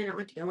apartment. I don't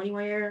have to go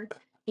anywhere.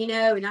 you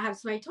know, and I have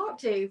somebody to talk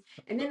to,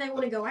 and then they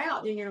want to go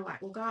out, and you're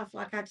like, well, God,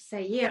 I have to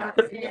say yeah.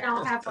 And then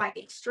I'll have like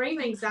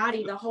extreme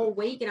anxiety the whole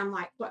week, and I'm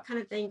like, what kind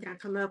of thing can I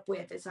come up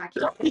with? It's like,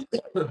 so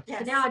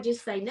now I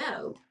just say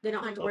no. They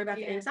don't have to worry about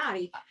the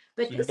anxiety.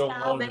 But So this you don't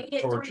guy want made to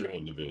it torture through.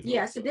 individuals.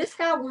 Yeah, so this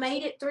guy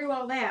made it through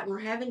all that. We're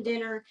having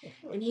dinner,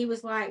 and he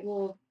was like,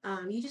 well,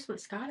 you just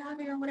went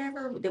skydiving or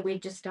whatever that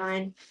we'd just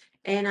done.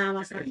 And I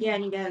was like, yeah.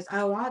 And he goes,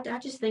 oh, I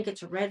just think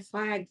it's a red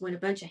flag when a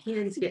bunch of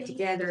hens get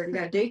together and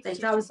go do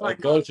things. I was like,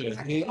 A bunch of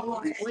hens?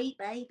 Sweet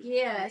baby.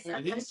 yes.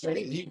 Did he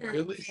say he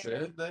really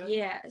said that?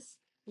 Yes.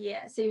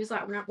 Yes. He was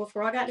like,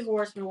 before I got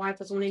divorced, my wife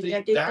was wanting to See,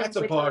 go do that's things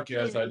a with her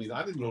podcast I hens. need.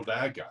 I didn't know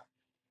that guy.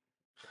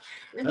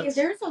 I mean,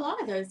 there's a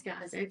lot of those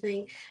guys, I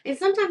think. And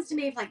sometimes to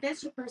me, if like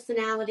that's your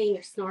personality and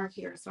you're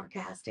snarky or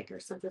sarcastic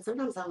or something,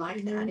 sometimes I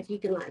like that. If you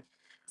can like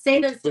say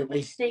those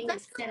things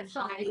instead of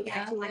hiding,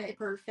 acting like the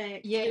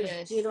perfect.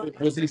 Yes. You know,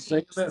 Was he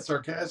saying that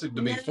sarcastic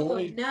to be No,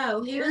 funny?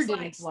 no, he Your was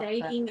dude's like like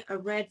that. stating a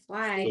red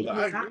flag. Well,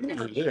 I agree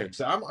with you there.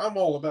 So I'm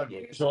all about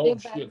going, oh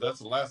shit, that's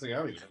the last thing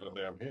I need to have a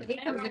damn hen. He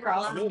comes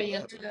across as being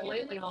I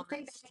completely don't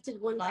think honest. that's just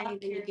one day,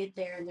 then you get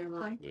there and they're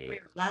like, Yeah.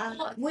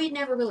 Well, we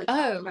never really talked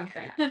Oh. about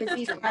that because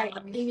he's like,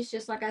 he was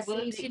just like, I see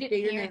Well, you she do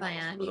didn't your hear nails,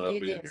 that. and you I do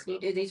didn't this, hear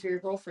and you do these for your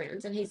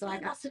girlfriends, and he's he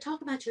like, wants to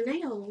talk about your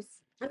nails.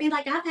 I mean,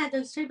 like I've had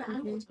those too, but I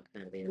don't want to talk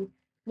about them.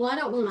 well, I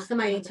don't want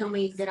somebody to tell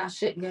me that I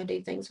shouldn't go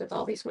do things with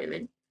all these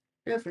women.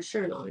 No, for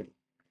sure not.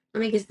 I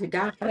mean, because the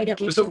guy made up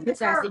So,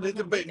 his ass. but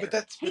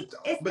that's That's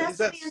is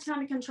the that man trying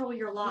to control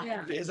your life.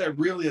 Yeah. is that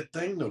really a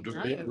thing though? Do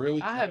men No,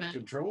 really I try to haven't.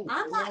 control?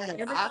 I'm not. Yes.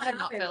 Every I time have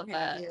not I've ever felt had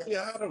that. this.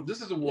 Yeah, I don't.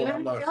 This is a You one I'm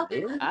haven't not felt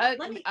it? doing.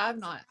 I've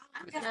not.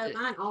 No,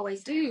 mine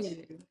always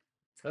Dude.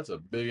 That's a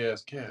big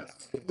ass cat.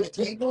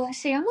 Well,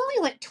 see, I'm only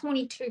like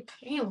 22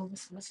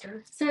 pounds,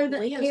 mister. So the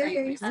Leo's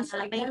carriers, That's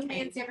like like no me.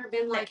 man's ever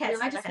been like, cat's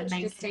I never just had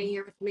want you to stay maintained.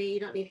 here with me. You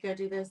don't need to go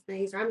do those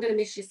things, or I'm gonna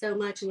miss you so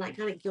much and like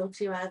kind of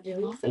guilt you out of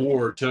doing something.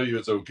 Or tell you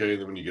it's okay,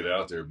 then when you get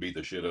out there, beat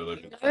the shit out of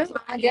you.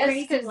 I guess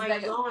Crazy because while you're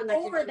gone, they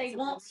Or can do they something.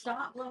 won't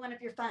stop blowing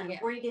up your phone. Yeah.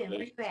 Where you doing?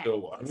 Where you at?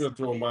 So I'm gonna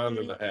throw mine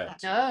in the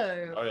hat.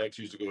 no. My ex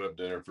used to go have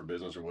dinner for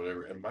business or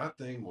whatever, and my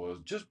thing was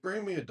just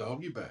bring me a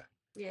doggy bag.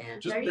 Yeah.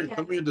 Just There you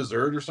bring me a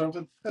dessert or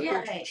something.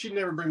 Yeah. She'd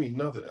never bring me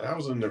nothing. And I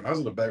was in there. I was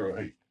in the back row.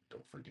 Hey,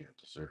 don't forget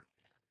dessert.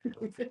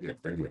 Don't forget,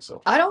 bring me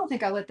something. I don't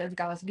think I let those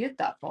guys get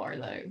that far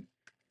though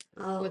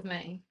Oh. with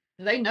me.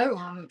 They know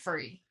I'm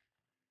free.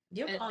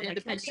 You'll And- call and the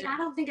depends- I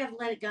don't think I've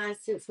let a guy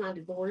since my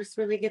divorce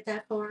really get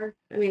that far.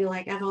 I mean,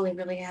 like I've only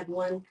really had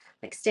one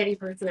like steady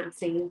person I've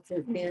seen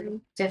since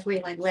then.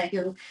 Definitely like let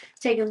him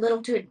take a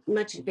little too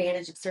much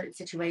advantage of certain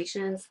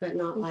situations, but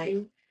not like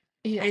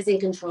Yeah. as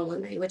in control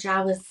of me, which I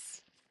was,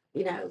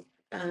 you know,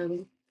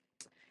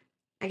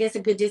 I guess a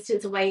good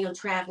distance away on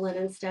traveling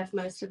and stuff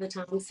most of the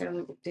time,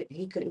 so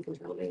he couldn't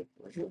control me.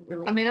 Wasn't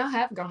really. I mean, I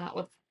have gone out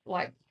with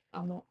like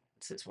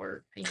since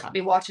he might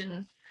be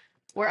watching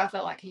where I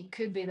felt like he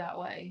could be that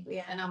way.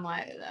 Yeah. And I'm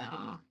like,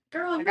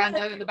 Girl, like I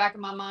know in the back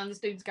of my mind this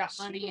dude's got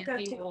money and go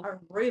he to will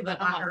Aruba but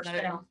by I'm like,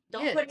 herself. no.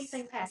 Don't Yes. put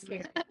anything past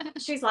me.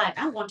 She's like,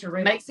 I want to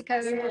Aruba. Mexico.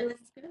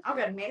 I'll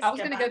go to Mexico. I was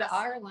gonna by go to myself.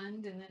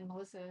 Ireland and then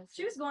Melissa.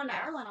 She was going to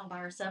Ireland all by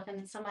herself, and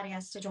then somebody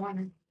asked to join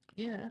her.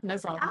 Yeah, no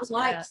problem. I with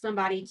like that.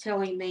 somebody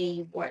telling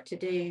me what to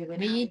do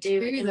and how Me to do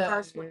it too, in though.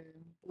 person.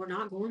 We're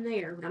not going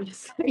there, but I'm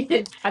just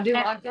saying. I do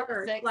At like that.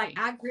 first, Sexy. like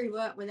I grew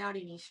up without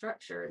any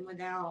structure and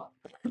without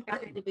I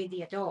had to be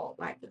the adult.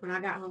 Like when I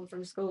got home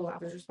from school, I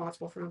was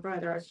responsible for my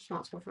brother, I was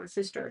responsible for my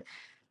sister.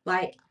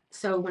 Like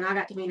so when I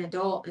got to be an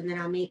adult and then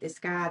I meet this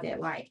guy that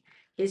like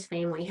his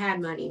family had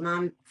money,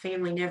 my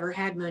family never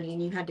had money,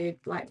 and you had to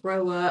like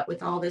grow up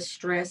with all this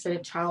stress that a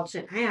child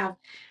shouldn't have,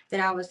 that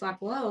I was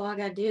like, whoa, all I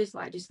gotta do is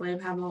like just let him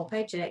have my whole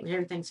paycheck and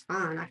everything's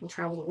fine. I can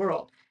travel the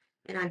world.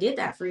 And I did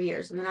that for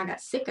years. And then I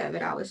got sick of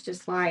it. I was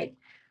just like,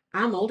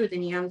 I'm older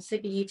than you. I'm sick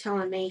of you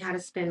telling me how to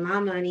spend my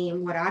money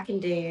and what I can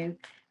do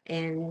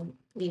and,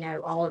 you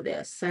know, all of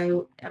this.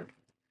 So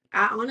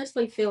I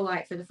honestly feel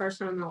like for the first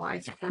time in my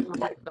life, I'm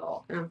an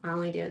adult and I'm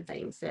finally doing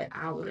things that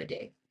I want to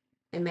do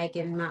and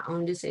making my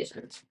own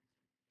decisions.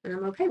 And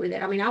I'm okay with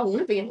it. I mean, I want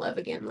to be in love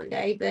again one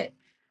day, but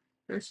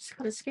that's just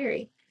kind of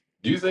scary.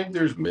 Do you think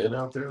there's men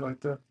out there like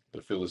that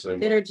feel the same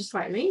That way? are just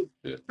like me.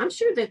 Yeah. I'm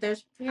sure that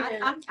there's, Yeah.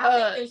 I think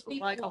there's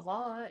people like a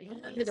lot.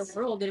 into the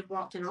world that have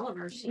walked in all of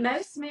our shoes.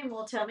 Most men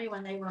will tell me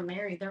when they were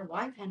married, their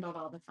wife handled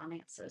all the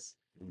finances.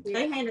 Yeah.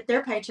 They handed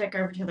their paycheck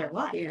over to their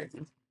wife. Yeah.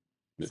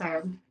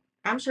 So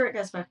I'm sure it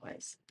goes both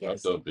ways. I've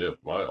Yes. done, yeah,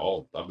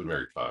 I've been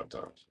married 5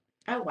 times,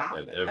 Oh wow.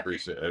 and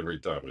every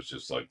time it's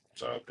just like,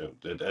 so,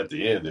 and at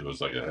the end it was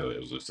like it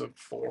was just a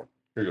 4.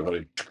 Here you go,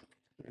 honey.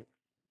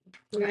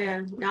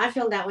 Yeah, no, I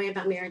feel that way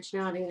about marriage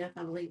now. I don't even know if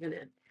I believe in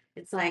it.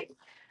 It's like,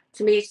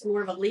 to me, it's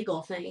more of a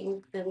legal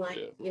thing than like,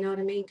 Yeah. you know what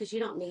I mean? Because you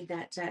don't need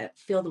that to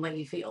feel the way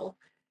you feel,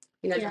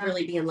 you know, Yeah. to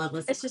really be in love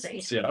with It's just-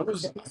 somebody. See, I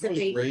was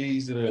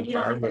raised in an and you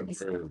don't have environment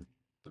to- where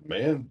the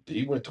man,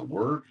 he went to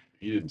work,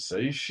 he didn't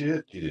say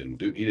shit, he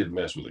didn't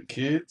mess with the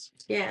kids.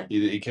 Yeah,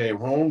 He came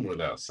home,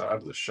 went outside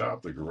of the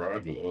shop, the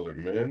garage with other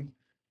men.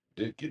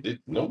 Did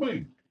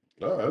nobody?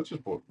 No, that's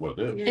just what it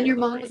is. Yeah. And your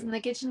mom was in the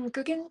kitchen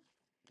cooking?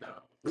 No,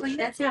 clean it.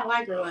 That's how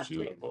I grew up She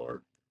was too. a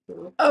bar.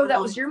 Oh, that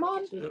was your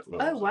mom? Yeah,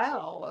 Oh,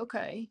 wow.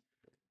 Okay.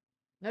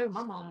 No,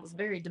 my mom was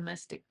very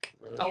domestic.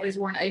 Always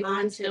wore an apron,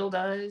 Mine still too.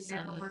 does.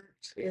 Never And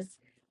worked.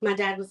 My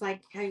dad was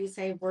like how you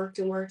say worked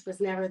and worked, was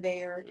never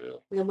there. Yeah.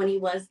 And then when he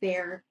was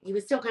there, he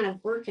was still kind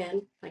of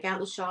working, like out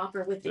in the shop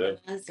or with the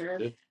guys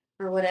Yeah.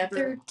 or whatever.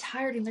 they're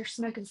tired and they're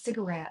smoking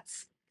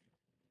cigarettes.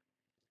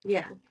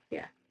 Yeah.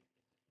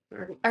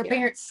 Our Yeah.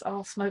 parents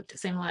all smoked, it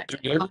seemed like.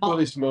 Dude, My mom-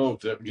 everybody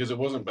smoked because it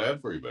wasn't bad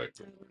for you back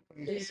then.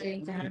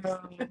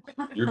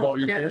 Your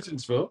Yeah. parents didn't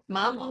smoke?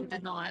 My mom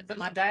did not, but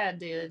my dad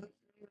did.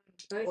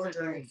 Both Or are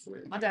very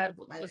smart. My dad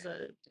was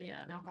an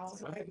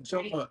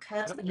alcoholic.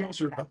 How did y'all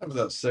survive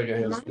that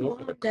secondhand My smoke?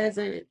 mom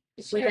doesn't.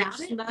 She Without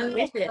don't it? smoke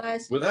With it.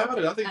 us. Without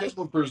it, I think that's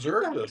what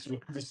preserved us.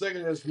 The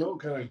secondhand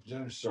smoke kind of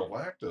just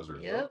shellacked us or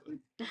Yep.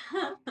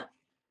 something.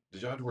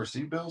 Did y'all have to wear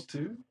seatbelts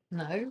too?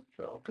 No.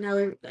 No.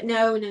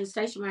 No, and then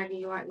station wagon,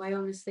 you like lay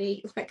on the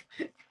seat, like,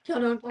 y'all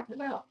know what I'm talking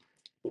about.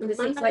 And the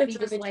My seat's mother like you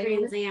drove just a lay on it.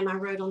 Trans Am. I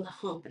rode on the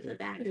hump in the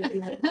back.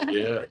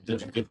 Yeah.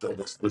 Did you get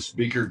the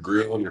speaker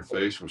grill on your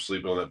face from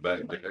sleeping on that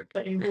back deck?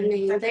 I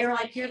mean, they were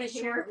like, you're the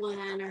short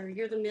one, or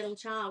you're the middle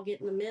child, get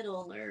in the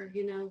middle, or, I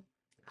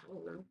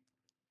don't know.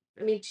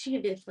 I mean, she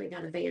eventually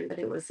got a van, but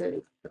it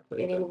wasn't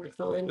any more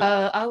fun.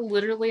 I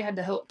literally had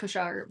to help push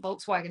our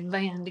Volkswagen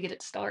van to get it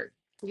to start.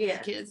 Yeah,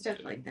 kids. stuff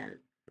like that.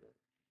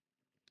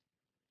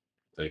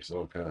 Takes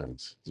all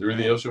kinds. Is there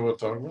anything else you want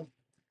to talk about?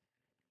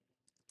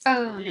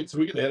 So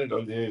we can edit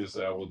on the end of this.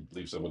 I will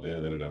leave some of the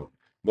edit out.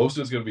 Most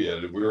of it's going to be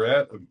edited. We were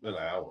at an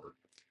hour.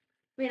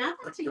 I mean, I'd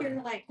like to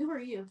hear, like, who are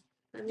you?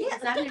 I mean, 'cause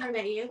I've never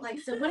met you. Like,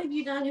 so what have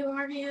you done? Who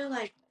are you?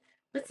 Like,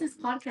 what's this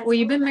podcast? Well,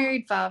 you've been all about?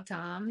 married 5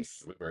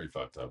 times. We've been married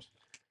 5 times.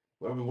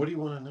 Well, I mean, what do you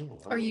want to know?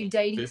 Are you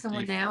dating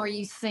someone now? Are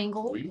you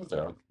single? We went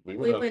out. We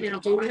went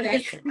out to-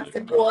 today.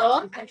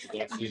 What?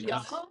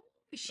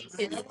 She's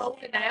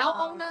going out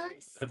on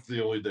us. That's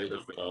the only day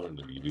that's been on in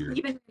a year.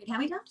 You've been married how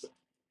many times?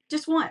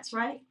 Just once,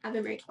 right? I've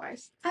been married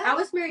twice. Oh. I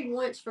was married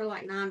once for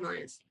like 9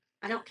 months.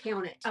 I don't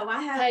count it. Oh,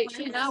 I have. Hey,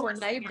 she and I were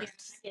neighbors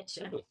Get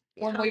you.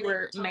 when we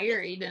were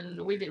married, and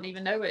we didn't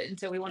even know it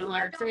until we went on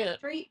our trip.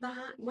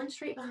 One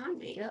street behind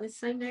me, Yep. the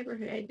same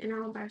neighborhood in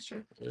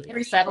Alabaster.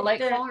 Every Satellite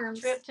The Farms.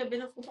 Trip to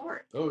Beneful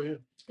Park. Oh yeah.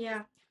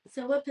 Yeah.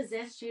 So what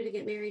possessed you to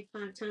get married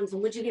 5 times?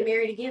 And would you get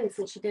married again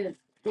since you did it?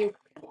 I mean,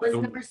 was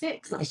don't- number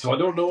 6? So I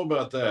don't know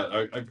about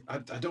that.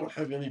 I don't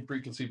have any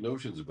preconceived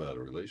notions about a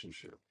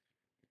relationship,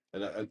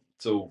 and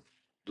so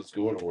let's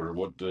go in order.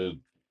 Why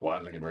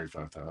did I get married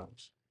 5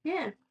 times?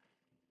 Yeah.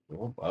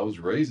 Well, I was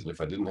raised, and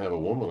if I didn't have a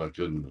woman, I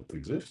couldn't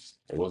exist.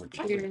 I wasn't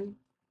complete.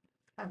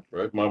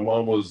 Right. My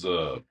mom was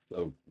a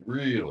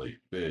really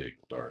big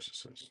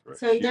narcissist. Right?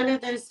 So none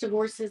of those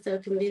divorces though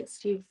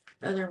convinced you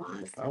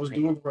otherwise. I was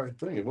doing the right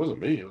thing. It wasn't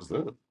me. It was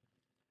them.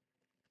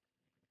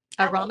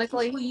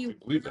 Ironically, You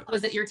believe that?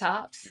 was it your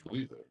tops? You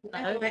believe that?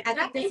 No. I think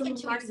that's think when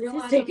that you you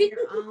realize on existed. your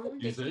own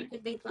You that you think?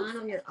 could be fine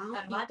on your own.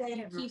 My dad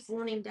You keep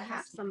wanting to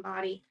have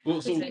somebody.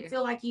 Well, Because so you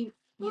feel like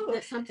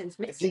that something's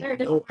I missing.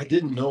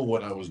 didn't know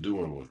what I was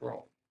doing was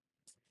wrong.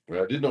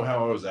 Right? I didn't know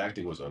how I was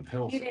acting was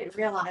unhealthy. You didn't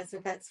realize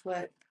that that's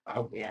what.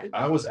 I, Yeah.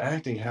 I was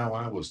acting how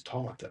I was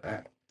taught to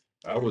act.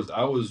 I was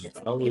Be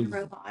a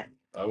robot.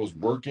 I was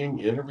working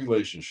in a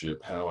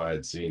relationship how I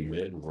had seen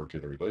men work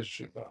in a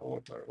relationship my whole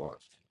entire life.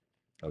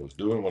 I was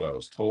doing what I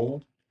was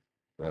told.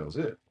 That was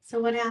it. So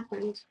what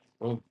happened?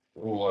 Well,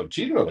 I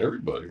cheated on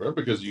everybody, right?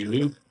 Because you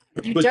knew.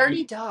 You but-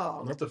 dirty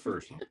dog. Not the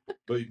first one,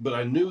 but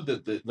I knew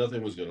that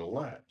nothing was going to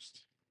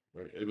last.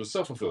 Right? It was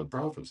self-fulfilling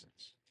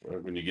prophecies.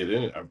 Right? When you get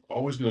in it, I'm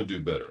always going to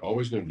do better.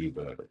 Always going to do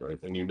better,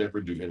 right? And you never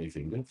do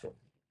anything different.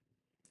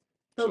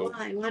 But So-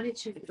 why? Why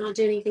did you not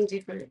do anything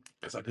different?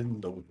 Because I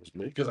didn't know it was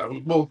me. Because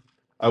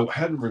I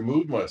hadn't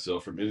removed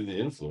myself from any of the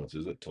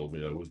influences that told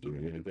me I was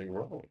doing anything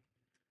wrong.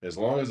 As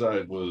long as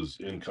I was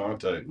in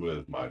contact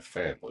with my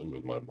family,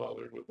 with my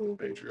mother, with the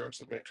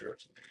patriarchs and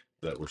matriarchs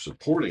that were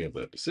supporting of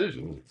that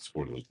decision,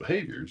 supporting those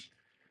behaviors,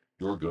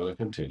 you're going to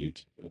continue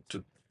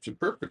to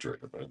perpetrate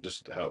them. That's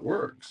just how it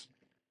works.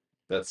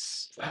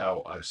 That's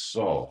how I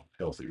saw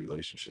healthy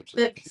relationships.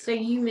 as a But kid. so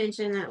you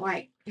mentioned that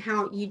like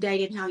how you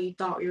dated how you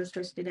thought you were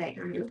supposed to date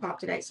on your pop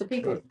to date. So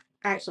people Right.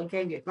 actually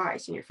gave you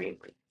advice in your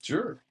family.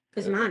 Sure.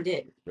 Because Yeah. mine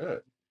didn't. Right.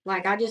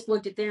 Like I just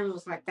looked at them and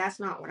was like, that's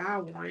not what I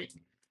want.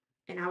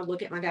 And I would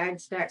look at my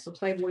dad's stacks of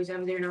Playboys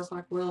over there and I was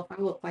like, well, if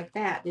I look like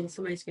that, then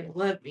somebody's gonna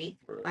love me.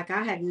 Right. Like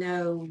I had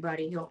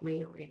nobody help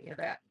me on any of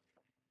that.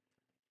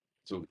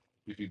 So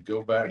if you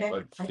go back Okay.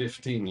 like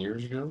 15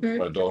 years ago, Mhm.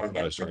 my daughter and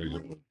I started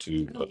going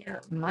to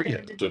My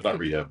rehab, dad so not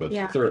rehab, but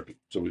Yeah. therapy.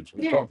 So we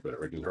Yeah. talked about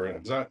it,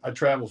 right? 'Cause I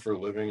travel for a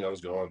living. I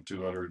was gone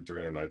 200,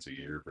 300 nights a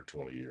year for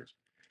 20 years.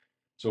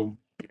 So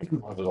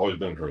I've always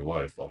been in her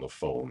life on the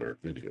phone or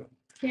video.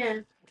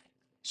 Yeah.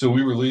 So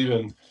we were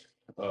leaving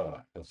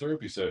a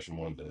therapy session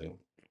one day,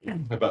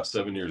 about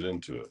 7 years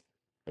into it.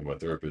 And my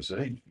therapist said,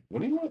 hey,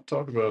 when do you want to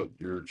talk about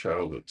your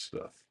childhood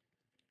stuff?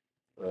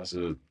 And I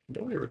said,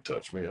 nobody ever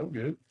touched me. I'm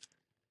good.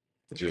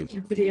 And she goes,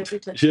 Nobody ever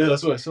touched yeah,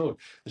 that's what I saw. And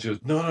she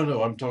goes,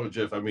 no. I'm talking to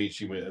Jeff. I mean,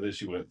 she went, and then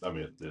she went, I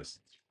mean, this.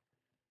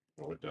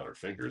 I went down her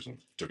fingers and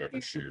took out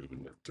her shoe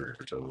and threw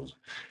her toes.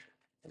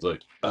 I was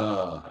like,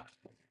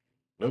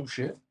 no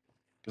shit.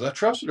 Because I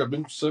trusted her. I've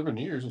been 7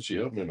 years and she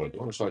helped me and my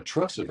daughter. So I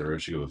trusted her.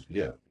 And she goes,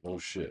 yeah, no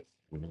shit.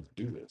 We need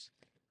to do this.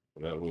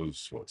 And that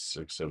was, what,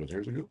 6, 7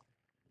 years ago?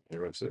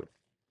 Here I said.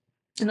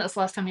 And that's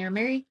the last time you were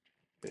married?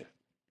 Yeah.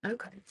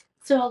 Okay.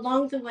 So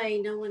along the way,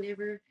 no one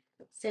ever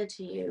said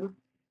to you,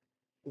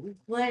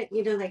 what,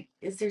 like,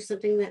 is there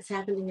something that's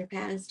happened in your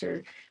past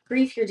or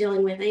grief you're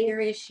dealing with, anger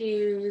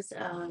issues,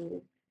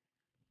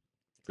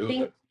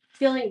 Who,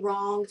 feeling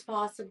wronged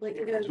possibly?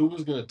 who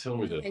was going to tell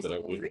me that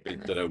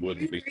I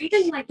wouldn't be? Or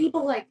even like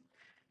people like,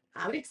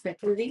 I would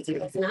expect one of these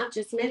guys, and I've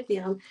just met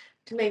them,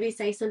 to maybe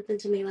say something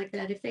to me like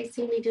that. If they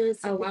see me doing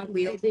something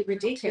completely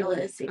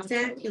ridiculous,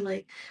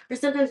 exactly. Or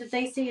sometimes if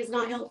they see it's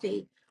not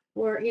healthy,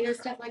 or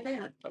stuff like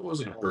that. I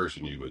wasn't a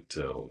person you would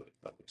tell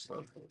that I was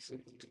not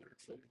healthy to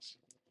their face.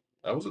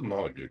 I was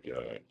not a good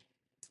guy.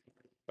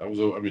 I was,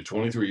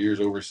 23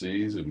 years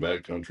overseas in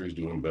bad countries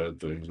doing bad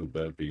things with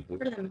bad people.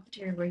 What are the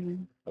military were you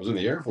in? I was in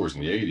the Air Force in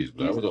the 80s,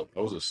 but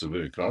I was a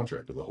civilian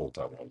contractor the whole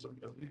time I was in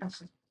the Middle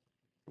East. Okay.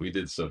 We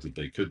did stuff that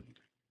they couldn't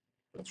do.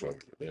 That's why we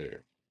were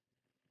there.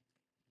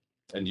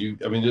 And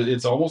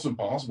it's almost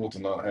impossible to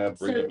not have.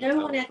 So no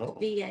one at the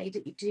VA,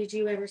 did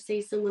you ever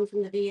see someone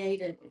from the VA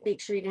to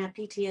make sure you didn't have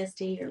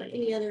PTSD or like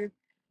any other?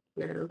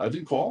 No. I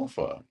didn't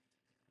qualify.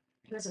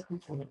 He was a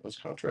I was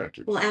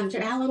contractor. Well,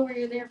 after how long were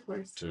you there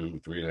for? 2,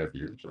 3.5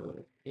 years.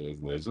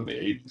 It was in the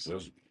 80s. That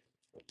was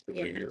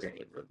Yeah.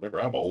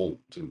 remember, I'm old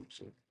too.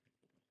 So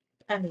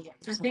I mean,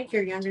 I think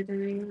you're younger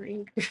than me,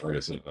 right? like I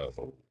said, I'm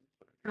old.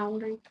 How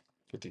old are you?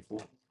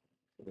 54.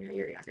 Yeah,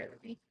 you're younger than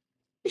me.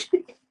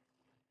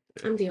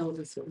 I'm the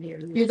oldest one here.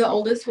 You're the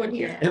oldest one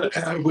here. And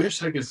I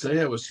wish I could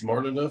say I was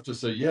smart enough to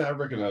say, yeah, I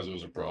recognize it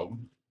was a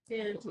problem.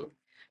 Yeah.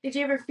 Did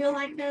you ever feel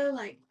like though,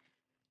 like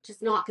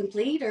just not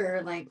complete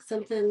or like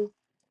something?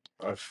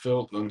 I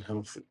felt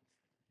unhealthy.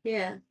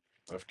 Yeah.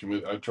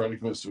 I tried to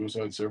commit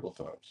suicide several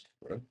times.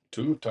 Right,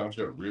 2 times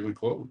got really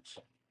close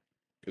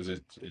because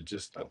it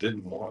just I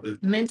didn't want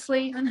it.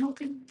 Mentally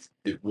unhealthy?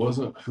 It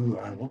wasn't who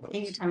I was.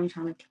 anytime you're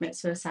trying to commit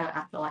suicide,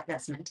 I feel like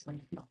that's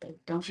mentally unhealthy.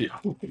 Don't you?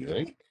 Yeah, you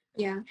think?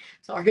 Yeah.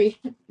 Sorry.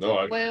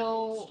 No,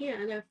 Well, Yeah,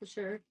 I know for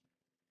sure.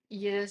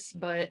 yes,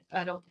 but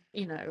I don't,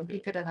 he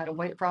could have had a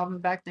weight problem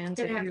back then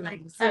Could too. have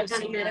like Oh, some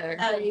kind of there.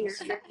 I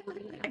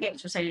get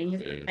what you're saying.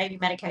 Yeah. Maybe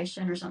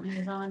medication or something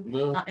is on.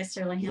 No, Not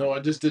necessarily him. no, I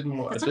just didn't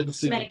want. I didn't Sometimes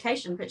see.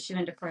 medication puts you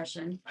in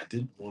depression. I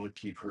didn't want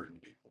to keep hurting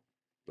people,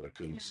 but I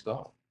couldn't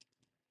stop.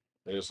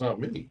 And it's not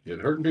me.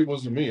 Hurting people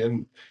wasn't me.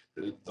 And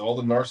all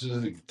the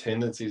narcissistic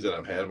tendencies that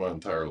I've had my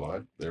entire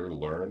life, they were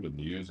learned and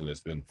used, and it's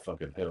been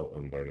fucking hell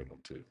in learning them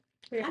too.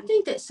 I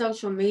think that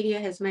social media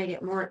has made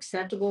it more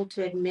acceptable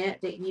to admit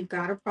that you've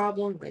got a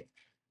problem with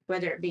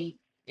whether it be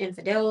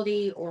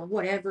infidelity or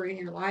whatever in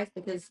your life,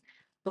 because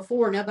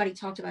before nobody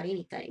talked about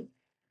anything.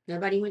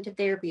 Nobody went to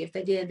therapy. If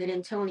they did, they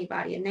didn't tell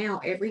anybody. And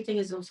now everything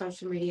is on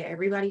social media.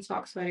 Everybody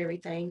talks about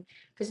everything.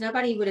 Because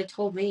nobody would have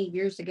told me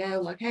years ago,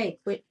 like, hey,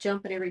 quit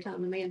jumping every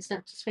time a man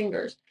snaps his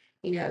fingers.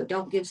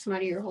 Don't give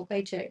somebody your whole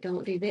paycheck.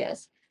 Don't do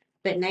this.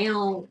 But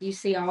now you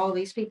see all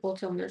these people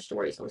telling their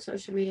stories on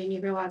social media and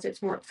you realize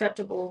it's more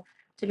acceptable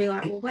to be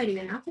like, well, wait a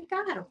minute, I think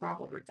I had a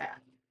problem with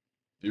that.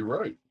 You're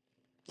right.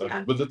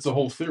 Yeah. But that's the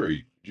whole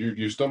theory.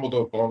 You stumbled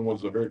upon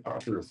what's a very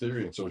popular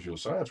theory in social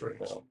science right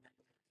now.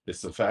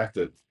 It's the fact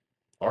that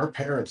our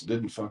parents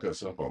didn't fuck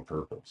us up on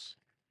purpose.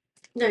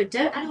 No, I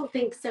don't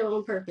think so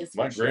on purpose.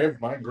 My for sure.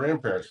 my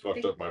grandparents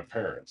fucked up my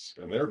parents,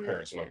 and their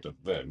parents fucked up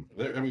them.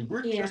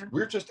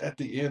 We're just at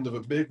the end of a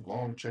big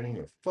long chain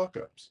of fuck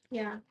ups.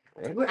 Yeah.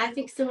 Right? I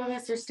think some of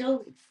us are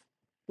still,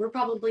 we're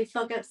probably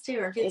fuck ups too.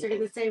 Our kids are going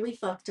to say we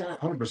fucked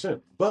up,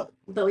 100%. But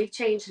we've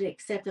changed and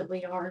accept that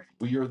we are.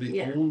 we are the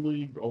Yeah.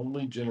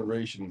 only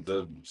generation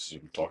that,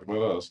 talking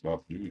about us,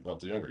 not you, not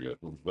the younger yet,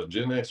 but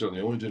Gen X are the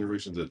only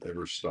generations that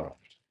ever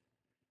stopped.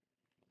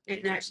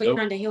 And actually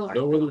trying to heal our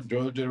No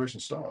other generation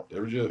stopped.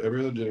 Every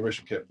other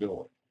generation kept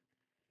going.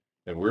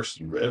 And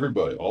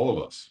everybody, all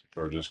of us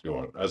are just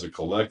going as a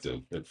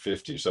collective at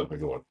 50 something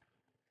going,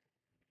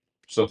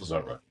 something's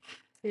not right.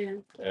 Yeah.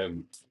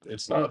 And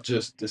it's not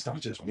just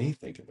me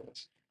thinking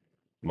this.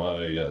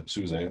 My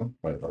Suzanne,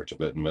 our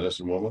Tibetan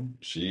medicine woman,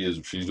 she's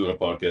doing a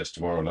podcast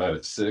tomorrow night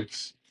at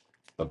 6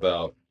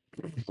 about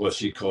what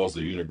she calls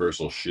the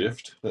universal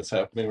shift that's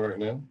happening right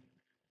now.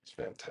 It's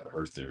fantastic.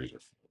 Her theories are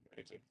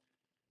amazing.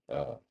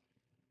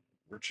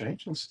 We're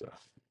changing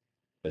stuff.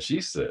 And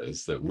she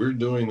says that we're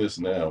doing this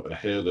now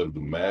ahead of the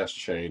mass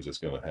change that's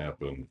going to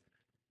happen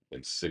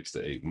in 6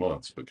 to 8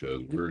 months,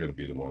 because we're going to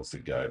be the ones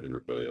that guide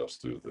everybody else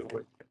through the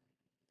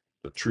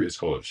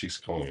truth. She's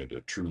calling it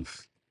the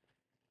truth.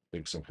 I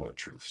think some kind of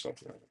truth,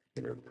 something. I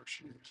can't remember where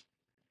she is.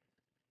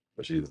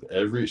 But she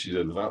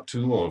said not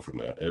too long from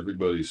now,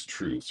 everybody's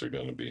truths are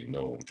going to be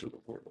known to the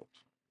world.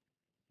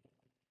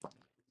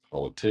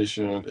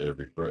 Politician,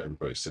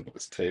 everybody sitting at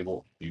this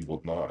table, you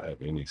will not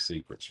have any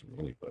secrets from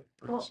anybody.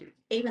 Well,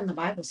 even the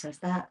Bible says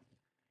that.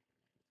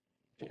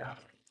 Yeah.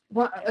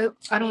 Well,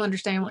 I don't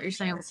understand what you're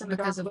saying Some of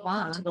because dark of will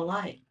come why. to the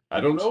light. I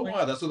don't know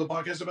why. That's what the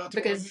podcast is about.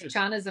 Because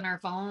China's in our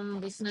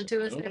phone listening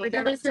to us every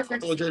day.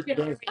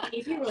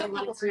 If you really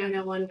wanted to know,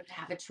 no one would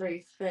have a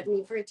truth. But I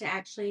mean, for it to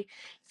actually,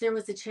 if there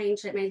was a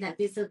change that made that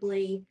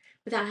visibly,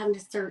 without having to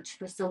search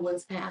for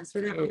someone's past,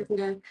 without having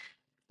to,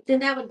 then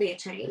that would be a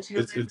change.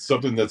 It's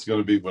something that's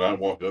going to be when I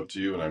walk up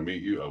to you and I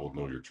meet you, I will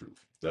know your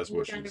truth. That's You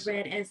what got she's a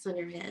red S on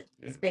your head.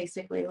 It's Yeah.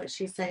 basically what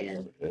she's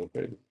saying.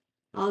 Okay.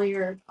 All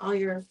your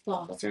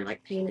flaws are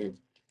like painted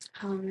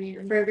Oh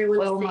man. for everyone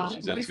Well, to my see.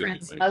 She's that good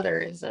boyfriend's to me. mother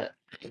is a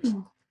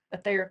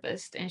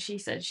therapist, and she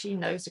said she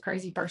knows the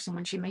crazy person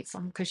when she meets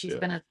them because she's Yeah.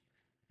 been a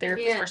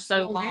therapist for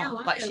so Well, now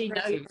long. I Like know she a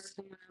crazy knows.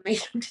 person when I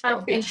meet them, Oh,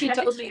 too. and she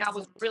told me I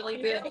was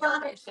really good.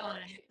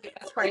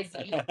 That's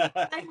crazy.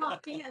 I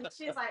walked in.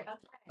 She was like,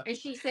 okay. And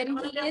she said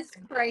he is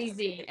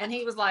crazy, and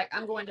he was like,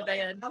 "I'm going to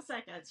bed." I'll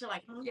second. You're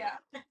like, huh? Yeah,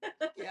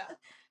 yeah.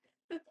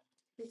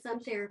 And some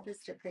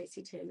therapists are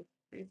crazy too,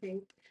 I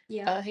think.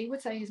 He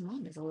would say his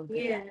mom is a little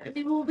bit. Yeah. I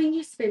mean, well, when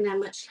you spend that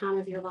much time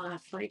of your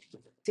life, like,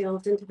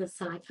 delved into the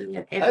psyche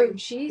of Oh, every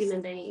she's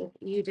human being,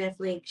 you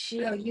definitely, she.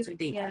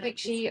 deep. I think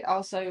she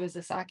also is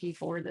a psyche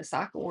for the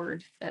psych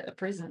ward at a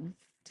prison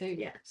too.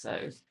 Yeah.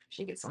 So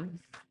she gets some.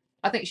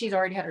 I think she's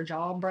already had her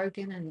jaw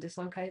broken and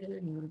dislocated,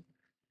 and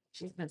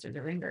she's been through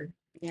the ringer.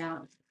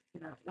 Yeah.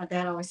 You know, my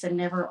dad always said,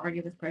 never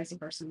argue with a crazy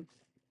person.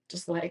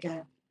 Just let it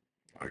go.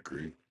 I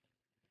agree.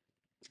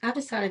 I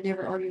decided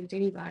never argue with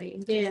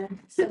anybody. Yeah.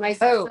 Somebody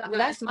says Oh, something,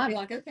 that's I'll my. be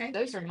like, okay.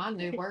 Those are my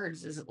new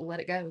words. Is let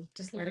it go.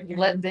 Just let it go.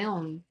 Let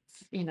them,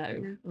 Yeah.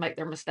 make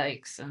their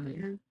mistakes and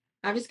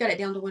Yeah. I've just got it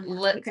down to one word.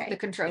 let Okay. the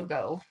control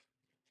go.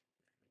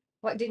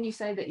 What didn't you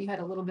say that you had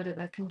a little bit of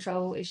a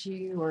control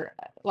issue or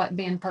like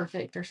being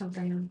perfect or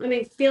something? I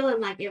mean,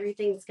 feeling like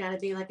everything's got to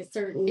be like a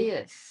certain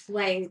Yes.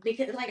 way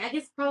because, like, I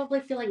guess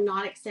probably feel like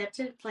not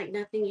accepted. Like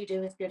nothing you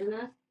do is good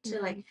enough to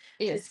like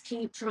Yes. just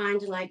keep trying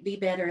to like be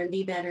better and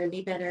be better and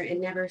be better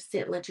and never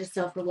sit and let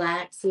yourself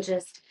relax and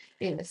just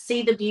Yes.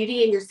 see the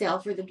beauty in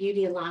yourself or the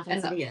beauty in life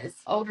as And it is.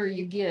 older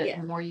you get, Yeah.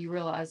 the more you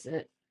realize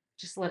that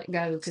just let it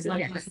go because Just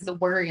let it go. the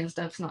worry and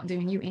stuff's not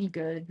doing you any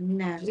good.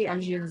 No. Just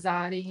gives you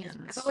anxiety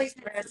and I've always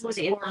had Stress someone is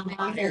in my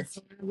life that's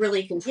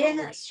really controlling.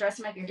 Yeah, stress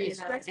make your You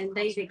know, and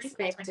they've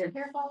expected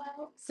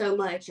so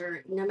much,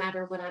 or no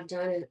matter what I've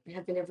done, and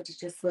have been able to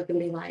just look and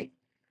be like,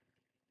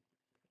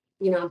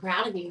 I'm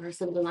proud of you, or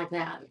something like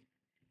that.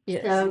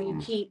 yes. So you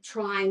keep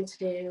trying to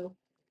do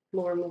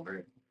more and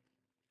more.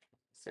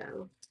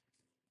 So,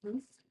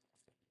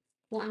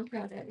 Well, I'm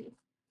proud of you.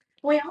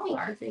 We all I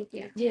are. think,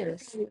 yeah,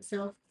 Yes.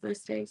 myself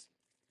most days.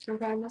 I'm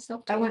proud of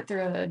myself I too. went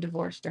through a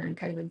divorce during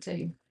COVID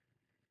too.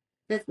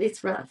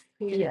 It's rough.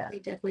 Yeah.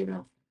 It's definitely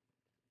rough.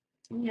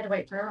 You had to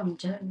wait forever on the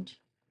judge.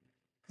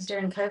 Because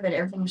during COVID,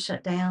 everything was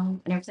shut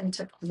down and everything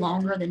took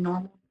longer than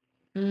normal.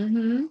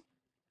 Mm-hmm.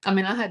 I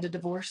mean, I had to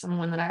divorce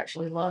someone that I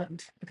actually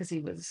loved because he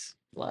was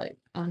like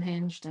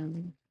unhinged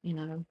and,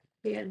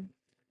 Yeah.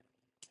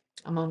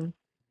 I'm on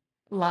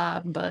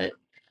live, but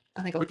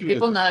I think a lot of can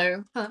people edit.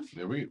 know. Huh?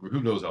 Yeah,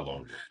 who knows how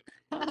long?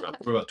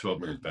 We're about 12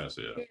 minutes past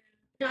it. Yeah.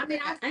 No,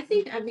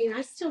 I mean,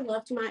 I still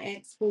loved my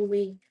ex when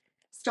we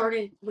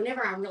started,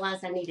 whenever I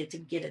realized I needed to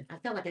get it, I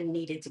felt like I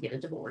needed to get a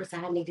divorce.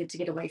 I needed to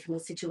get away from the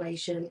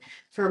situation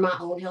for my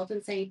own health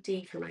and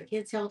safety, for my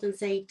kids' health and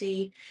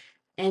safety,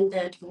 and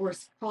the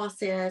divorce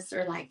process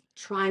or like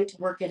trying to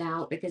work it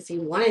out because he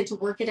wanted to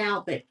work it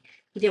out, but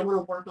he didn't want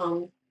to work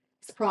on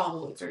his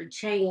problems or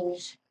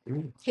change.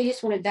 He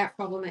just wanted that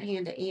problem at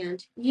hand to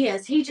end.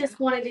 Yes, he just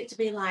wanted it to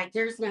be like,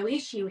 there's no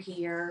issue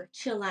here.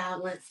 Chill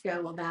out. Let's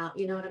go about,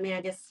 you know what I mean?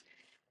 I guess.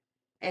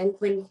 And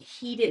when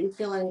he didn't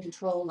feel in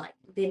control, like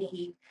then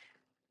he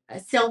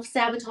self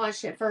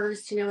sabotaged at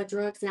first, with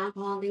drugs and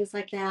alcohol and things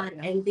like that.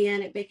 Yeah. And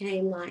then it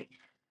became like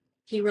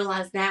he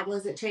realized that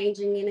wasn't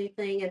changing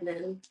anything. And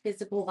then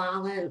physical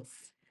violence.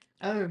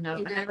 Oh no,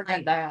 You I know, never like,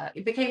 did that.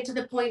 It became to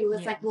the point where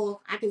it's Yeah. like,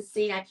 well, I can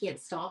see I can't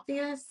stop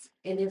this.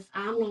 And if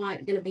I'm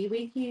not going to be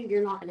with you,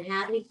 you're not going to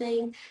have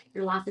anything.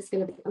 Your life is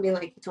going to be, I mean,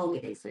 like you told me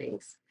these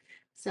things.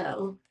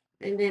 So,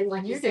 and then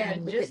like you You're said,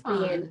 doing with just it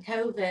being fine.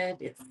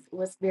 COVID, it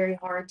was very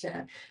hard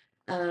to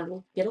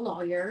get a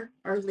lawyer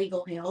or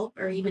legal help,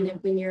 or even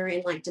if when you're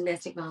in like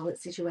domestic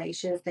violence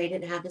situations, they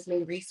didn't have as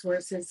many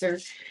resources or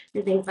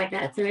things like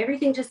that. So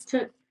everything just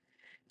took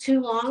too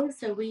long.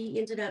 So we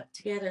ended up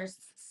together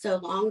so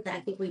long that I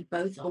think we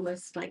both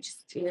almost like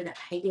just ended up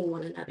hating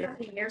one another. How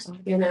many years?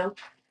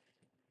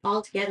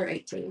 All together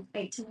 18.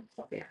 18.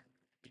 Yeah.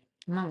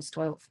 Mine was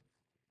 12.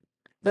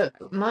 But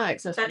my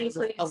ex That husband was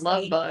a includes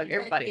love 8. bug.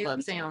 Everybody Yeah,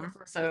 loves we dated him.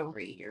 for So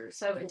 3 years.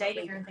 So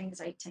dating and everything is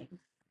 18.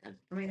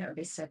 For me, that would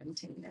be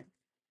 17 then.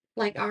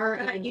 Like our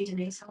How about you,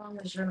 Denise? How long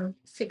was your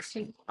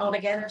 16.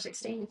 altogether?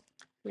 16.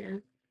 yeah,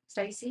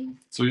 Stacy?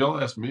 So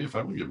y'all asked me if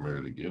I would get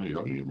married again. Are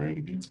y'all gonna get married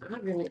again?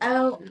 not really.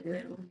 Oh.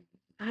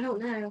 I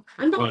don't know.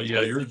 I'm not. Well, yeah,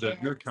 Stacy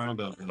you're yet. kind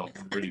of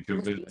pretty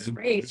committed.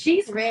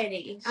 She's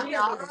ready. She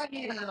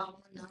already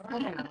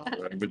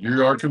But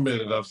you are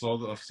committed. I've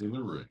seen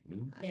the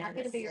ring. Yeah, I'm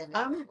gonna be your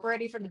I'm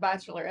ready for the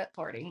bachelorette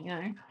party,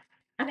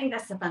 I think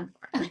that's the fun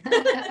part.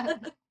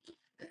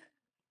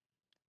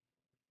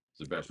 Is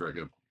the bachelorette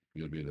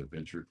gonna be an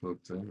adventure club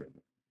thing?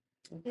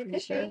 It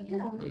could Sure. be,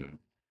 yeah. Yeah.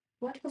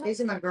 What about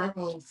These are my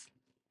girls.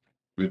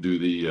 We do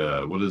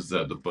the what is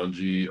that? The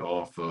bungee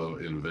off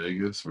in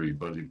Vegas where you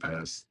bungee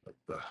past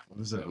what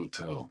is that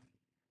hotel?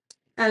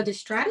 Oh, the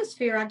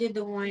Stratosphere, I did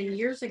the one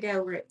years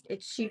ago where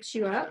it shoots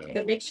you up,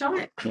 the big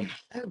shot.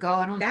 Oh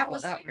God, I don't That know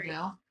was that one scary.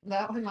 now.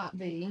 That one might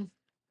be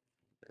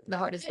the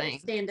hardest Couldn't thing.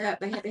 stand up.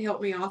 They had to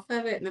help me off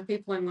of it, and the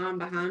people in line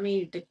behind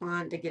me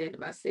declined to get into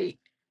my seat.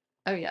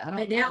 Oh yeah, I don't.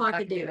 But now know if I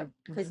could can do it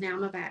because it. now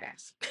I'm a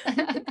badass.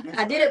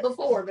 I did it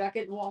before, but I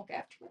couldn't walk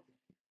after.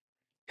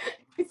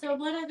 So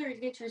what other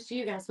adventures do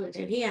you guys want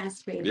to do? He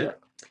asked me. Yeah.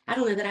 I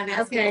don't know that I've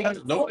asked Okay.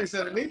 him. Nobody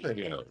said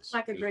anything else.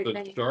 Like a Is great the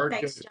thing. shark-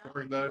 Base shark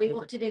jump. dive- We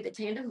want to do the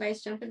tandem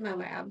base jump in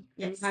Moab.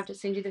 Yes. I'll have to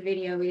send you the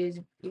video. It is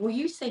well,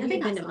 you said I you've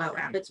think I been to saw Moab.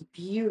 that. It's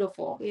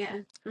beautiful. Yeah.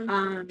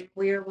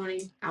 We are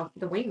wanting out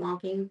the wing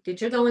walking. Did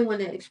you're the only one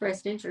that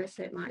expressed interest?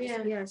 It might.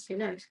 Yeah. Yes. Who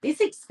knows?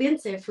 It's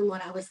expensive from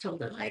what I was told.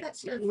 Like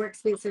That's good. more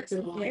expensive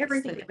than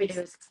Everything that we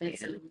do is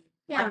expensive.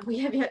 Yeah. Like, we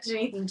have yet to do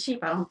anything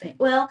cheap, I don't think.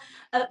 Well,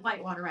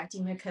 whitewater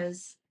rafting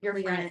because your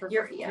We got friend, it for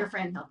your, free, yeah. your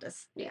friend helped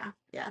us. Yeah.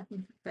 Yeah.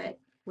 But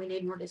we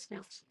need more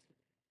discounts.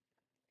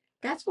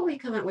 That's what we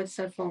come up with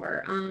so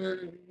far.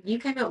 You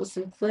came up with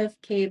some cliff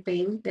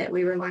camping that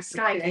we were like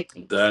Sky okay.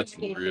 camping. That's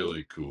Camping.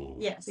 really cool.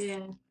 Yes. Yeah.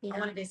 I Yeah.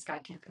 want to do sky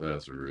camping.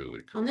 That's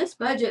really cool. On this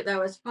budget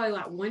though, it's probably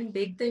like one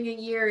big thing a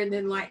year and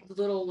then like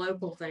little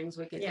local things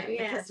we can Yeah, do.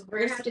 because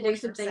We're gonna have to do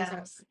some supporting things.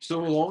 ourselves.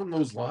 So along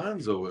those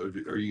lines, though,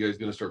 are you guys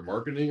going to start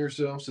marketing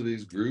yourselves to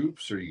these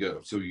groups, or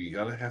you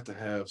gotta have to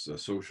have a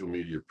social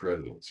media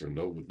presence, or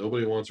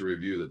nobody wants a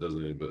review that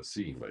doesn't even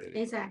see by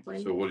anything.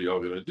 Exactly. So what are y'all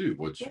going to do?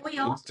 What's Well, we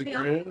all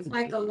Instagram?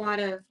 like a lot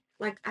of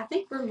like I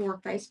think we're more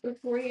Facebook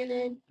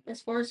oriented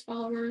as far as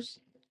followers.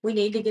 We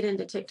need to get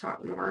into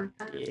TikTok more.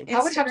 Yeah.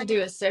 I would have to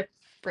do a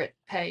separate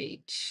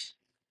page.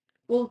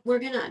 Well, we're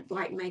gonna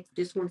like make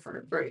this one for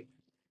a group.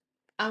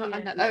 I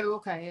Yeah. know. Oh,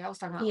 okay. I was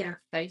talking about Yeah.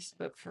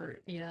 Facebook for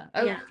yeah.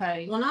 Yeah.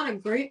 Okay. Well, not a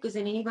group because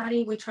then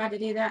anybody we tried to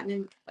do that and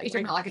then Like, you're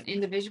talking about like an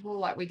individual,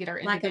 like we get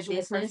our Like a individual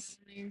business?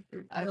 person in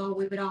there? well,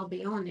 we would all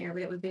be on there,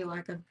 but it would be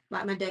like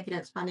my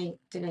Decadence by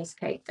Denise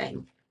Kate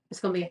thing. It's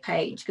gonna be a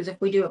page because if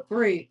we do a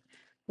group,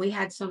 we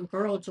had some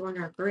girl join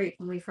our group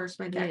when we first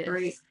made that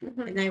group, Yes.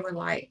 and they were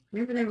like,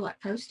 remember they were like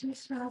posting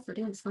stuff or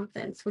doing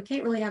something. So we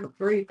can't really have a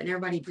group and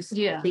everybody just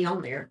Yeah. be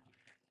on there.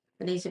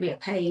 It needs to be a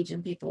page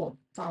and people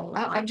follow.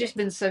 I've just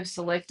been so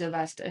selective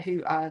as to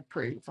who I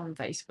approve on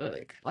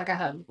Facebook. Like I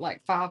have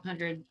like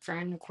 500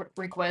 friend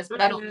requests, but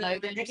I don't know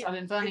them, so I've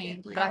been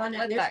funny. But I can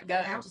let that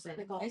go.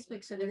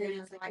 Facebook, so they're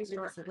gonna like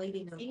start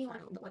deleting them. I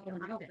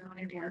don't know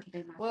anymore.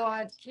 Well,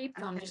 I keep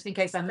them just in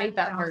case I meet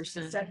that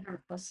person,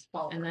 700 plus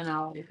followers. and then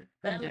I'll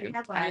But you we know,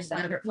 have like add that.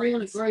 hundred We in a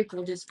friends. group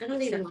will just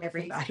don't even send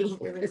everybody.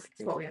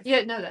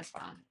 Yeah, no, that's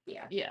fine.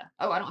 Yeah. Yeah.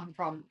 Oh, I don't have a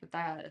problem with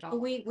that at all. But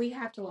we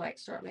have to like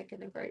start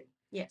making a group.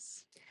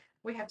 Yes.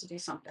 We have to do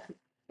something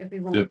if we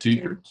want The to.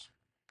 t-shirts.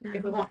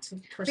 If we want to.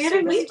 Yeah,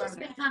 pursue we've this just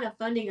been further. kind of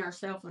funding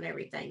ourselves on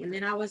everything. And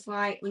then I was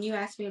like, when you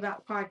asked me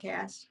about the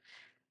podcast,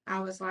 I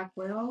was like,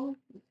 well,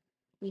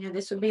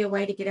 this would be a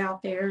way to get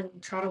out there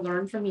and try to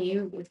learn from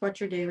you with what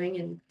you're doing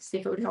and see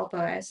if it would help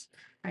us.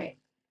 Right.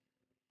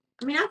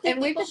 I mean, I think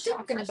And we've people been should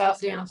talking trust about us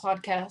doing a now.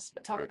 podcast,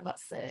 but talking about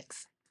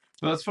sex.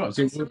 That's fine.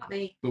 So, That's not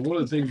me. but one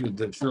of the things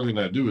that Shirley and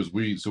I do is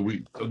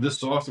this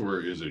software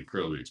is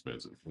incredibly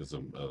expensive. It's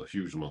a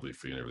huge monthly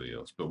fee and everything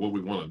else. But what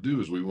we want to do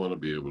is we want to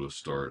be able to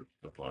start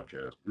a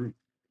podcast group.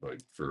 Like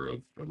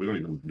we don't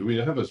even we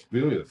don't have a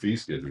fee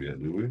schedule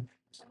yet, do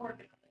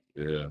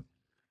we? Yeah.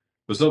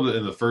 But some of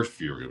in the first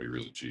few are going to be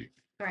really cheap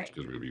Right.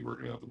 because we're going to be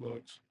working out the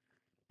bugs.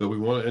 But we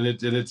want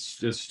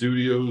it's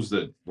studios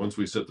that once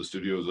we set the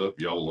studios up,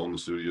 y'all own the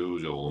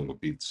studios, y'all own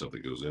the stuff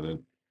that goes in it.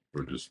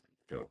 We're just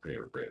kind of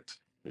paying rent.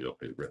 Y'all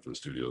pay rent for the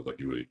studios like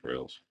you would anywhere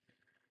else.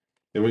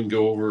 And we can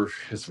go over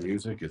it's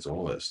music, it's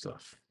all that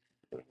stuff.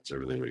 It's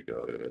everything we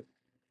got in it.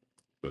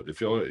 But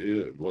if y'all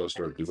want to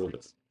start doing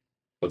it,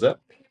 what's that?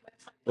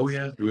 Oh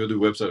yeah, we'll do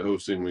website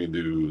hosting. We can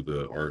do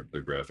the art,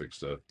 the graphic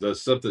stuff. That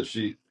stuff that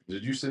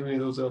did you send any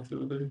of those out the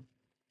other day?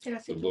 Did I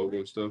The send it?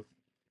 logo stuff.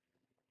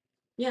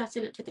 Yeah, I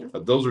sent it to them.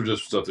 Those are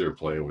just stuff they were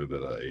playing with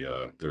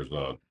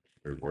that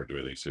they weren't doing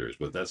anything serious.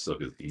 But that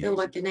stuff is easy. They're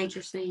like the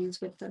nature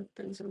scenes with the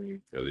things on there.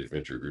 Yeah, the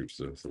adventure group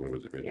stuff. The one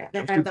with the Yeah, they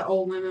have the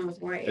old women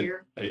with white And-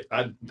 hair.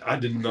 I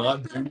did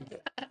not do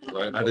that.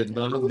 Right? I did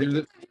not do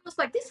that. I was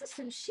like, this is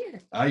some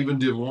shit. I even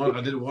did one.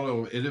 I did one of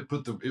them, and it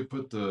put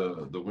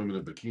the women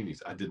in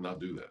bikinis. I did not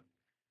do that.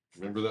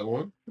 Remember that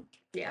one?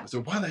 Yeah. I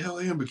said, why the hell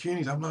are they in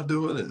bikinis? I'm not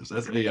doing this.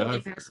 That's They AI.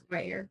 have some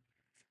white hair.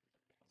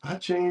 I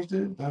changed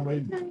it. I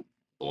made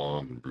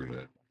blonde and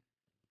brunette.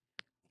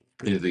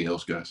 Anything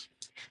else, guys?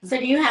 So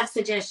do you have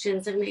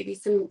suggestions of maybe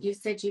you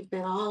said you've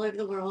been all over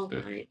the world,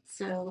 Yeah. right?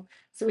 So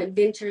some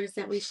adventures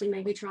that we should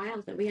maybe try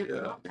out that we haven't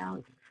Yeah. thought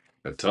about.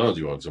 At times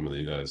you want some of the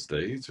United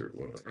States or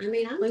what? I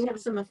mean, I'm We want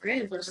some of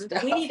friends or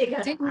stuff. We need to go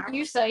to Didn't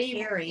you say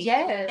Harry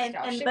yes? and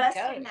y'all should bust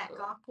go. in that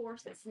golf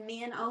course that's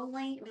men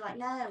only. And be like,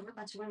 no, we're a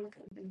bunch of women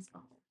couldn't do this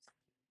golf course.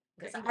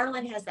 Because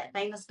Ireland has that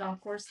famous golf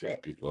course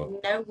that People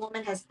up. no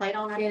woman has played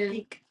on, I Yeah. don't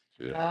think.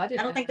 Yeah. I I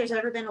didn't don't think there's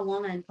ever been a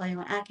woman playing.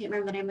 I can't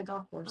remember the name of the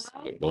golf course.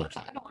 I don't want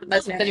to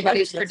mess with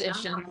anybody's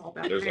tradition.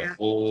 There's a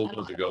whole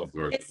bunch of golf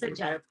courses. It's a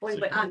joke. We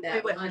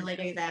wouldn't really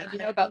do that. You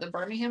know about the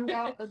Birmingham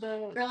golf? The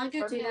Girl, I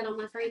could do that Birmingham? on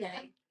my free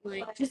day.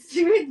 Like just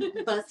doing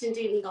busting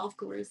Dayton golf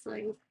course.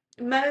 Like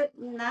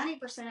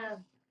 90%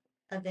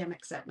 of them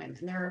accept women.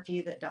 There are a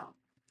few that don't.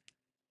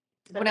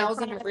 But When I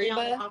was in they only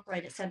Aruba,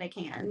 operate it so they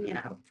can, you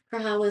know. for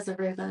how was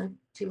Aruba?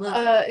 Do you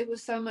love it? it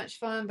was so much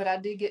fun, but I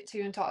did get too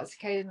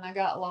intoxicated and I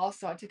got lost,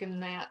 so I took a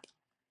nap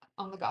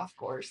on the golf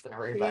course in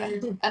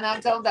Aruba. Yeah. And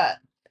I've told that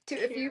to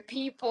a few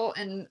people,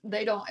 and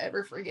they don't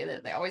ever forget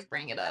it. They always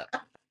bring it up.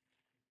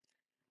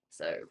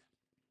 So,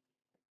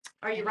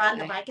 Are you riding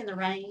the bike in the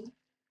rain?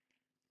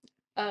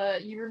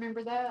 you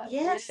remember that?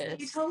 Yes,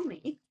 you told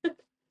me.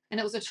 And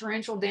it was a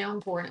torrential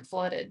downpour and it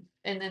flooded.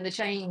 And then the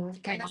chain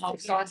came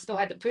off, so I still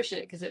had to push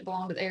it because it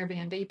belonged to the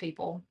Airbnb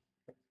people.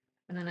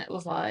 And then it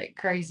was like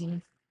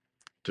crazy.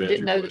 To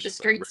Didn't know answer your that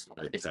the question,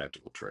 streets- a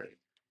tactical training.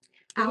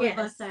 I would Yes.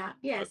 love that.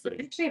 Yes, I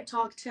Okay. actually have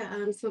talked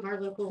to some of our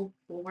local,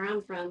 well, where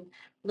I'm from,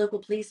 local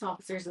police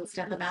officers and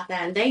stuff about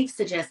that, and they've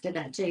suggested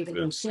that too. But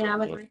It's Yeah, I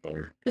would much like-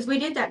 fun. Because we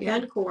did that Yeah.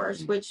 gun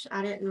course, which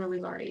I didn't really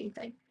learn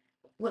anything.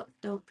 Well,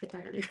 don't put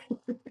that in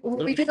there.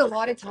 Well, we did a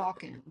lot of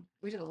talking.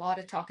 We did a lot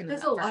of talking. in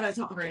There's that a lot of first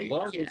talking. group. A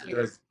lot of Yeah.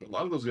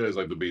 those guys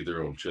like to beat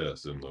their own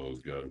chest in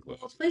those gun Well,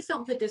 classes. please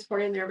don't put this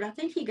part in there, but I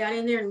think he got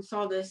in there and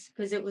saw this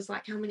because it was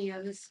like, how many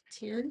of us?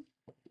 10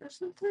 or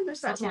something?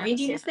 There's About like 10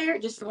 Indians there.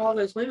 Just all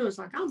those women was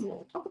like, I'm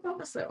going to talk about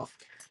myself.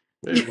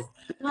 Maybe.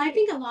 Well, I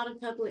think a lot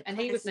of public And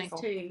he was classes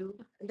single.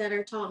 too that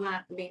are taught by,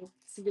 I mean,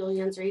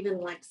 civilians or even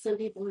like some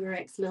people who are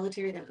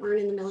ex-military that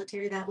weren't in the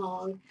military that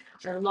long,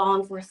 or law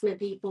enforcement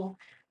people.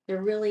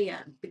 They're really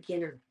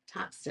beginner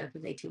type stuff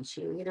that they teach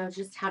you. You know,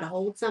 just how to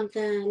hold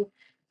something,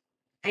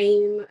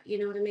 aim. You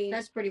know what I mean?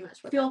 That's pretty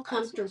much what Feel that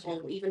class was.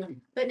 comfortable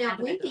even. But now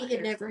having it Wendy out had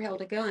there. never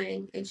held a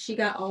gun, and she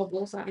got all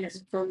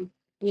bullseyes from,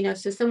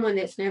 so someone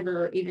that's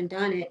never even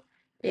done it,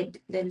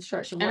 the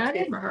instruction And was I good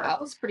did. for her. I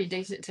was pretty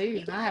decent too.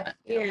 And I haven't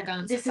held a Yeah,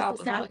 gun this since I is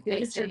the was like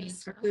Southwest. 18.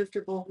 You're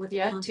comfortable with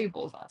Yeah, guns. 2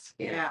 bullseyes.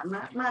 Yeah,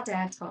 my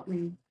dad taught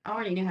me. I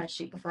already knew how to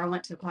shoot before I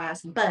went to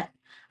class, but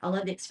I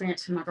love the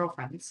experience with my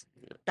girlfriends.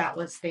 That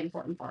was the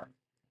important part.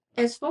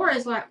 As far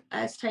as like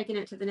us taking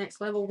it to the next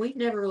level, we've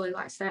never really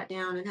like sat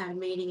down and had a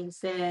meeting and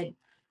said,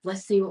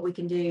 let's see what we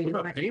can do. What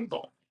about Like,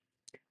 paintball?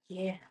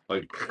 Yeah.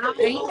 Like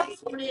I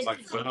always wanted like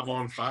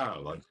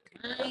 5-on-5. Like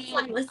It's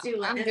like, let's do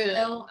like I'm good.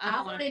 Well, I I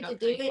don't wanna wanted go to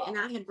do it, paintball. and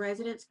I had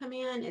residents come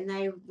in, and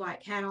they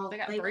like had all They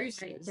got were like,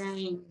 bruises.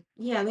 dang,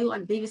 yeah, they were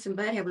like Beavis and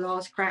Butthead with all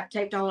this crap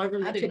taped all over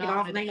them. I They do took it not off,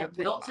 wanna and they go had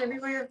welts paintball.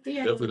 everywhere. Yeah,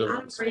 definitely don't I'm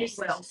want pretty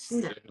spots.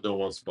 well. Definitely don't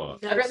want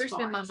spots. No. I'd rather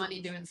spend my spots.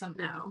 money doing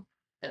something No,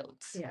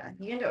 else. Yeah,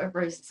 you can do it with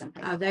bruises and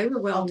paint. they were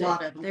well. A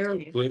lot of them They were.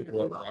 do. Clint,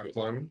 what, rock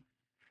climbing?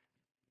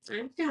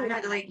 I'm I down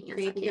got to like ideas. I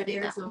maybe go can't to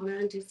do that one. Arizona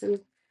and do some.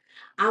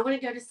 I want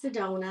to go to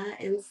Sedona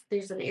and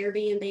there's an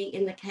Airbnb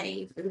in the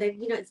cave and they,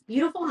 it's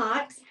beautiful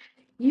hikes.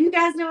 You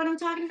guys know what I'm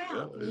talking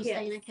about. Yeah, You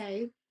stay in a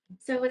cave.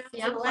 So when I was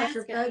Yeah, in I'm Alaska,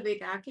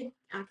 claustrophobic.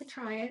 I could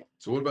try it.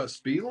 So what about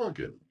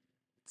spelunking?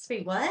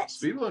 Speed what?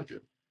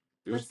 Spelunking.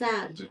 what's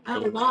that? Oh,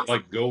 lots.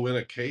 Like go in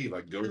a cave.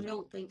 Like I go.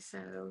 don't think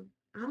so.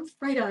 I'm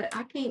afraid I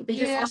can't be.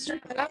 Yeah,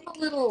 I'm a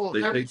little.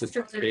 They I'm take the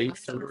just- cave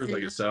tours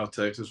like in South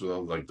Texas with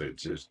all like the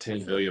just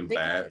 10 million They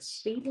got bats.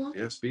 Speed one?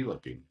 Yeah,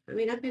 spelunking. I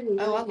mean, I've been.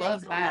 Oh, I really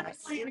love days on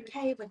bats. In a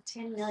cave with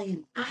 10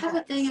 million. I have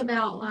a thing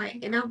about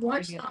like, and I've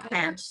watched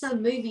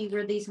some movie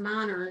where these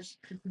miners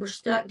were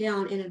stuck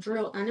down in a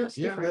drill. I know it's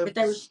Yeah, different, but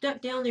they were stuck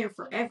down there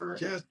forever.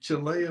 Yeah,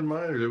 Chilean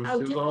miners. It was,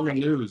 Oh, it was on the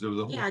Chile. news. It was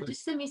a whole Yeah, thing.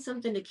 just send me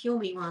something to kill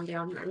me while I'm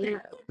down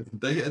there.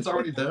 It's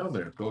already down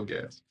there. Cold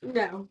gas.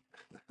 No.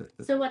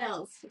 So what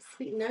else?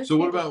 No So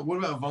what schedule.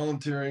 about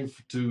volunteering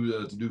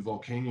to do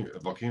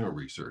volcano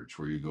research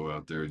where you go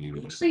out there and you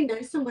I actually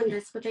know someone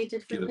that's what they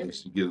did for get in them.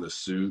 get in the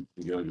suit.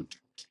 You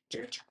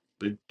gotta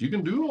you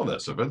can do all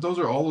that stuff. And those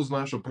are all those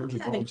national parks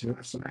and volunteer.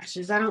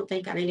 Crashes. I don't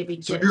think I need to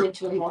be So dipped you're-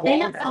 into a They water.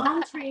 have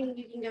some training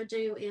you can go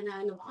do in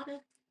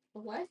Nevada.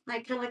 What?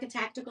 Like kind of like a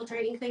tactical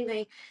training thing.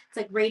 It's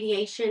like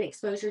radiation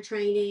exposure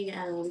training.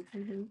 I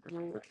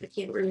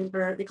can't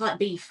remember. They call it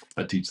beef.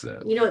 I teach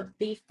that. You know what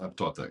beef? I've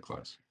taught that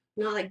class.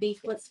 Not like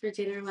beef. What's for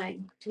dinner? Like,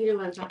 do you know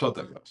what I'm I've talking taught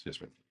that about? class.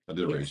 Yes, ma'am. I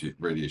did a Yes.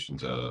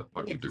 radiations I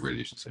Yes. did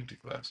radiation safety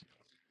class.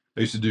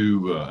 I used to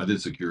do I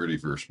did security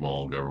for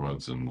small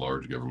governments and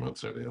large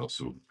governments and everything else.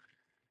 So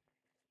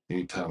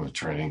anytime of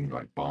training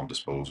like bomb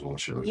disposal and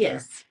shit like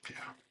Yes. that.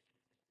 Yeah.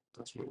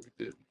 That's what we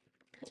did.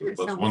 That That's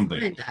sounds one fun,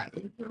 thing.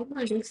 though. I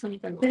want to do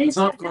something. But It's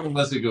not fun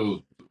unless it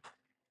goes.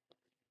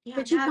 Yeah,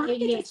 But you I have might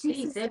get to see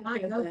ADHD, some so it might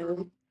stuff, go though.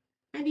 wrong.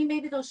 I mean,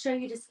 maybe they'll show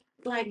you just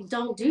like,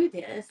 don't do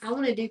this. I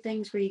want to do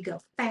things where you go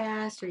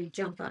fast or you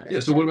jump out of Yeah.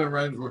 it. So what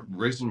about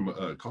racing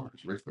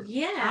cars, race cars? I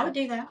Yeah. would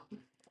do that.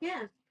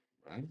 Yeah.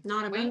 Right?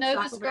 Not a We know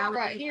motorcycle, this but I girl would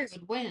right do- here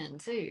would win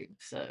too.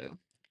 So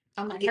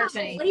I'm I on her can't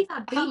team. believe I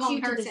beat I'm on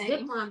you to her the team.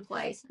 zip line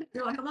place.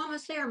 You're like, I'm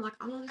almost there. I'm like,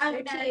 I'm almost Oh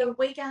there no, too.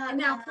 we got And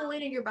now pull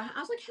in and you're behind. I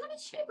was like, how did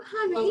she get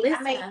behind me?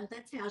 Melissa,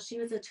 that's how she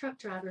was a truck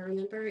driver,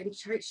 remember? And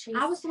she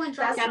I was the one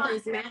That's driving. got not-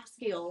 those map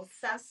skills.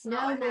 that's No,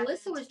 not what Melissa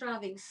happened. was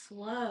driving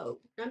slow.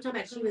 I'm talking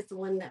about she was the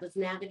one that was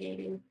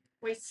navigating.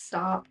 We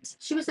stopped.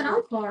 She was in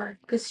our car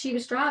because she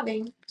was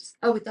driving.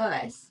 Oh, with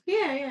us.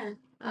 Yeah, yeah.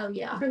 Oh,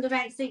 yeah. From the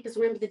back seat, because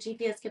remember the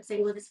GPS kept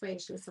saying, "Well, this way,"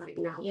 and she was like,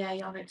 "No." Yeah,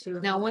 y'all had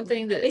two. Now, one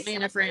thing that It's me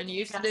and a friend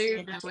used to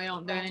do, and we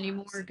don't do it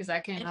anymore because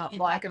I came out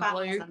black and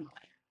blue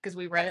because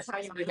we read it, so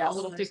we got a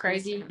little too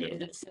crazy.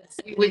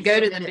 We'd go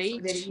to the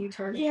beach,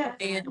 Yeah.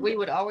 and we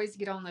would always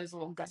get on those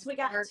little So we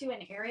got carts to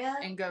an area.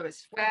 and go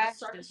as where the fast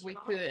circus as we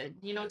was. could.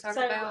 You know what I'm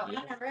So talking about?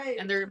 on the road,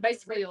 And they're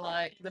basically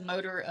like the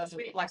motor of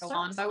we didn't like a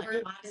have service,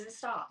 lawnmower. why does it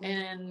stop?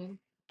 And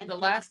And the then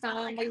last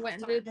finally time got we went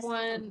and started did this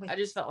time one, with I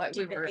just felt like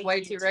we stupid were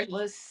way too AT&T.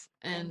 reckless,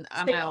 and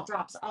I'm Signal out.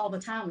 drops all the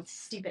time with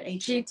stupid AT&T.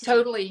 She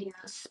totally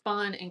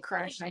spun and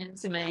crashed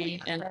into me,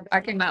 and I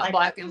came out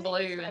black and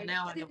blue, and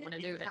now I don't want to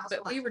do it.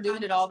 But we were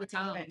doing it all the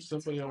time.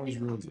 Somebody always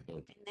ruins it though.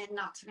 And then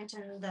not to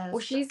mention the. Well,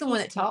 she's the one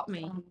that taught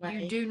me.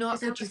 You do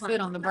not put your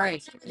foot on the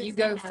brake. You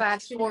go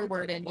fast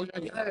forward and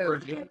you go.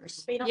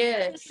 Speed on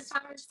Yes.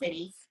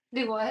 City.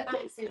 Do what?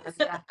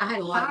 I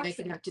had a lot of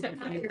making up to do for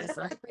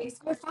Melissa.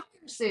 Fire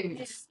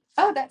suits.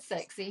 Oh, that's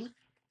sexy.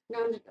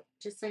 No, I'm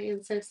just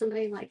saying. So if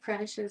somebody like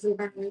crashes and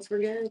burns, we're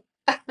good.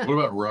 What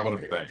about robbing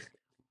a bank?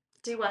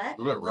 Do what?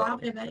 What about Robbed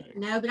robbing a bank.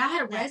 No, but I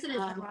had a resident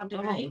that robbed a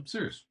No, bank. I'm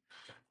serious.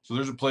 So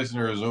there's a place in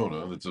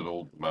Arizona that's an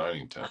old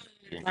mining town.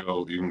 You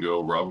can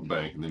go rob a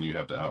bank, and then you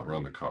have to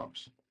outrun the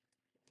cops.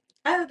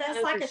 Oh,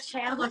 that's like a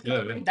challenge.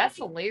 Yeah, yeah. That's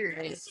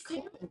hilarious.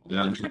 Yeah,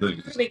 that's the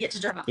thing. We get to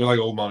drive. They're like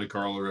old Monte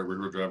Carlo, right? We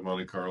were driving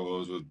Monte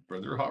Carlos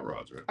with, they're hot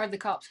rods, right? Are the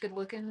cops good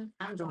looking?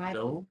 I'm driving.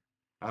 No,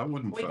 I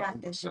wouldn't. We got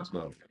find- this, That's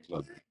y'all.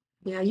 not.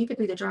 Yeah, you could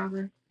be the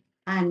driver.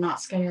 I'm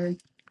not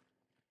scared.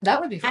 That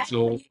would be fun.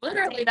 So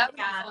Literally, that would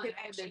be guy fun who to do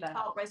actually that.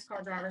 taught race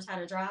car drivers how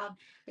to drive.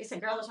 He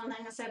said, "Girl, there's one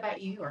thing I said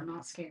about you. You are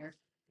not scared."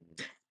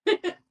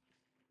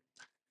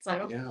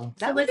 So yeah,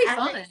 That would be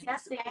fun.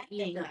 That's the bad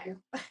thing,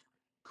 though.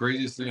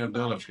 craziest thing I've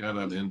done. I've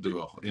got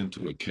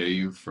into a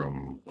cave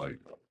from like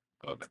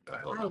a Oh,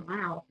 helicopter.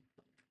 wow.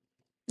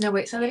 No,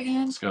 wait, say that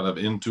again. It's got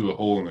into a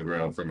hole in the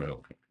ground from a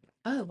helicopter.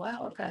 Oh,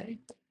 wow. Okay.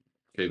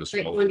 Cave of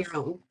Like on Swallows. your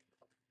own.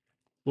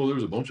 Well, there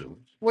was a bunch of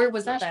them. Where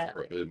was that at?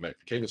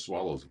 Cave of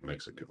Swallows in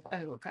Mexico. Oh,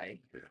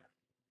 okay.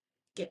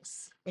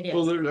 Yes, it is.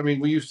 Well, I mean,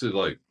 we used to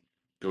like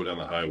go down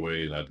the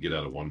highway, and I'd get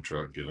out of one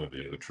truck, get into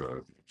the other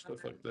truck, stuff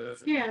like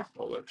that. Yeah.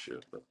 All that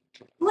shit. But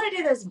I want to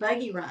do those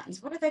buggy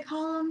runs. What do they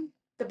call them?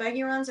 The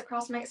buggy runs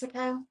across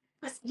Mexico?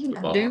 You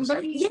know. bombs. Doom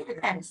buggy?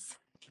 Yes.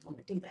 I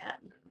want to do that.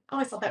 I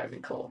always thought that would be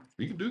cool.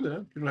 You can do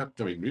that. You don't have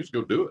to. I mean, you just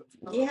go do it.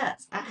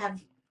 Yes, I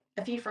have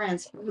a few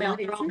friends. Male,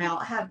 they're all male.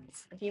 I have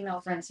a few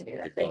male friends who do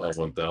that. I'll have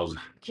 1,000.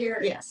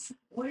 Yes.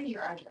 What are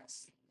your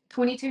address?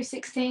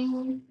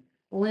 2216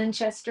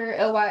 Lynchester,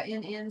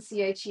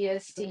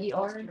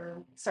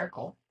 Lynchester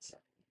Circle.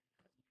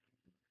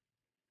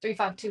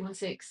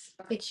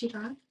 35216. Did she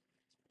drive?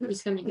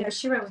 Who's coming to Yeah, get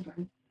she wrote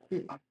them.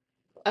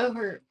 Oh,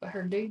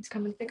 her dude's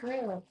coming to pick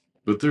her up.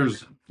 But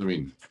there's, I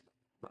mean,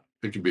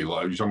 it could be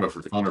like you're talking about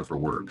for fun or for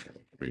work.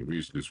 I mean, we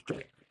used to do some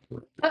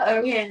work.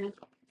 Uh-oh. Yeah.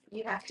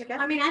 You have to go.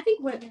 I mean, I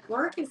think what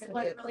work is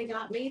what really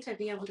got me to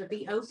be able to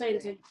be open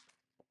to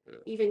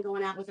even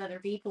going out with other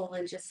people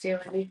and just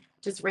doing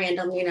just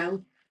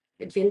random,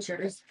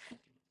 adventures.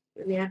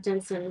 I mean, I've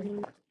done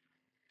some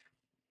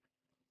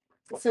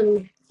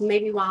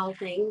maybe wild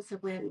things. I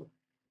went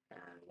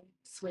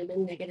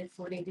swimming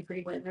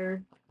 -40-degree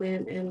weather.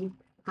 Went and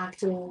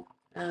hiked in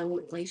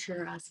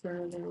glacier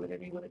iceberg or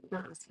whatever you want to,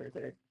 not iceberg,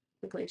 but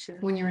the glacier.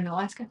 When you're in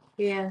Alaska?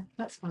 Yeah,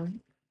 That's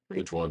fun.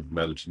 Which one?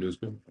 Madison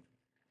Newsman?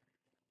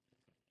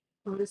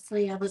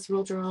 honestly, I was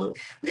real drunk.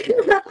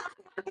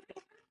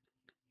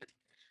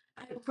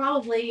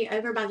 Probably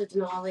over by the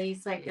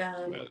Denali's. Like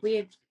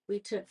we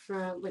went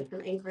from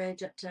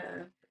Anchorage up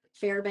to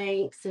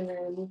Fairbanks, and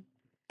then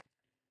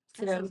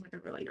That sounds like a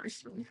really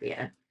nice one.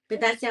 yeah. But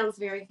that sounds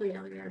very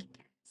familiar.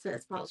 So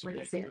that's probably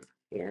it.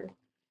 Yeah.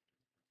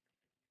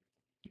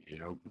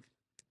 Yep.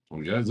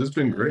 Well, guys, it's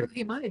been great.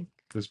 He might.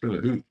 It's been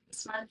a hoot.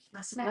 It's my I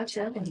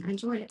Snapchat.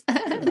 enjoyed it.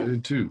 I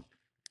did too.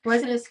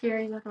 Wasn't as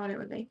scary as I thought it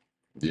would be.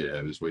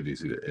 Yeah, just wait till you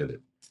see the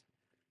edit.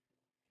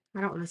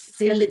 I don't want to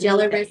see And the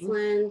jello anything.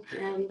 wrestling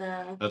and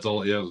the That's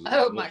all. Yeah.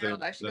 Oh my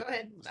gosh. Go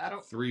ahead. I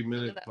don't.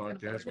 3-minute that's gonna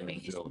podcast. bother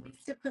me. with Jill.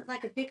 to put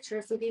like a picture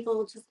of some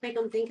people, just make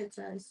them think it's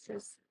us.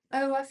 Just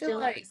Oh, I feel Jill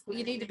like wrestling.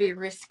 you need to be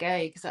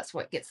risque because that's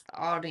what gets the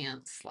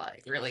audience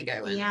like really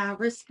going. Yeah,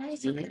 risque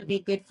is going to be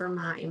good for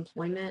my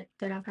employment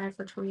that I've had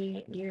for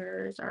 28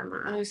 years or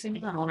my. Oh, see,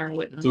 my owner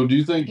wouldn't. So, do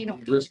you think You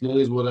don't- risque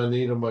is what I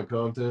need on my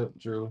content,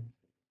 Shirley?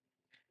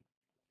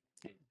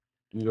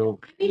 You know?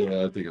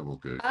 Yeah, I think I'm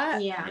okay.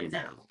 Yeah, I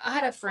know. I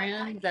had a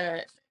friend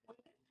that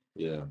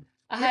Yeah.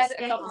 I had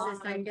Risque a is couple. the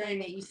same thing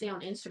that you see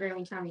on Instagram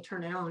anytime you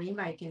turn it on.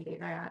 Anybody can do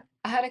that.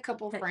 I had a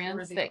couple That's friends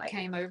really that like-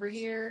 came over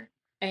here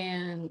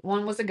and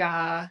one was a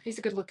guy. He's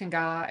a good looking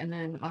guy, and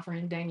then my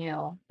friend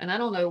Danielle. And I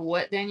don't know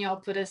what Danielle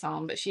put us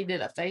on, but she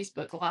did a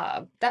Facebook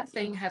Live. That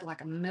thing had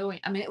like 1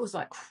 million. I mean, it was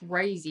like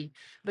crazy,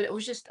 but it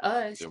was just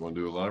us. You want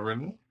to do a live right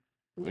now?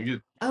 We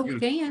get, Oh, we we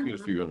get, can. we get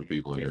a few hundred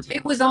people in here.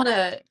 It was on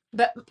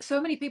but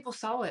so many people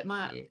saw it.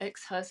 My Yeah.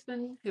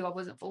 ex-husband, who I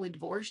wasn't fully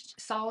divorced,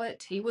 saw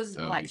it. He was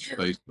Oh, like, it's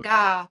Facebook.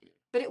 guy,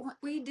 but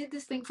we did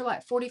this thing for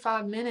like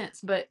 45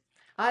 minutes, but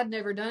I'd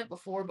never done it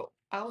before. But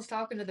I was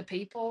talking to the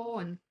people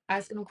and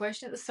asking them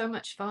questions. It was so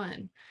much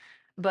fun.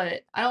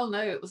 But I don't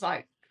know. It was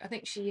like, I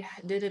think she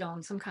did it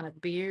on some kind of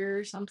beer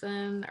or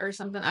something.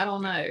 I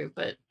don't know,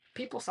 but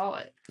people saw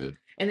it. Yeah.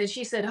 And then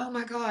she said, "Oh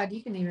my God,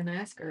 you can even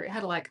ask her." It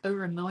had like over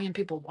 1 million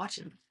people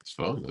watching. It's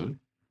fun, though.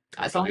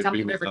 That's the only time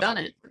we've ever done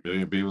it. A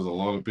million people is a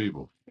lot of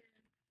people.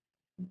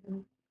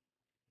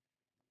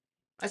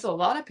 That's a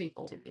lot of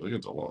people. I think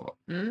it's a lot.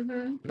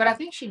 But I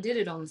think she did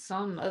it on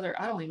some other.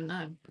 I don't even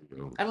know.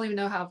 I don't even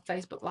know how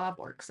Facebook Live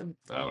works.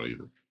 I don't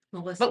either.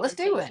 But let's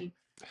do it.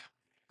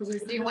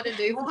 Do you want to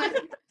do one?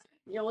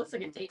 Yeah, let's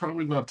look at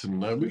Probably not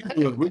tonight. We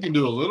can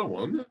do a little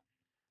one.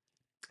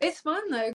 It's fun though.